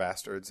Battle of the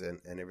Bastards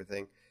and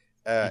everything.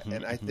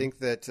 And I think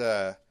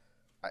that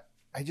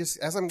I just,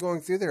 as I'm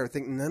going through there, I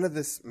think none of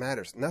this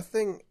matters.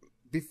 Nothing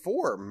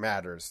before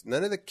matters.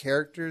 None of the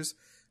characters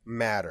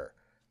matter.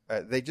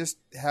 They just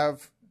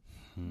have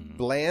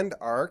bland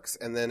arcs,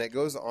 and then it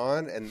goes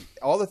on, and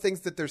all the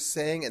things that they're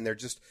saying, and they're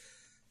just,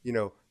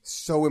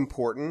 so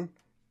important,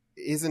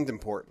 isn't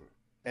important.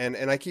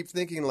 And I keep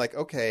thinking, like,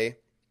 okay,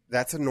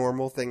 that's a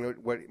normal thing,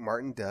 what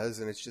Martin does,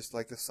 and it's just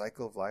like the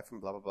cycle of life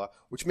and blah, blah, blah,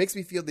 which makes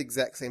me feel the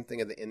exact same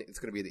thing at the end. It's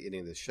going to be at the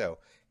ending of the show.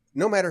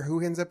 No matter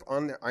who ends up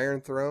on the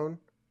Iron Throne,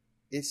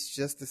 it's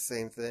just the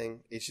same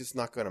thing. It's just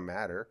not going to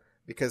matter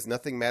because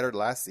nothing mattered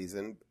last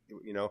season,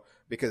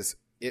 because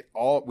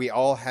we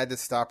all had to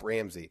stop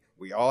Ramsay.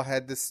 We all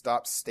had to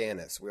stop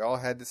Stannis. We all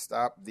had to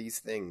stop these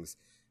things.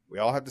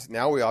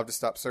 Now we all have to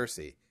stop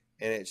Cersei.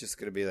 And it's just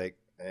going to be like,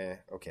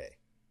 okay.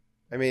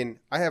 I mean,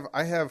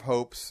 I have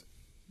hopes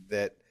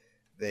that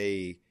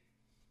they,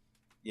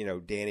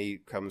 Danny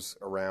comes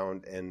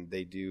around and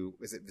they do.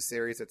 Is it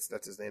Viserys?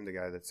 That's his name, the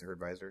guy that's her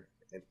advisor,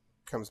 and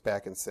comes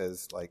back and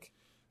says like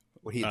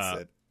what he had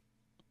said.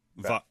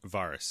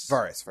 Varys.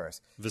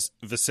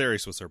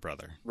 Viserys was her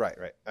brother. Right.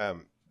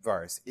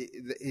 Varys.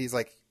 He's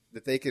like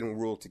that they can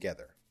rule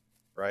together,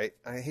 right?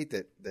 I hate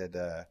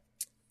that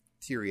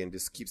Tyrion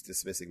just keeps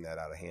dismissing that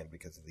out of hand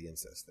because of the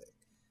incest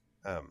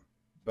thing.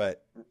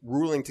 But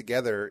ruling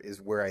together is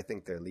where I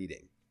think they're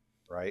leading,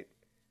 right?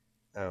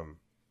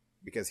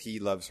 Because he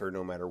loves her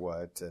no matter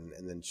what,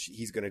 and then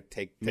he's going to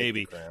take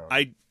maybe the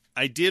crown.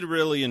 I did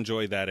really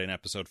enjoy that in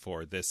episode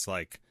 4. This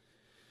like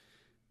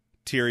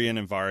Tyrion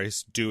and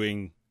Varys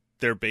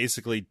they're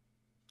basically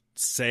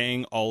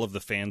saying all of the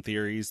fan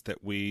theories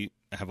that we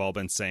have all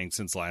been saying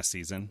since last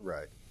season.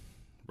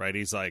 Right.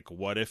 He's like,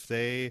 what if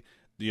they,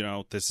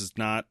 this is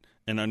not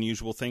an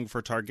unusual thing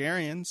for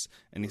Targaryens,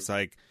 and he's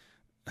like,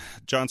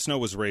 Jon Snow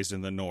was raised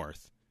in the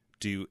North.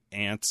 Do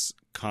aunts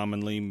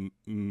commonly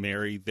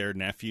marry their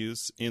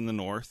nephews in the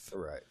North?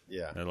 Right.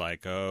 Yeah. They're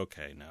like,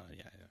 okay, no,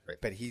 yeah. Right.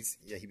 But he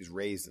was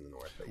raised in the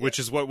North. But which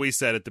is what we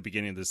said at the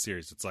beginning of this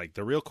series. It's like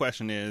the real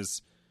question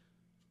is,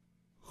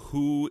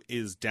 who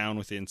is down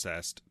with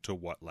incest to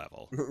what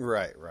level?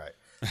 Right.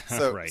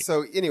 So, Right.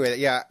 so anyway,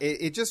 yeah,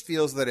 it just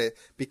feels that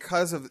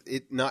because of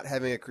it not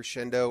having a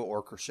crescendo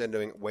or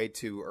crescendoing way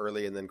too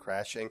early and then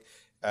crashing,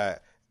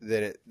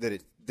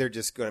 they're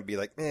just going to be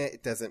like,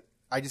 it doesn't.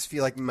 I just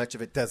feel like much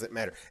of it doesn't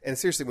matter. And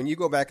seriously, when you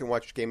go back and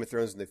watch Game of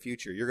Thrones in the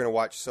future, you're going to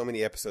watch so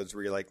many episodes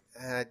where you're like,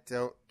 I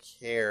don't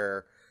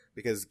care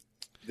because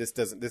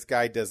this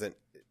guy doesn't.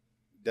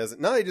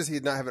 Not only does he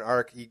not have an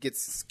arc, he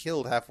gets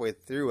killed halfway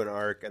through an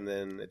arc, and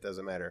then it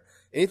doesn't matter.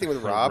 Anything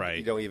with Rob, Right.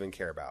 you don't even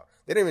care about.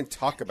 They don't even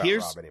talk about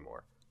Rob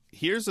anymore.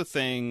 Here's a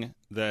thing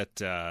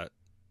that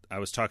I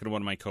was talking to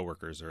one of my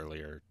coworkers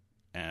earlier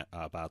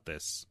about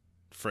this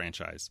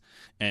franchise,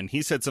 and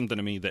he said something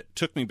to me that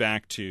took me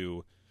back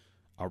to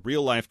a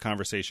real life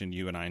conversation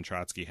you and I and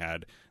Trotsky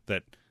had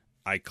that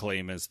I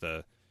claim as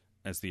the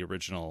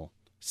original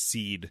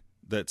seed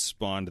that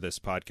spawned this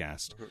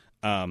podcast.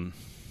 Mm-hmm.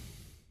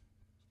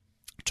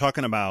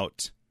 Talking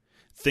about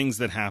things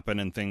that happen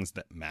and things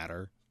that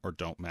matter or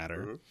don't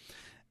matter.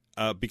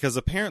 Mm-hmm. Because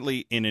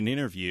apparently in an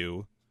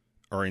interview,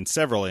 or in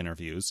several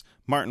interviews,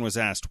 Martin was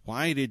asked,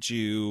 why did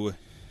you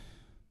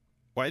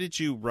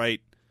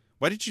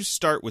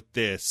start with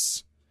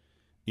this,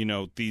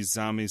 these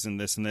zombies and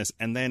this,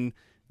 and then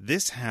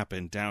this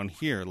happened down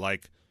here?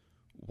 Like,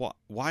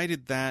 why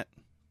did that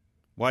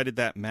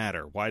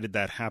matter? Why did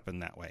that happen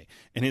that way?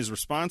 And his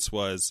response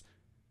was,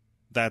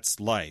 that's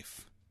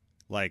life.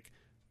 Like,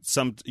 it's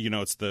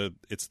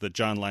the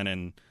John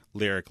Lennon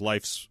lyric,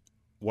 life's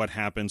what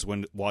happens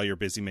while you're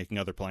busy making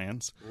other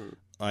plans. Mm.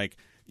 Like,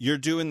 you're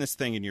doing this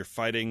thing and you're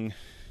fighting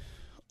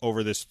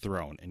over this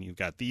throne, and you've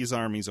got these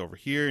armies over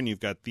here, and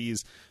you've got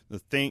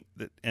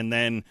and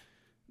then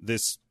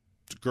this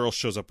girl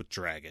shows up with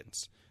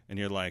dragons, and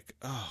you're like,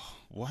 oh,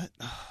 what?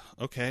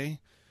 Okay,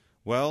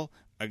 well,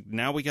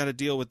 now we got to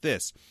deal with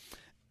this.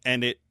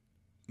 And it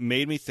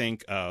made me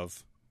think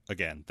of,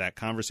 again, that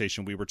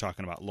conversation we were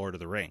talking about Lord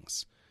of the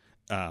Rings.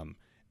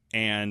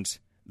 And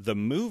the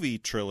movie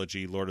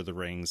trilogy, Lord of the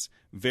Rings,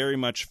 very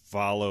much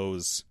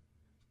follows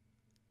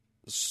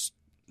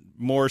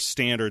more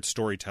standard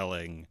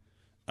storytelling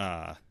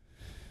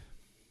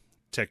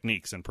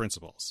techniques and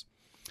principles,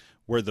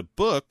 where the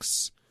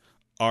books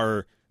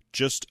are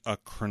just a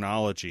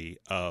chronology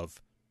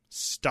of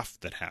stuff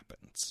that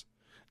happens.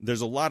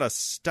 There's a lot of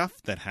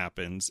stuff that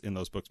happens in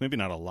those books. Maybe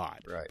not a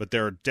lot, right, but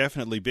there are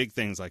definitely big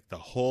things like the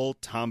whole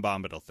Tom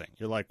Bombadil thing.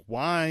 You're like,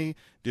 why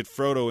did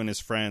Frodo and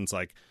his friends,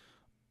 like,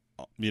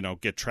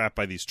 get trapped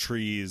by these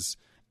trees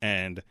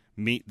and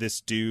meet this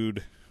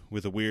dude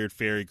with a weird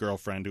fairy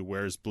girlfriend who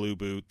wears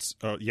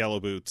yellow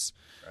boots,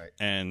 right,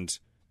 and,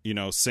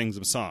 sings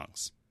them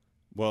songs?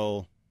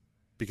 Well,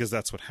 because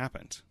that's what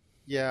happened.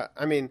 Yeah,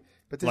 I mean,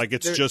 but like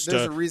it's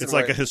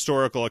like a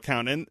historical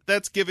account, and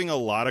that's giving a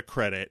lot of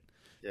credit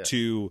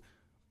to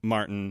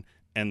Martin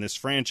and this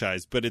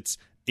franchise. But it's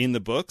in the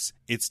books,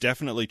 it's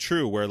definitely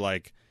true. Where,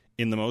 like,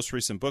 in the most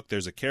recent book,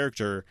 there's a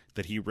character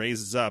that he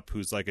raises up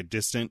who's like a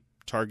distant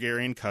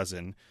Targaryen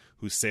cousin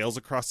who sails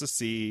across the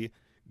sea,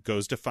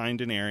 goes to find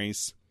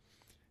Daenerys,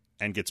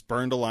 and gets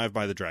burned alive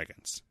by the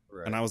dragons.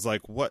 Right. And I was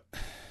like, what?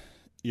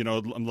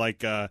 I'm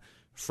like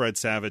Fred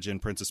Savage in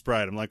Princess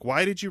Bride. I'm like,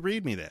 why did you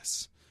read me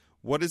this?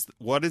 What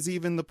is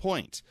even the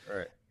point?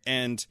 Right.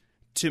 And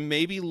to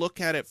maybe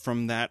look at it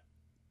from that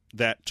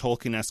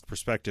Tolkien-esque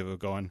perspective of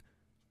going,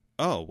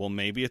 oh, well,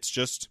 maybe it's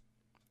just,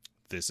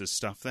 this is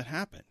stuff that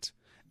happened.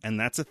 And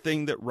that's a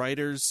thing that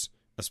writers,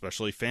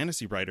 especially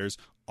fantasy writers,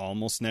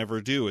 almost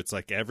never do. It's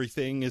like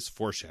everything is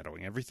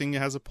foreshadowing. Everything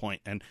has a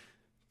point. And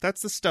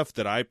that's the stuff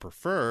that I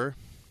prefer.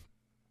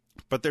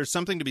 But there's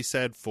something to be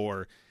said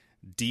for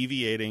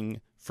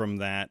deviating from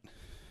that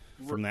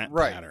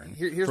right. pattern,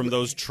 from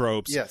those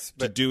tropes, yes,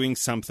 to doing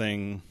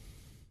something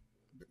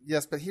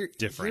different.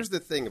 Here's the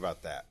thing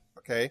about that,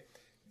 okay?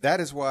 That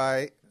is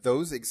why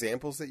those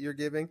examples that you're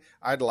giving,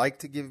 I'd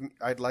like you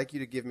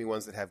to give me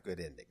ones that have good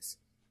endings.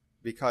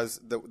 Because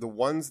the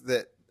ones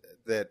that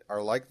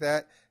are like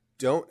that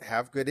don't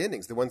have good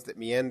endings. The ones that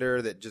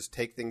meander, that just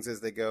take things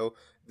as they go,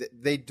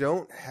 they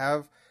don't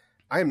have.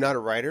 I am not a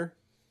writer,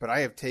 but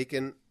I have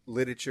taken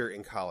literature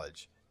in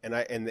college, and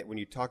that when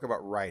you talk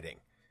about writing,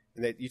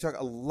 and that you talk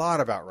a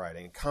lot about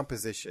writing and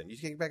composition, you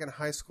get back in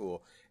high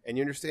school, and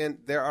you understand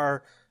there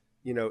are,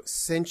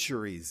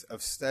 centuries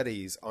of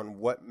studies on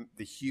what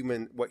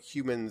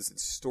humans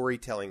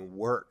storytelling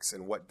works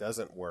and what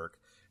doesn't work,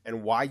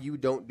 and why you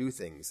don't do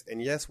things.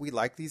 And yes, we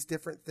like these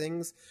different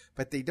things,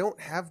 but they don't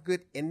have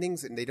good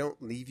endings, and they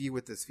don't leave you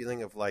with this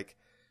feeling of like,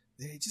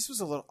 it just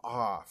was a little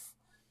off,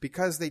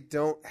 because they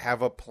don't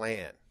have a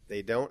plan.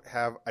 They don't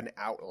have an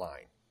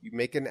outline. You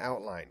make an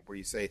outline where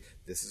you say,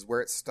 this is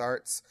where it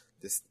starts,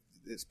 this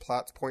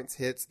plot points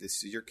hits,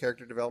 this is your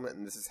character development,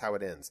 and this is how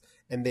it ends.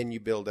 And then you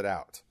build it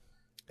out.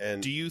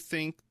 And do you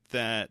think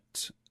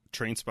that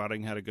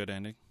Trainspotting had a good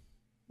ending?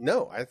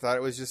 No, I thought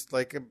it was just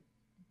like a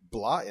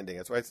blah ending.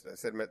 That's why I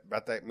said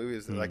about that movie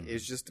is like,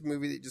 it's just a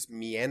movie that just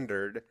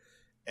meandered.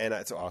 And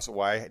that's also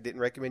why I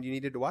didn't recommend you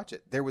needed to watch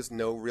it. There was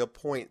no real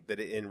point that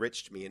it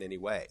enriched me in any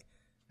way.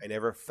 I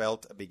never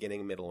felt a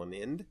beginning, middle, and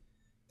end.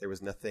 There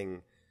was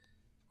nothing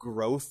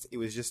growth. It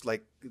was just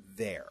like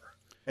there.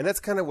 And that's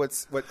kind of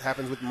what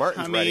happens with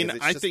Martin's writing. Is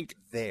it's just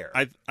there.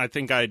 I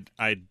think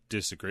I'd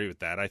disagree with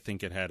that. I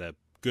think it had a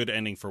good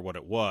ending for what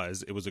it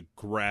was. It was a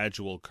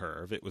gradual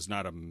curve. It was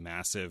not a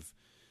massive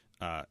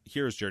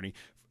hero's journey.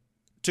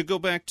 To go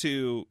back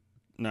to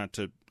I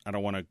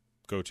don't want to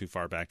go too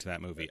far back to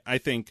that movie. I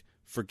think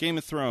for Game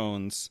of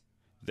Thrones,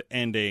 the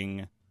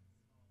ending,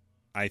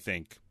 I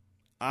think,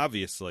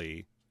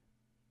 obviously,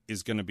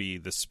 is going to be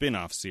the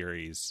spin-off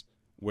series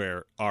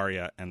where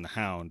Arya and the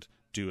Hound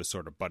do a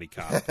sort of buddy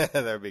cop. That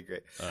would be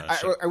great.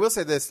 I will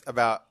say this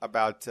about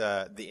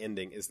the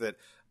ending is that,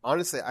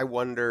 honestly, I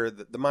wonder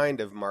the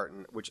mind of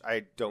Martin, which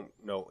I don't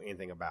know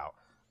anything about.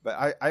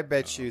 But I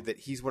bet you that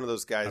he's one of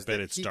those guys. I bet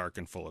it's dark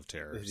and full of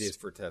terrors. It is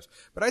for terrors.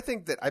 But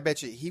I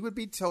bet you he would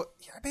be told.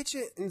 I bet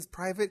you in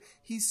private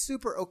he's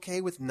super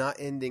okay with not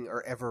ending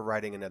or ever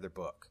writing another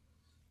book,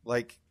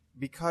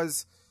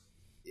 because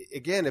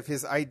again, if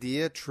his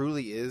idea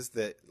truly is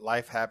that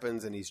life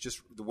happens and he's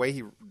just the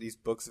way these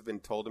books have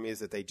been told to me is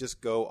that they just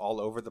go all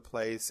over the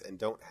place and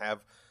don't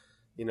have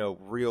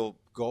real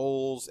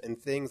goals and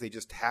things. They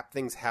just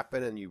things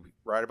happen and you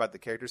write about the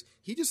characters.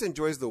 He just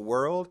enjoys the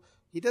world.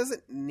 He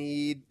doesn't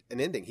need an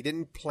ending. He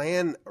didn't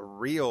plan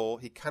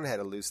he kind of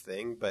had a loose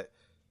thing, but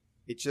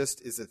it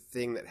just is a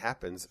thing that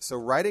happens. So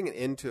writing it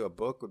into a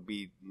book would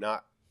be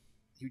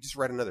he would just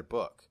write another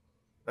book.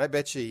 And I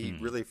bet you he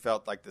really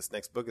felt like this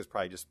next book is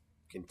probably just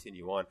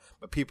continue on,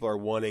 but people are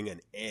wanting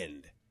an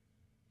end.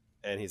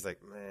 And he's like,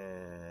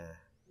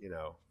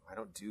 I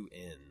don't do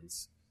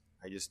ends.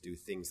 I just do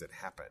things that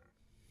happen.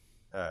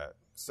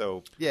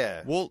 So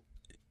yeah. Well,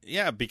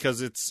 yeah,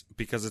 because it's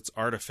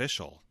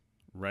artificial.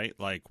 Right?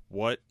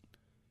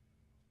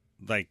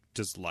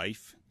 Does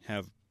life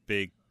have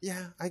big,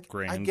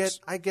 grand,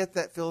 I get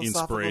that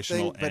philosophical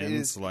inspirational thing, but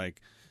ends?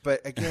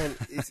 But again,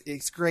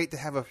 it's great to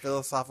have a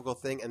philosophical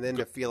thing and then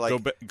to feel like...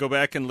 Go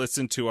back and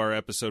listen to our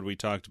episode we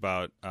talked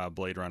about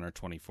Blade Runner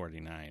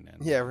 2049.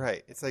 And yeah,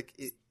 right. It's like...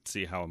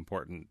 see how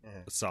important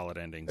solid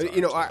endings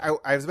are.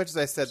 I as much as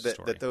I said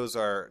that those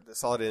are... The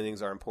solid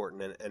endings are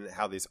important and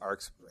how these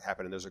arcs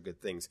happen and those are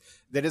good things,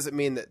 that doesn't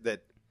mean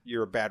that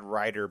you're a bad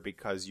writer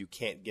because you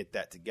can't get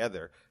that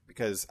together.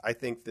 Because I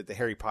think that the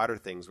Harry Potter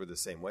things were the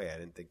same way. I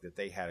didn't think that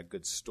they had a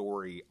good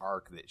story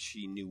arc that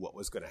she knew what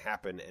was going to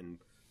happen and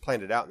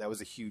planned it out. And that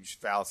was a huge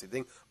fallacy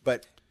thing.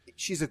 But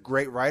she's a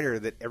great writer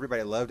that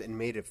everybody loved and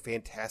made a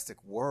fantastic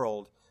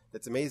world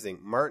that's amazing.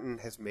 Martin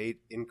has made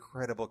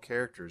incredible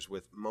characters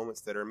with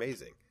moments that are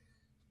amazing.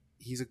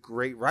 He's a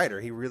great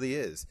writer. He really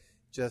is.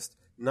 Just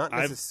not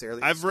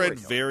necessarily. I've read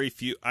very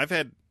few. I've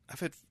had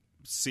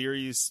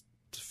series,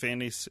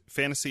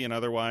 fantasy and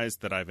otherwise,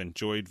 that I've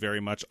enjoyed very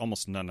much.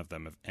 Almost none of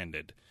them have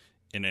ended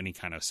in any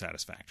kind of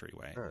satisfactory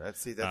way. Oh,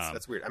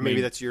 that's weird.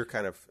 Maybe that's your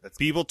kind of...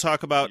 People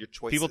talk about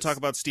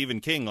Stephen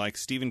King. Like,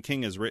 Stephen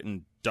King has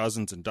written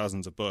dozens and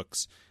dozens of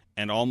books,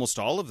 and almost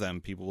all of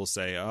them, people will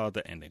say, "Oh,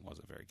 the ending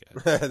wasn't very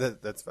good."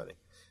 That's funny.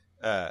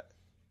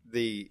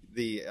 The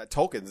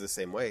Tolkien's the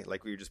same way.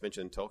 Like we just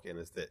mentioned, Tolkien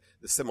is that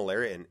the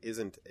Silmarillion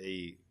isn't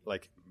a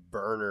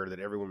burner that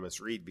everyone must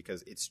read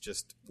because it's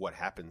just what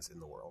happens in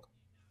the world.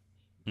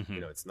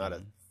 Mm-hmm. It's not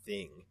a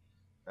thing.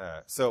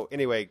 So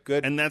anyway,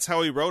 good. And that's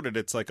how he wrote it.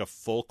 It's like a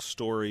folk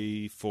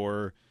story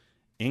for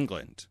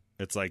England.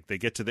 It's like they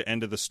get to the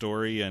end of the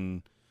story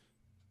and,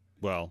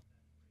 well,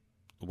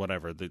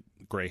 whatever, the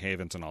Grey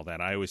Havens and all that.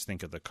 I always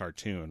think of the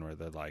cartoon where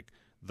the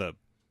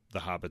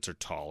hobbits are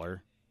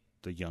taller,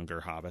 the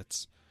younger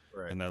hobbits.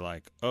 Right. And they're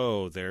like,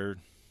 oh, they're,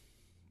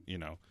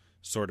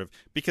 sort of,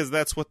 because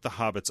that's what the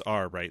hobbits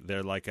are, right?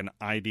 They're like an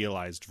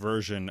idealized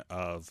version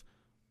of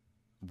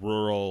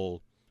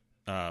rural,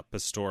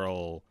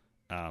 pastoral,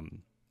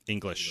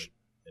 English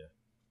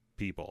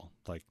people,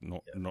 like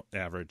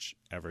average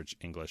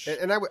English.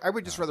 And I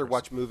would just rather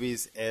watch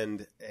movies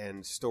and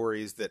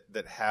stories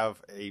that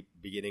have a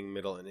beginning,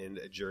 middle, and end,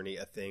 a journey,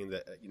 a thing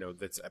that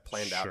that's a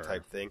planned out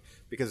type thing,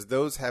 because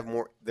those are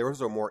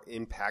more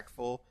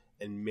impactful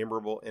and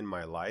memorable in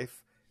my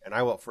life, and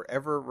I will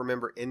forever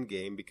remember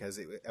Endgame because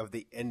of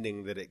the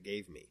ending that it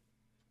gave me.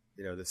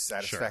 The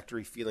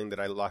satisfactory feeling that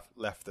I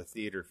left the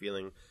theater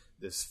feeling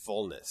this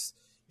fullness.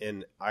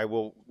 And I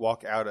will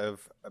walk out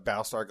of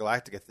Battlestar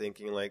Galactica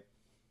thinking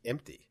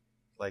empty,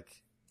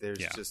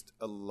 there's just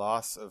a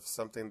loss of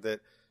something that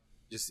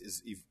just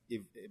is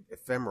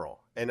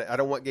ephemeral. And I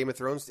don't want Game of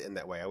Thrones to end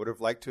that way. I would have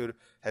liked to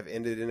have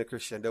ended in a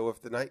crescendo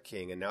of the Night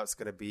King, and now it's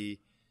going to be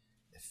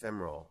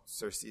ephemeral.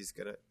 Cersei's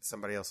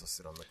somebody else will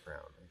sit on the crown.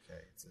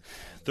 Okay.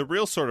 The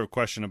real sort of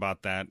question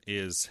about that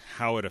is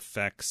how it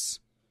affects,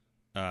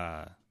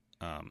 not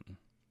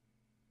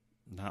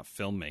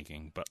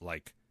filmmaking, but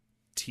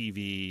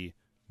TV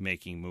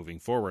making moving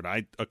forward.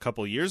 A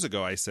couple years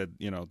ago I said,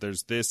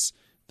 there's this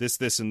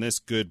and this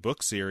good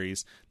book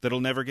series that'll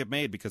never get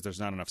made because there's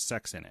not enough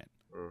sex in it,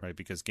 right?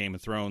 Because Game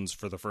of Thrones,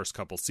 for the first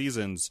couple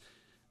seasons,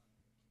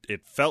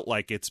 it felt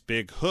like its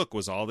big hook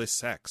was all this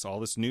sex,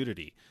 all this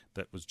nudity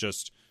that was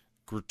just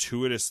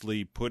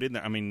gratuitously put in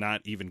there. I mean,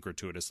 not even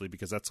gratuitously,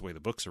 because that's the way the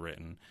books are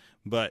written,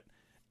 but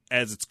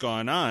as it's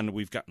gone on,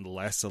 we've gotten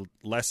less and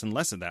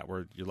less of that,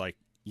 where you're like,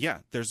 yeah,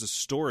 there's a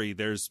story,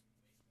 there's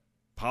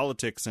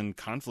politics and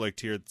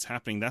conflict here that's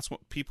happening. That's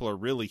what people are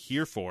really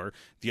here for.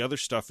 The other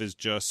stuff is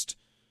just,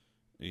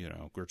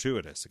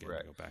 gratuitous. Again,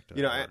 right. Go back to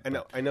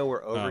that I know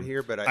we're over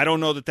here, but I don't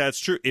know that that's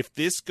true. If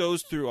this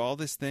goes through all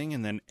this thing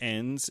and then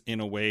ends in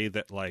a way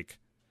that like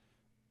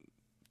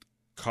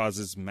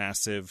causes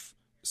massive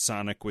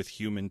Sonic with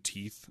human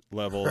teeth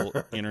level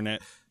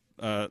internet,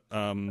 I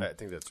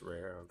think that's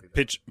rare. I don't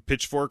think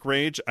pitchfork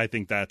rage, I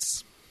think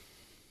that's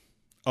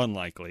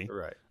unlikely.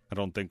 Right. I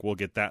don't think we'll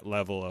get that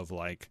level of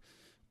like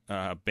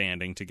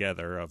banding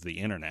together of the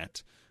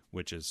internet,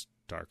 which is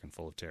dark and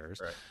full of terrors.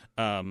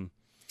 Right.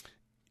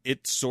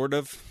 It sort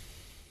of,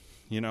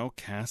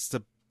 casts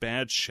a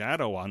bad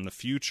shadow on the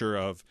future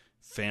of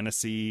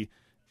fantasy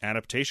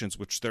adaptations,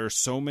 which there are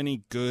so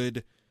many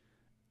good,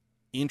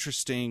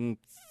 interesting,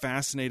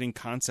 fascinating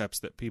concepts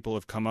that people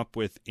have come up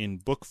with in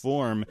book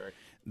form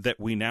that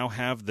we now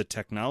have the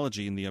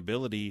technology and the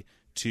ability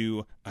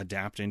to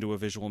adapt into a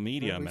visual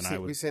medium.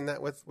 We've seen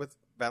that with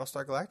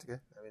Battlestar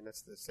Galactica. I mean,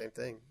 that's the same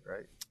thing,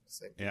 right?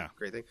 Same thing. Yeah.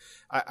 Great thing.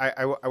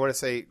 I want to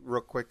say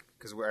real quick,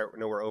 because I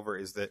know we're over,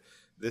 is that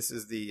this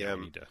is the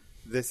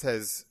this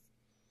has.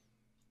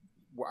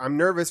 I'm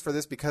nervous for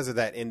this because of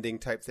that ending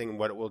type thing and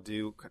what it will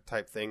do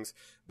type things.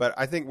 But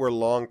I think we're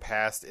long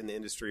past in the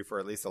industry for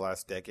at least the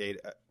last decade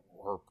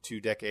or 2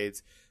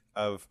 decades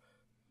of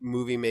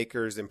movie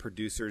makers and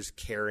producers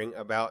caring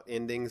about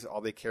endings.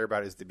 All they care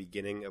about is the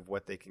beginning of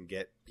what they can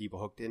get people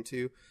hooked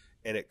into.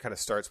 And it kind of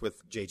starts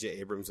with J.J.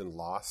 Abrams and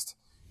Lost.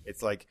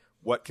 It's like,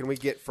 what can we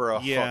get for a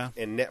hook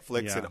in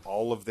Netflix and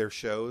all of their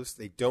shows?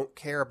 They don't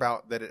care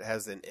about that it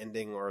has an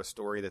ending or a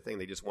story, the thing.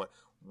 They just want,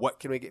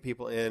 what can we get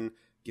people in?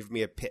 Give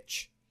me a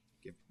pitch.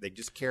 They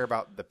just care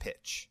about the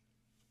pitch.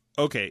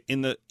 Okay,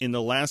 in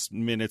the last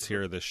minutes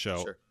here of this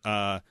show, sure.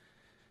 I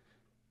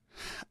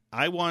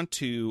want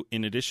to,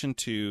 in addition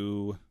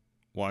to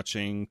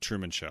watching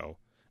Truman Show,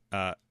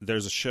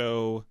 there's a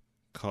show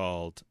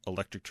called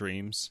Electric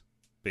Dreams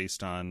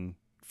based on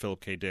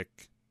Philip K.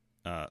 Dick,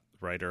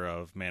 writer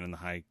of Man in the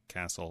High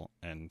Castle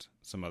and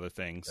some other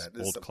things,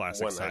 old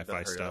classic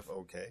sci-fi stuff.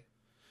 Okay.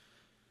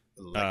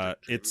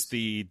 It's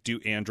the Do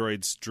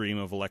Androids Dream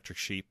of Electric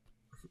Sheep?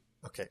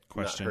 Okay,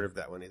 question. Not heard of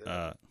that one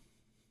either.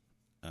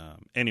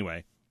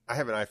 Anyway, I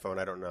have an iPhone.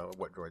 I don't know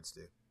what droids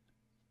do.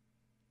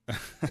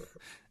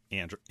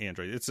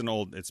 Android.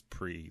 It's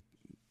pre,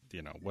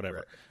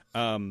 whatever.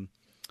 Right.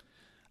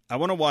 I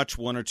want to watch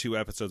 1 or 2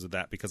 episodes of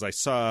that because I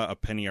saw a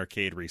Penny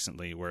Arcade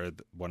recently where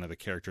one of the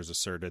characters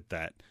asserted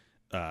that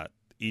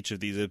each of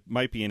these, it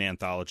might be an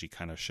anthology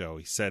kind of show.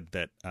 He said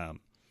that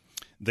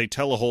they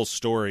tell a whole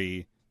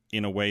story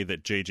in a way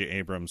that J.J.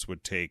 Abrams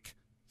would take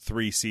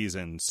 3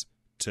 seasons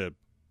to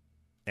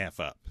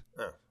F up.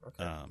 Oh,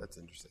 okay. That's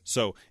interesting.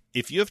 So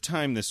if you have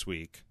time this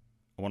week,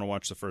 I want to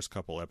watch the first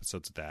couple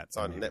episodes of that. It's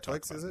on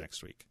Netflix, is it?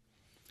 Next week.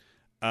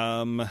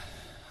 I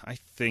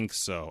think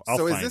so. I'll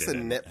so find is this a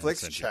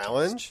Netflix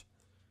challenge?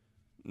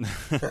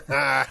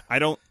 I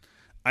don't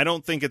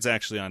think it's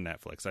actually on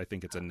Netflix. I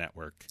think it's a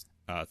network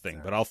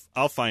thing. But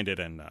I'll find it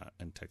and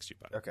text you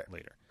about it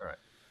later. All right.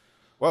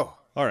 Whoa.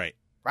 All right.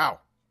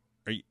 Wow.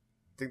 Are you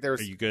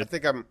good? I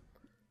think I'm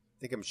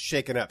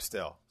shaken up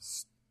still.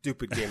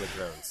 Stupid Game of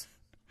Thrones.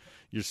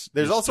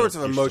 There's all sorts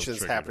of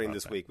emotions happening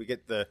this week. We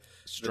get the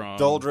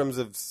doldrums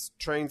of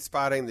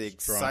Trainspotting, the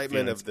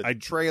excitement of the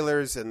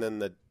trailers, and then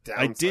the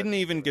downside. I didn't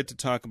even get to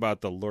talk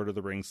about the Lord of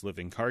the Rings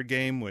living card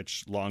game,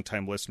 which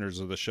longtime listeners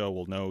of the show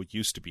will know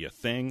used to be a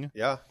thing.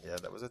 Yeah,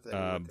 that was a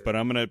thing. But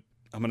I'm gonna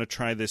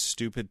try this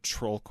stupid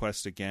Troll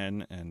Quest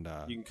again, and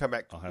you can come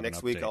back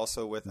next week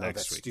also with that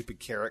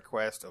stupid Carrot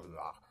Quest. Oh,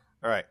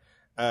 all right,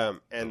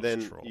 and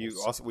then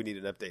trolls. We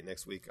need an update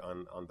next week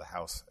on the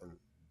house and.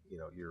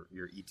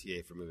 Your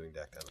ETA for moving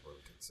back down to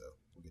Bloomington, so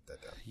we'll get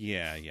that done.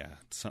 Yeah,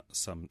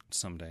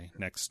 someday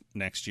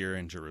next year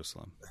in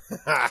Jerusalem.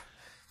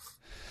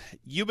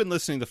 You've been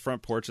listening to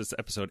Front Porch. It's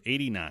episode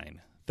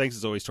 89. Thanks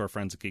as always to our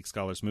friends at Geek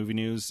Scholars Movie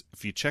News.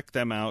 If you check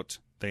them out,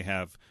 they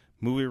have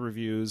movie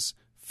reviews,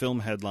 film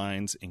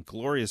headlines in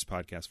glorious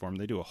podcast form.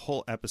 They do a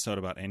whole episode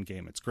about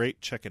Endgame. It's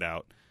great. Check it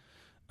out.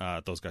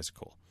 Those guys are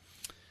cool.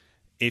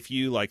 If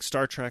you like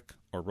Star Trek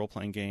or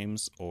role-playing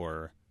games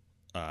or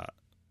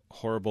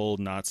horrible,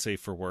 not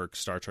safe for work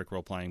Star Trek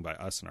role-playing by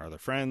us and our other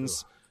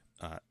friends,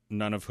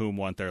 none of whom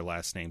want their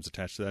last names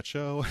attached to that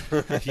show,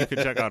 you can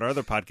check out our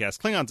other podcast,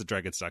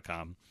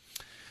 klingonsanddragons.com.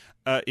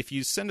 If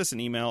you send us an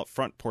email,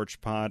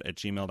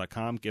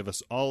 frontporchpod@gmail.com, give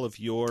us all of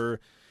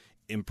your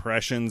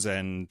impressions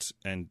and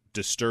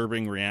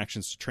disturbing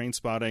reactions to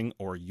Trainspotting,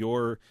 or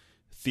your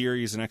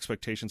theories and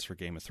expectations for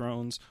Game of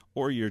Thrones,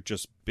 or your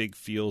just big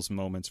feels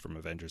moments from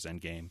Avengers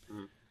Endgame.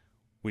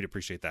 We'd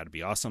appreciate that. It'd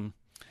be awesome.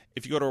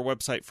 If you go to our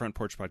website,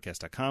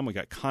 frontporchpodcast.com, we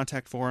got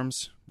contact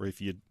forms where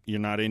if you're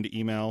not into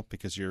email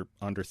because you're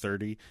under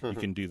 30, you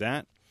can do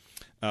that.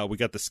 We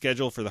got the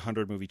schedule for the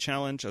 100 movie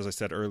challenge. As I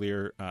said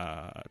earlier,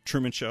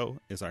 Truman Show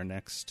is our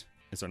next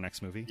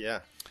movie. Yeah.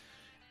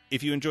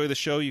 If you enjoy the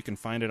show, you can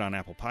find it on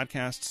Apple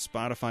Podcasts,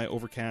 Spotify,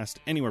 Overcast,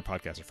 anywhere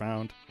podcasts are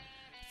found.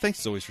 Thanks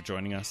as always for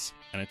joining us.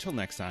 And until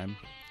next time,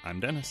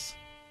 I'm Dennis.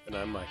 And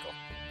I'm Michael.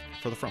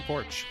 For the Front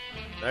Porch.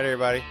 Night,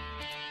 everybody.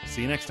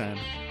 See you next time.